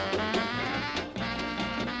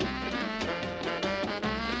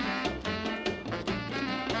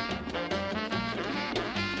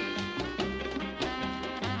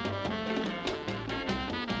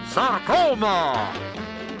 Sarcoma!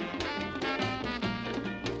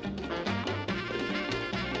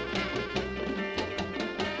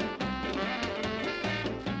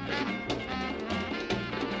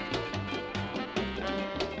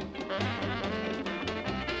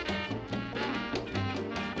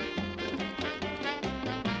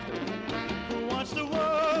 Who wants to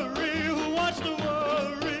worry? Who wants to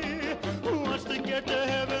worry? Who wants to get to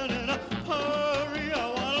heaven in a hurry? I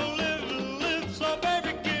want to live, so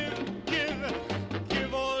baby,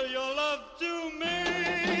 give all your love to me.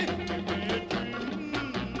 Give me a dream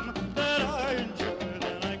that I enjoy,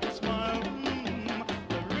 then I can smile.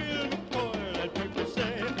 The real McCoy, let people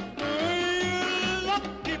say, oh, you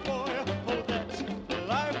lucky boy. Oh, that's the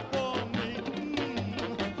life for me.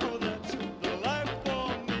 Oh, that's the life for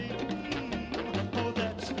me. Oh,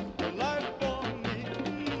 that's the life for me.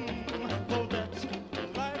 Oh, that's the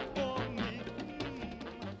life for me.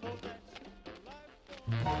 Oh, that's the life for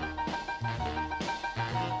me.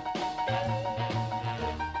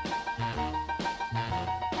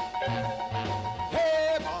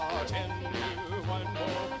 Hey, bartender, one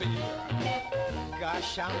more beer.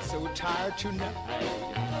 Gosh, I'm so tired tonight.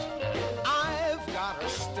 I've got a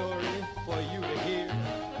story for you to hear.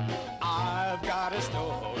 I've got a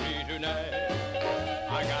story tonight.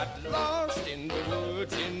 I got lost in the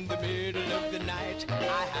woods in the middle of the night.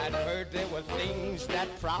 I had heard there were things that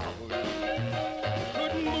prowled.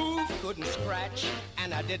 Couldn't move, couldn't scratch,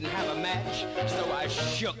 and I didn't have a match. So I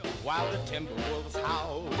shook while the timber wolves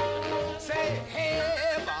howled. Say, hey,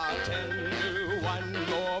 bartender, one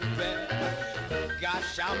more bet.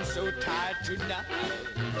 Gosh, I'm so tired tonight.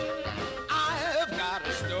 I've got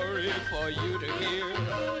a story for you to hear.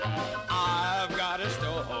 I've got a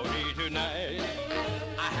story tonight.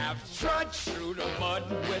 I have trudged through the mud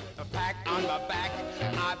with a pack on my back.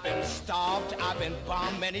 I've been starved, I've been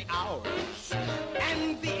bombed many hours.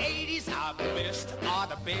 And the 80s I've missed are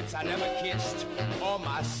the babes I never kissed. Or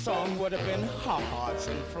my song would have been hearts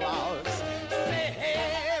and flowers. Say,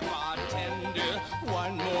 hey, bartender,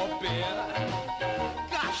 one more beer.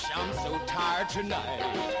 Gosh, I'm so tired tonight.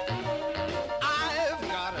 I've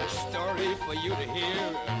got a story for you to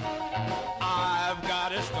hear. I've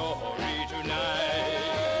got a story tonight.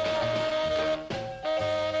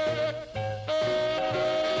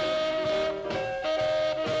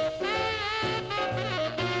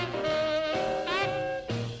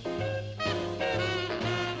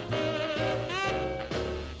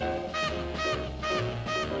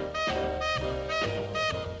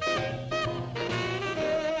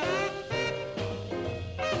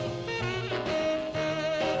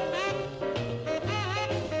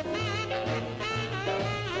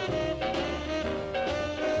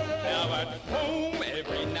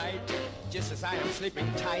 Just as I am sleeping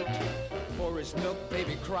tight, for his milk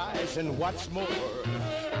baby cries, and what's more,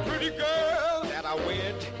 pretty girl that I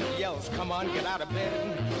wed yells, come on, get out of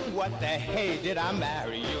bed. What the hey did I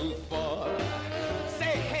marry you for? Say,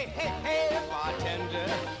 hey, hey, hey, bartender,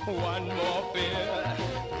 one more beer.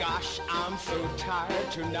 Gosh, I'm so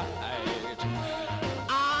tired tonight.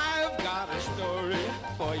 I've got a story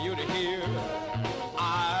for you to hear.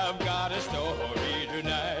 I've got a story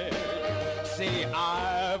tonight. Say,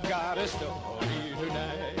 I've got a story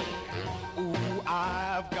tonight. Ooh,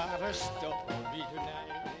 I've got a story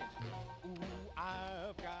tonight. Ooh,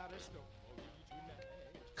 I've got a story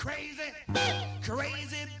tonight. Crazy,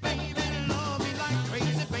 crazy baby, love me like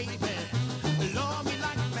crazy baby. Love me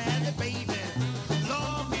like mad baby.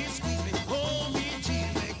 Love me, squeeze me, hold me,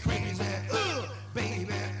 tease me, crazy,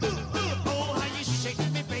 baby. Oh, how you shake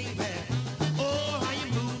me, baby. Oh, how you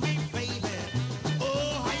move me, baby.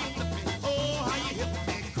 Oh, how you flip me. Oh, how you hit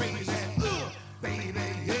me, crazy, baby,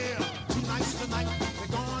 yeah. Tonight,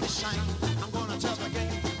 we're gonna shine. I'm gonna tell the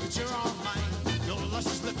game that you're all mine. Your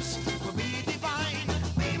luscious lips will be divine.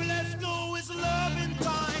 Baby, let's go, it's loving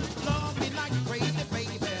time. Love me like crazy,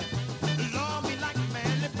 baby. Love me like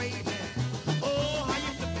manly, baby. Oh, how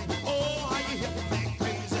you flip me. Oh, how you hit me,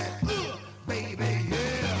 crazy, baby,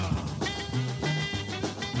 yeah.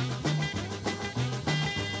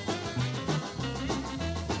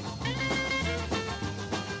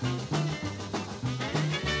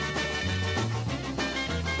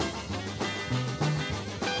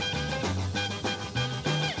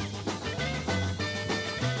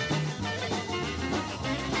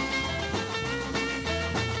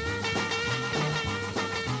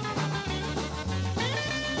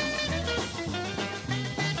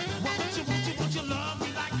 Won't you love me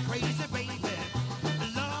like crazy, baby?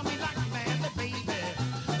 Love me like mad, baby.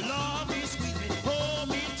 Love me, squeeze me, hold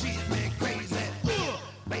me, tease me, crazy,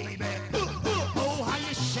 baby. Oh, how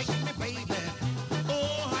you shake me, baby.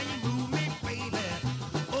 Oh, how you move me, baby.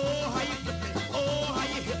 Oh, how you flip me. Oh, how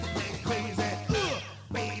you hit me, crazy,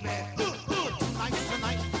 baby.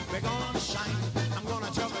 Tonight, we're gonna shine. I'm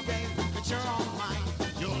gonna tell the game that you're all mine.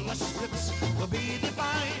 Your luscious lips will be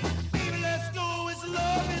divine. Baby, let's go, it's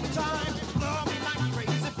loving time. Love me like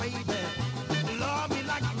crazy, baby. Love me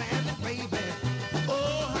like manly, baby.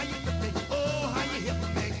 Oh, how you flip me. Oh, how you hit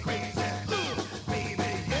me, crazy, baby,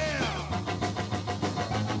 yeah.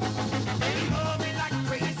 Love me like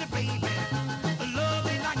crazy, baby. Love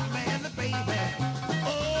me like manly, baby.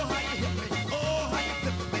 Oh, how you hit me. Oh, how you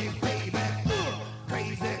flip me, baby.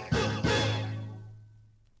 Crazy,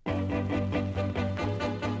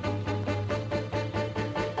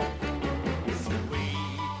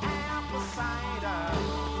 apple cider,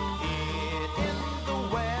 it in the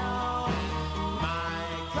well. My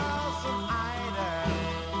cousin Ida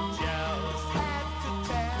just had to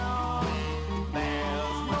tell.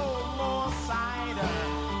 There's no more cider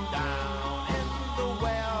down in the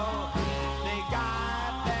well. They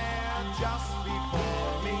got there just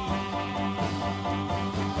before me.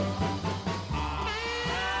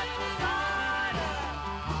 Apple cider,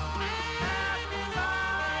 apple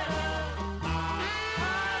cider.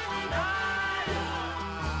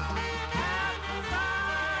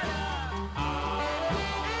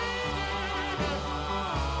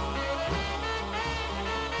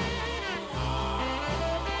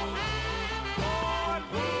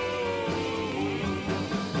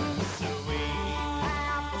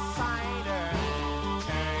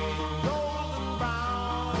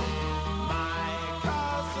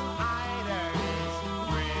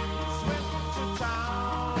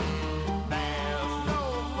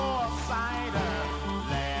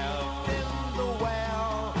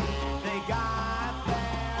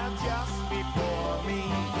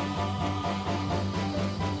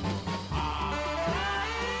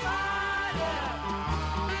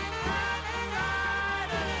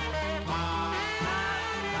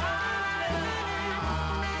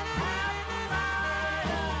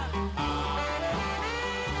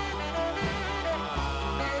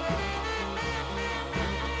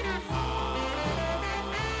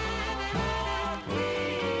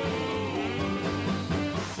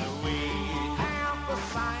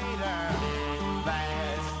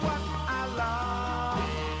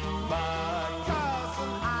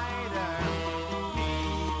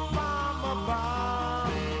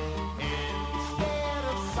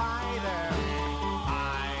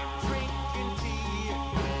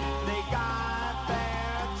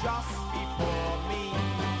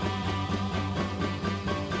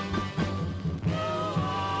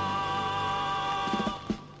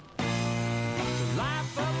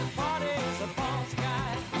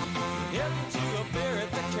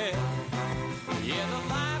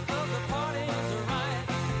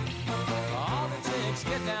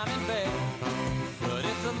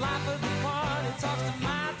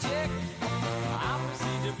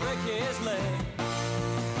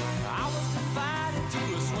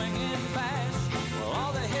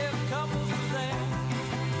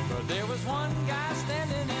 There was one guy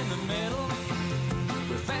standing in the middle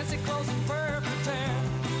with fancy clothes and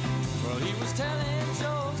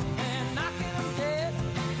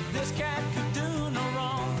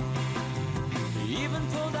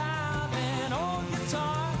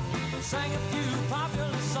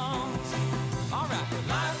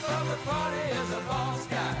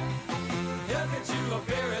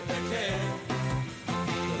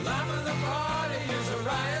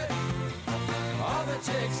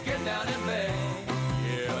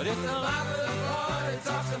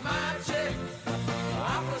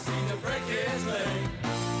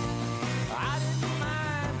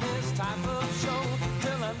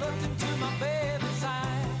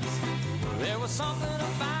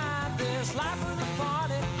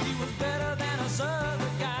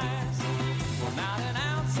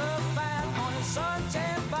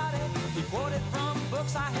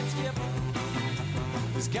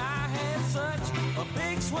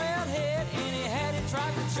swelled head, and he had it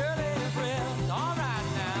tried to surely breath. All right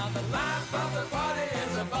now, the life of the party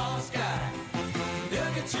is a ball sky.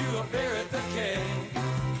 He'll get you a beer at the cave.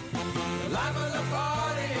 The life of the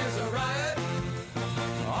party is a riot.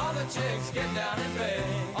 All the chicks get down and pay.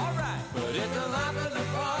 All right, but if the life of the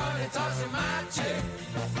party talks to my chick,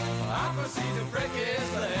 I proceed to break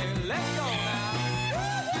his leg. Let's go now.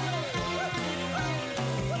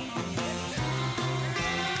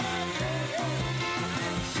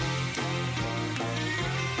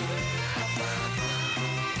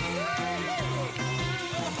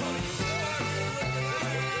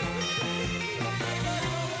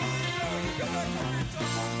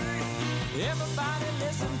 Everybody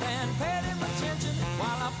listened and paid him attention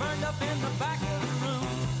while I burned up in the back of the room.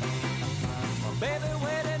 My baby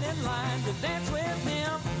waited in line to dance with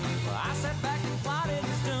him. I sat back and plotted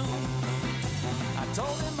his doom. I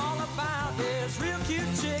told him all about this real cute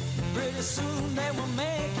chick. Pretty soon they were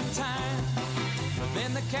making time. But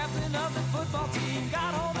then the captain of the football team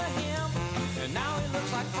got hold of him, and now he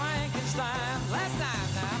looks like Frankenstein. Last time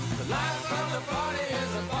now, the life of the party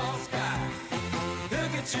is a false guy. He'll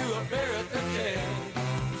get you a beer at the cave.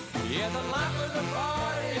 Yeah, the life of the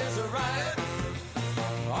party is a riot.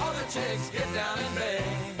 All the chicks get down and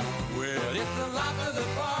bang. Well, if the life of the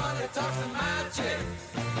party talks to my chick,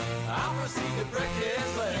 I'll proceed to break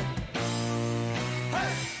his leg.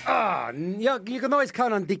 You can always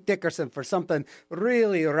count on Deke Dickerson for something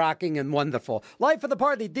really rocking and wonderful. Life of the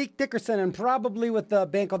Party, Deke Dickerson, and probably with the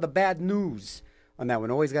band called The Bad News on that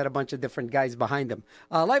one. Always got a bunch of different guys behind him.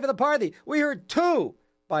 Life of the Party, we heard Two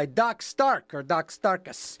by Doc Stark, or Doc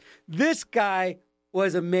Starkus. This guy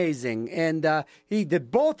was amazing, and he did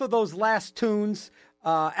both of those last tunes,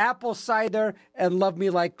 Apple Cider and Love Me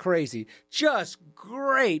Like Crazy. Just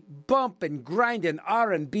great bumping, grinding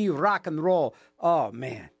R&B rock and roll. Oh,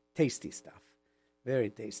 man, tasty stuff. Very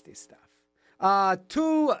tasty stuff.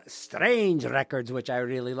 Two strange records, which I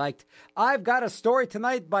really liked. I've Got a Story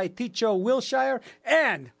Tonight by Ticho Wilshire,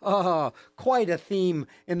 and quite a theme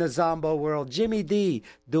in the Zombo world. Jimmy D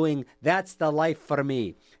doing That's the Life for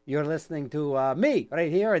Me. You're listening to me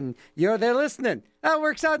right here, and you're there listening. That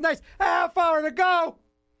works out nice. Half hour to go.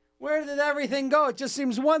 Where did everything go? It just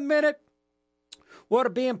seems 1 minute we're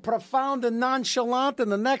being profound and nonchalant,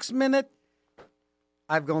 and the next minute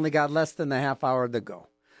I've only got less than a half hour to go.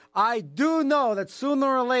 I do know that sooner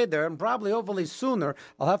or later, and probably hopefully sooner,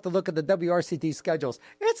 I'll have to look at the WRCT schedules.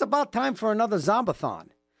 It's about time for another Zombathon.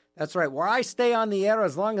 That's right, where I stay on the air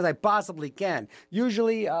as long as I possibly can.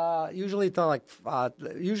 Usually till usually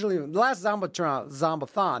the last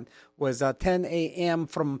Zombathon was 10 a.m.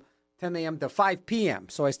 from 10 a.m. to 5 p.m.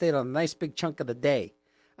 So I stayed on a nice big chunk of the day.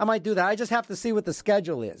 I might do that. I just have to see what the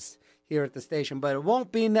schedule is here at the station, but it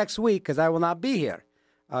won't be next week because I will not be here.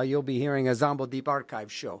 You'll be hearing a Zombo Deep Archive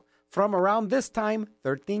show from around this time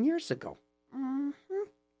 13 years ago.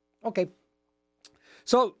 Okay.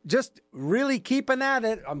 So just really keeping at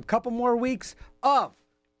it, a couple more weeks of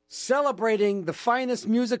celebrating the finest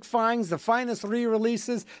music finds, the finest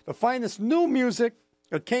re-releases, the finest new music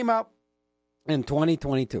that came out in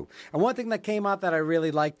 2022. And one thing that came out that I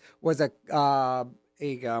really liked was a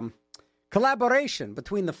collaboration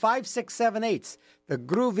between the 5678s, the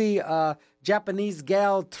groovy Japanese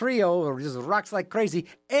gal trio, or just rocks like crazy,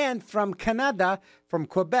 and from Canada, from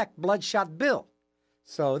Quebec, Bloodshot Bill.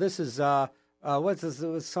 So this is, what's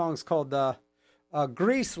this song's called?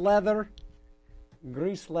 Grease Leather.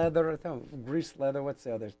 Grease Leather, what's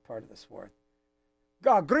the other part of this word?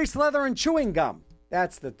 Grease Leather and Chewing Gum.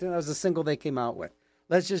 That was the single they came out with.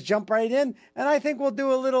 Let's just jump right in, and I think we'll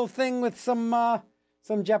do a little thing with some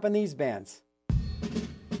Japanese bands.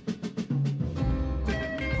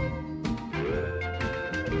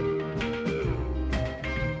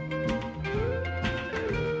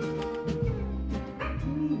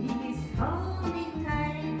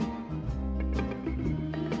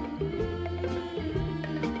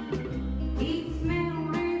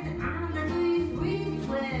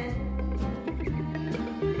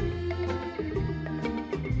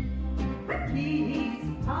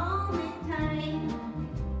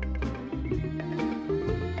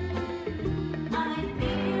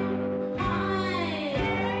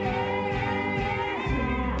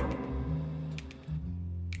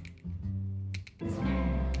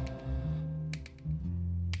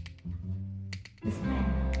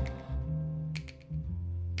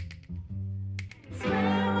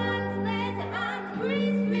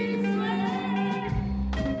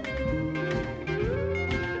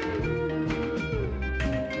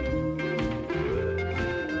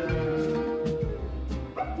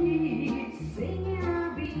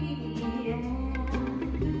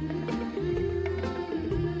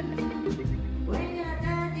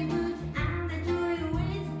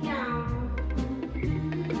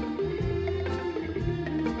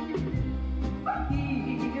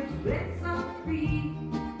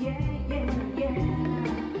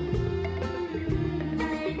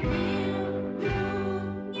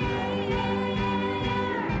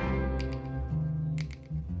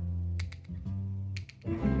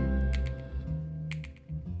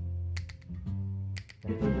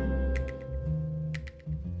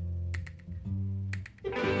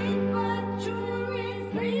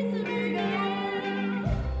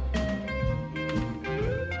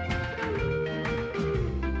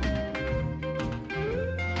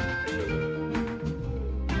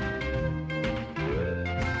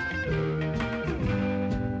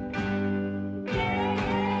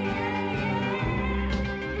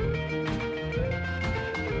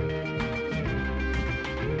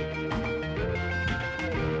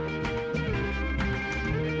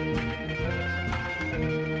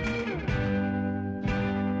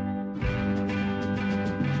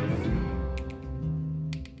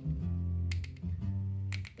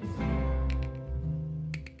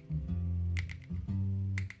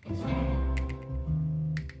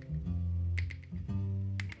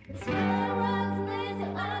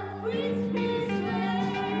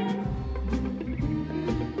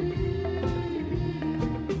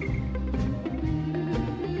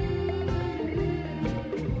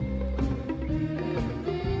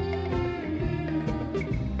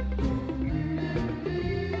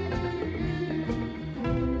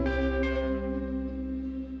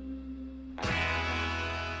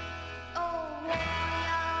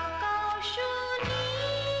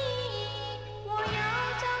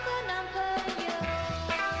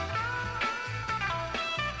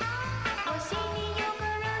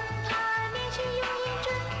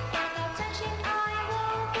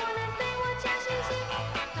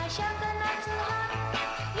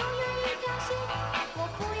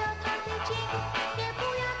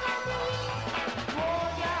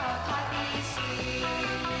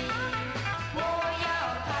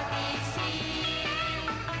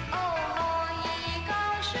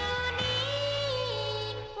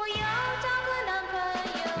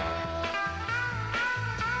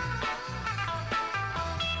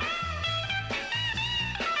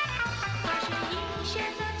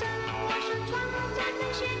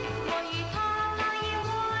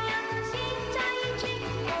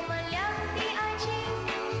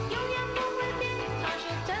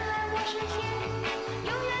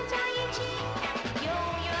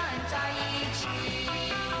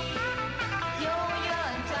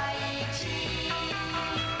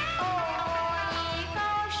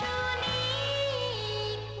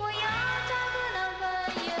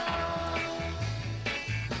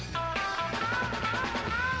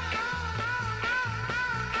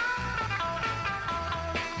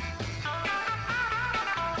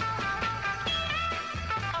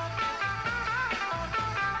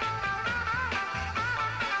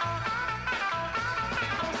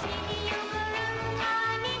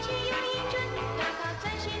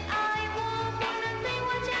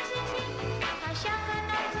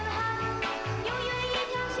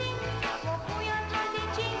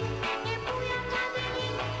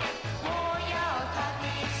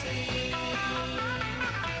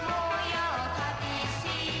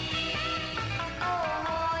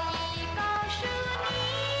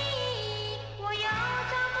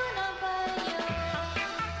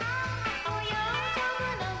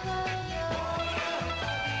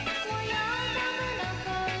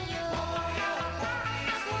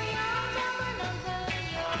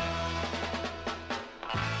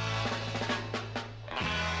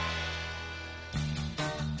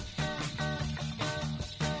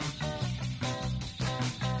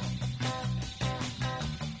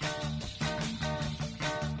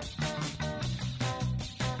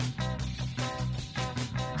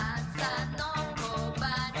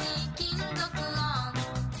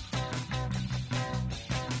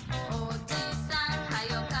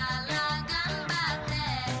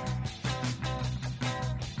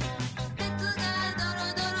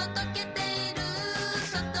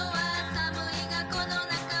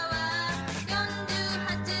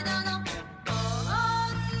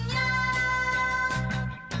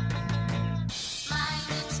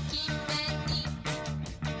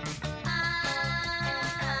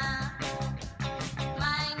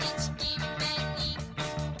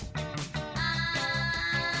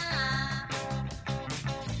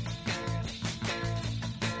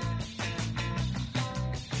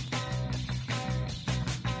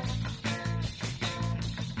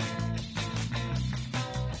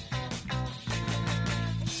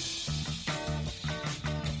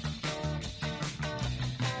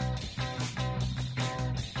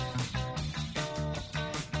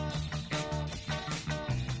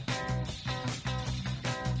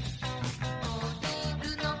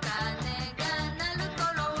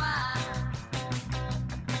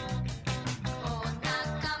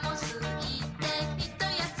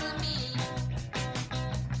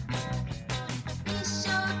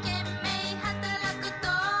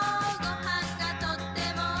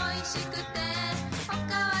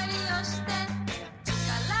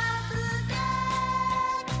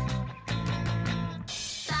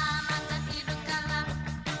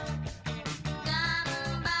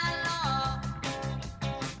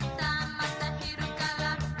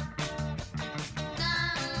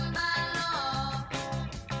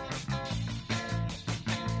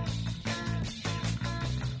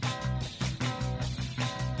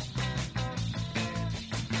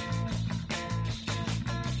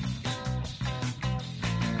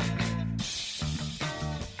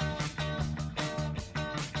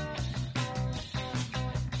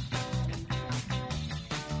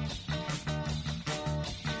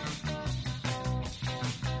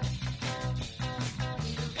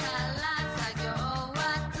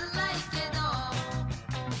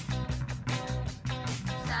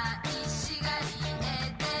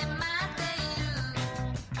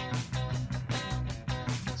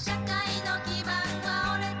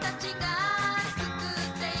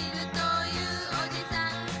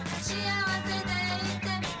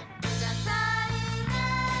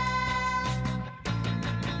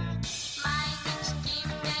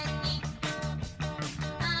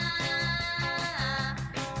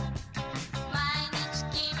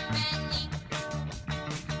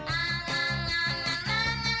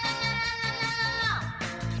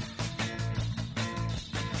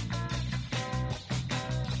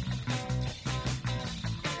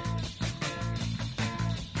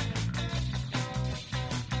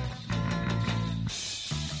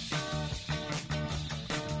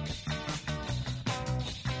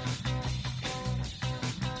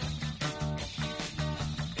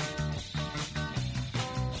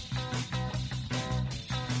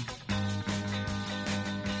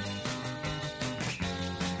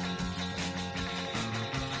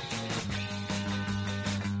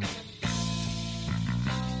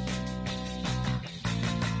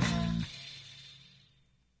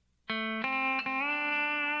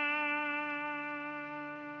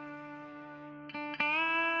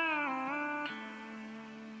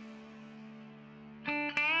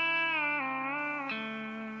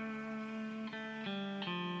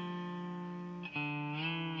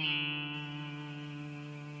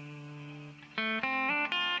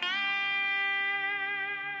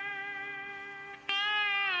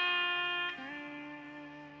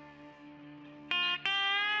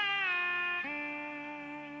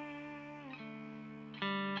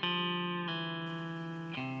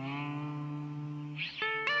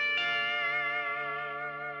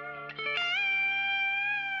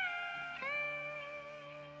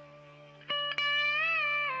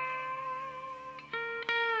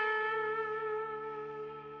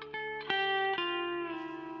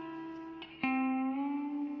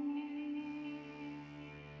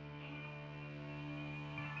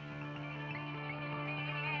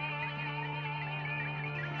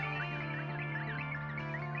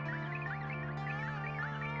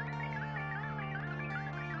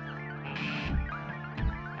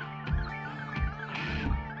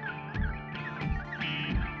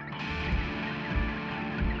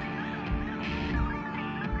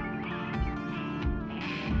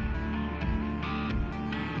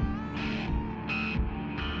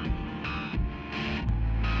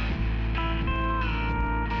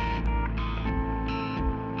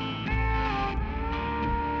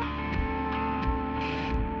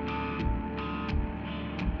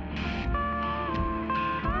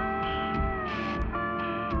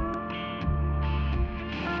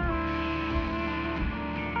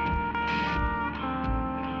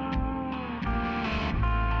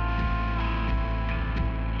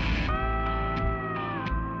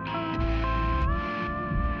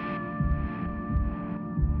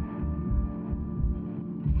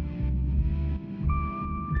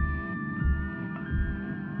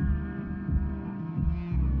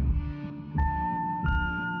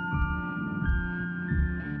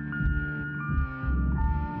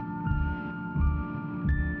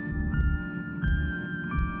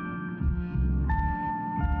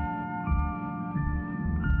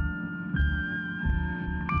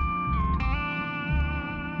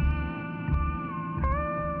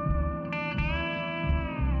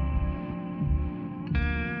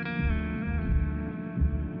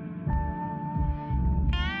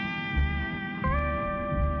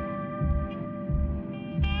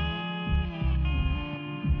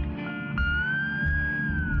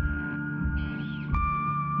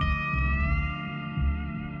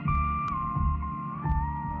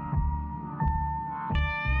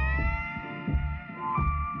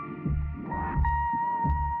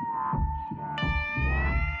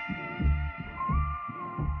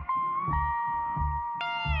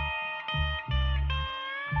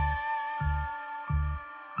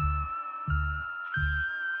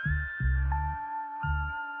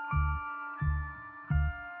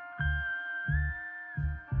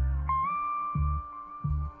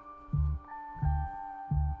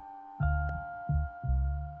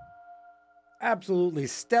 absolutely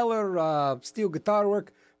stellar steel guitar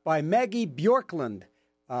work by Maggie Bjorklund.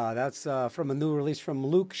 That's from a new release from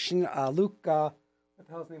Luke, what the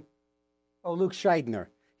hell's his name? Oh, Luke Scheidner.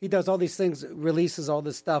 He does all these things, releases all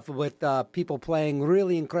this stuff with people playing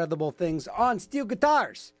really incredible things on steel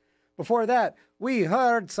guitars. Before that, we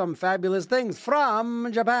heard some fabulous things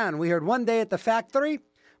from Japan. We heard One Day at the Factory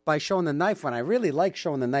by Showing the Knife When. I really liked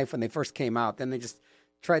Showing the Knife when they first came out. Then they just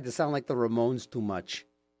tried to sound like the Ramones too much.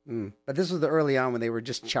 But this was the early on when they were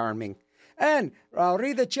just charming. And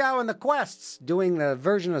Rita Chow and the Quests doing the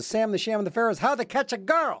version of Sam the Sham and the Pharaohs, How to Catch a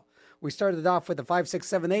Girl. We started off with the 5, 6,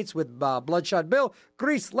 7, 8s with Bloodshot Bill,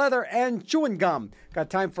 Grease, Leather, and Chewing Gum. Got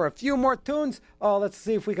time for a few more tunes. Oh, let's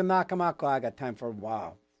see if we can knock them out. Oh, I got time for,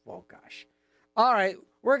 wow. Oh, gosh. All right,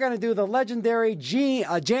 we're going to do the legendary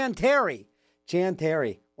Jan Terry. Jan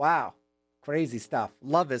Terry. Wow. Crazy stuff.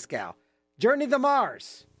 Love this gal. Journey to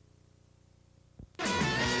Mars.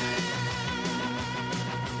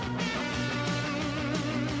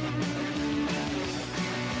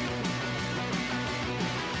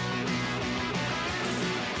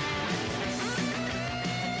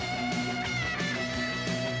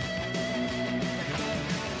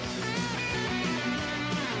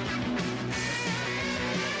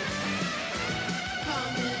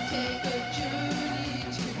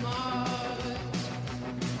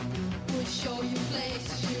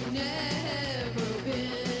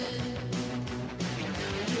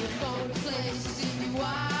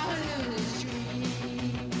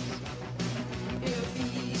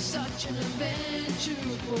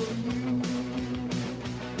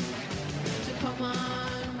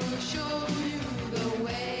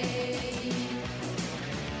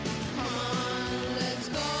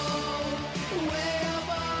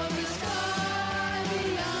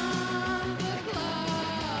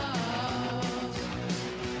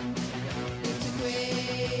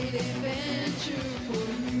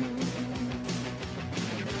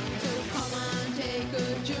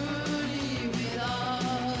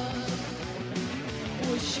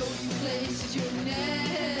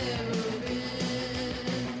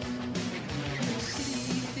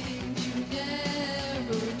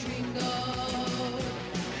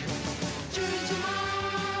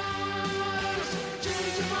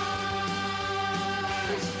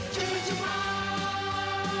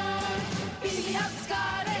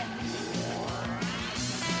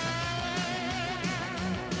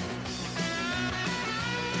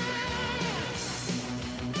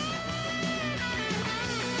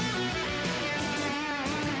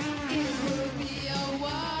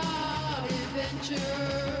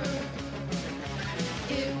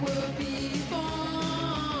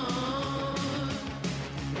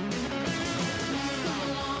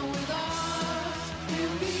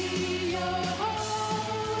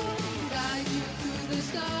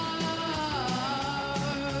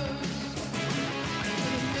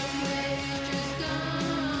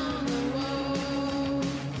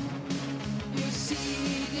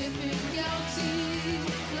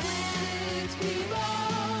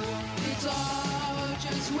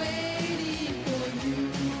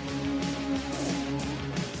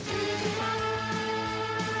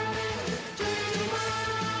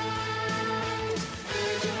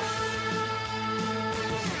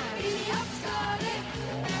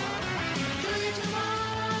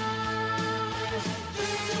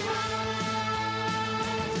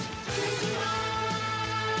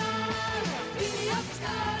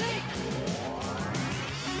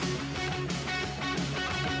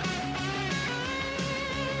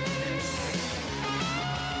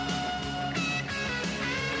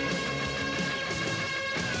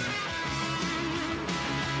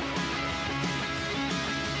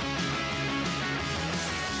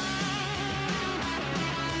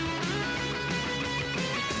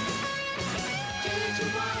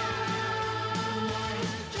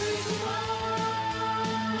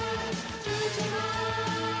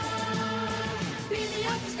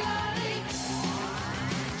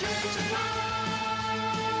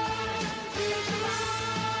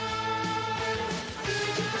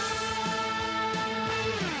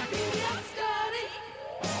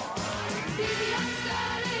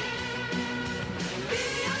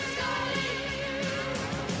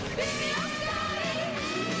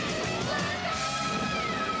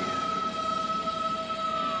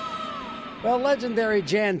 Well, legendary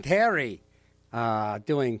Jan Terry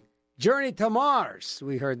doing Journey to Mars.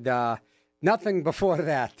 We heard nothing before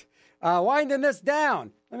that. Winding this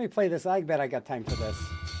down. Let me play this. I bet I got time for this.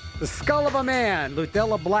 The Skull of a Man,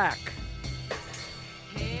 Ludella Black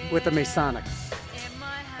with the Masonics.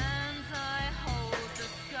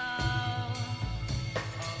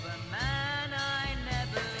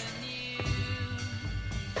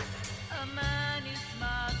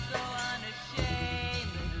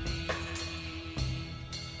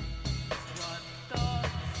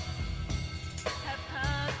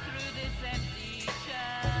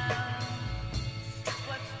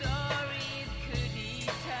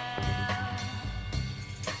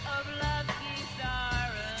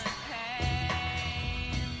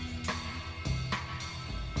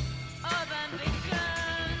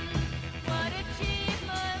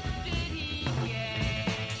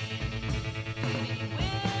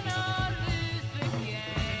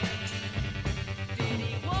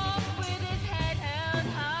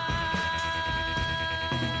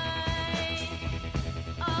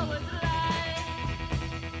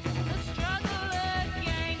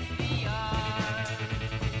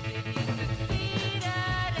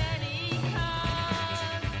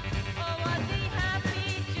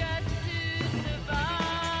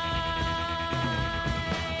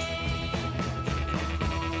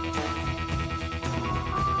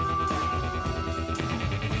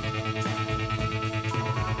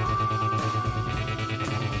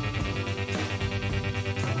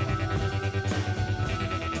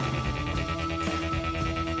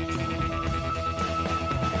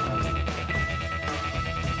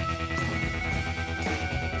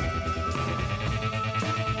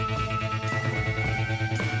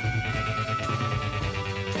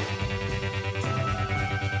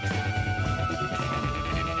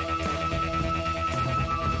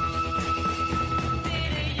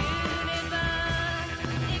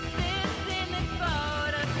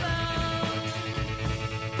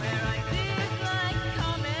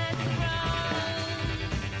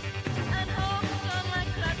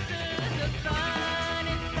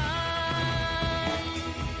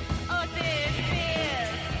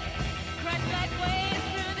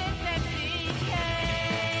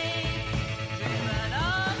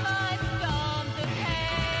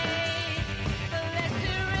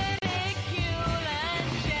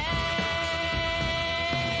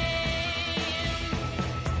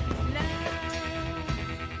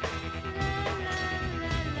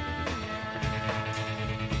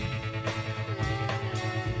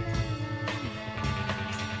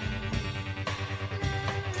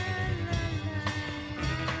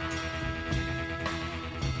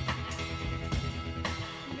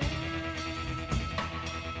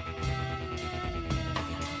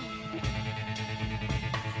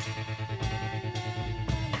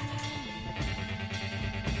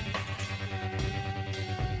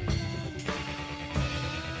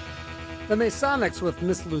 The Masonics with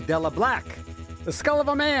Miss Ludella Black. The Skull of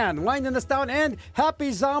a Man, winding us down. And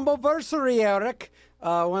happy Zomboversary, Eric.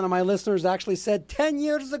 One of my listeners actually said 10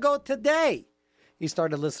 years ago today he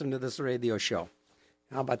started listening to this radio show.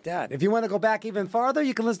 How about that? If you want to go back even farther,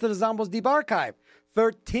 you can listen to the Zombo's Deep Archive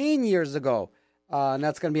 13 years ago. And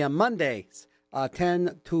that's going to be on Mondays,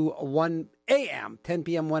 10 to 1 a.m., 10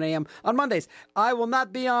 p.m., 1 a.m. on Mondays. I will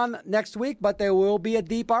not be on next week, but there will be a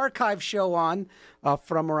Deep Archive show on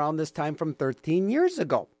from around this time from 13 years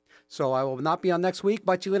ago. So I will not be on next week,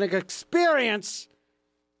 but you're going to experience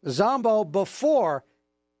Zombo before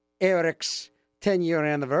Eric's 10-year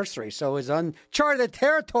anniversary. So it's uncharted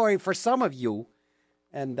territory for some of you.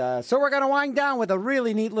 And so we're going to wind down with a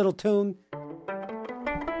really neat little tune.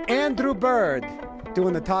 Andrew Bird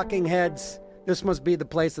doing the Talking Heads. This must be the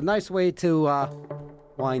place. A nice way to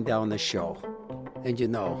wind down the show. And you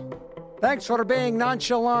know, thanks for being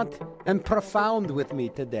nonchalant and profound with me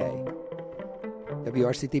today.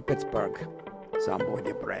 WRCT Pittsburgh. Zombo In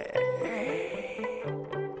Your Brain.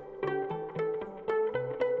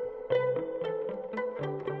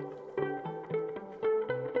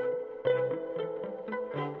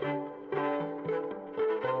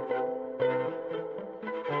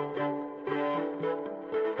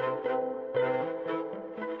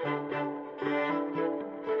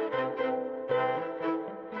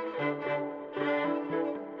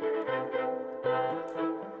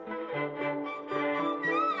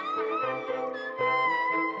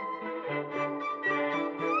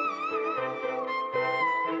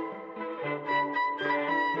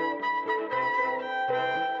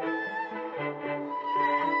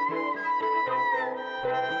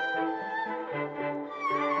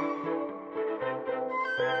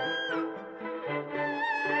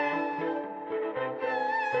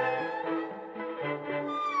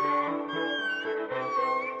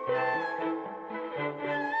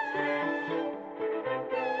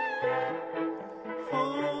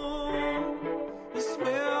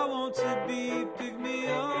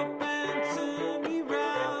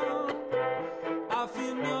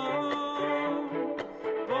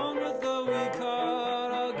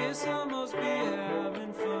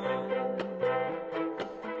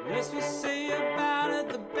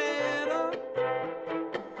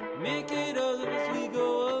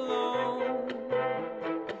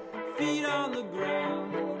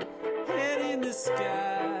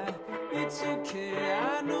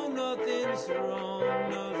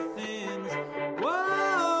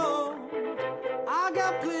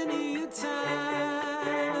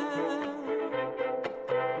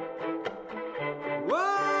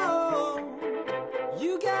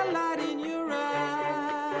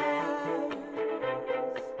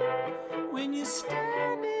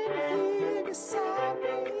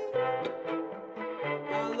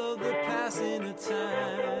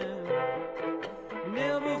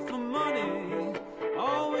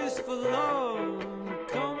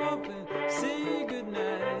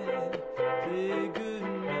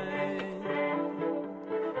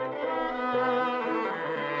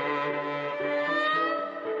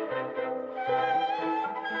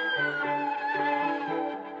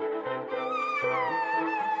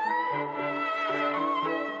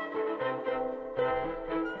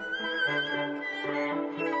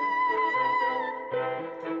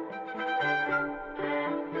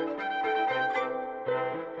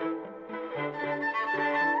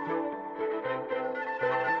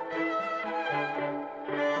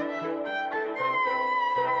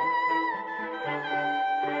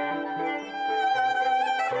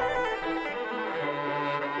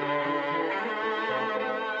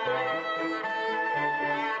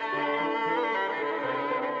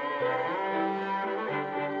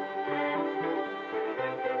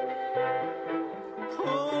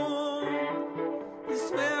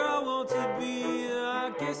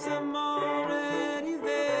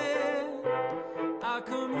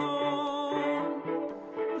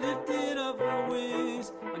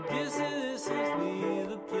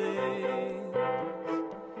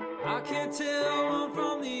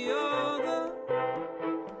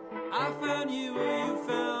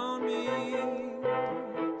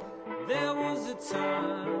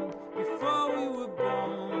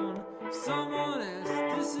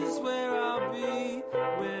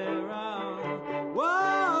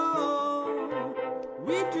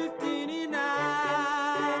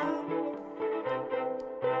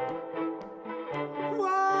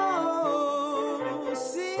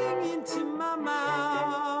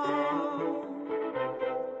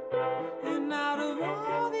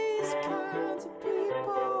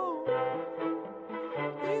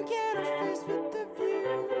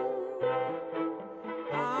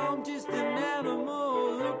 Just an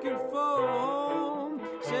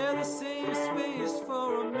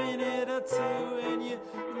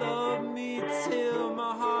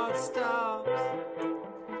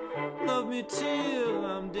me till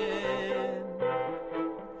I'm dead.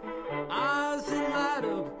 Eyes that light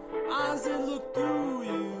up, eyes that look through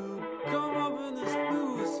you. Come up in this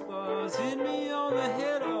blue spot, hit me on the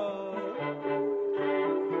head up.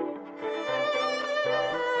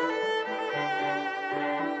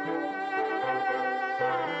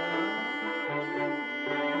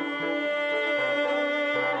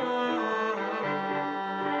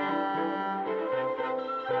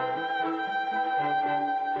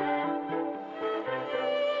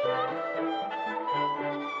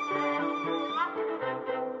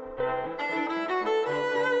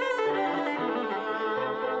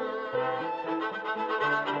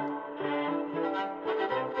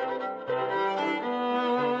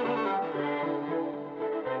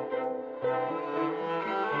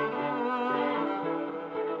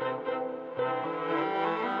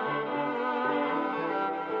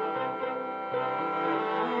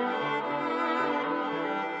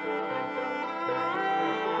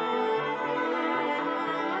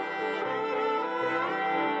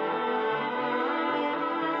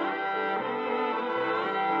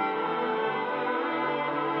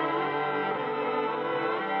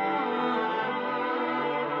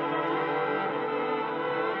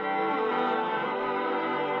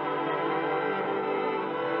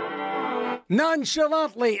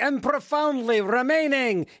 Nonchalantly and profoundly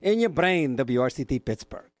remaining in your brain, WRCT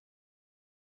Pittsburgh.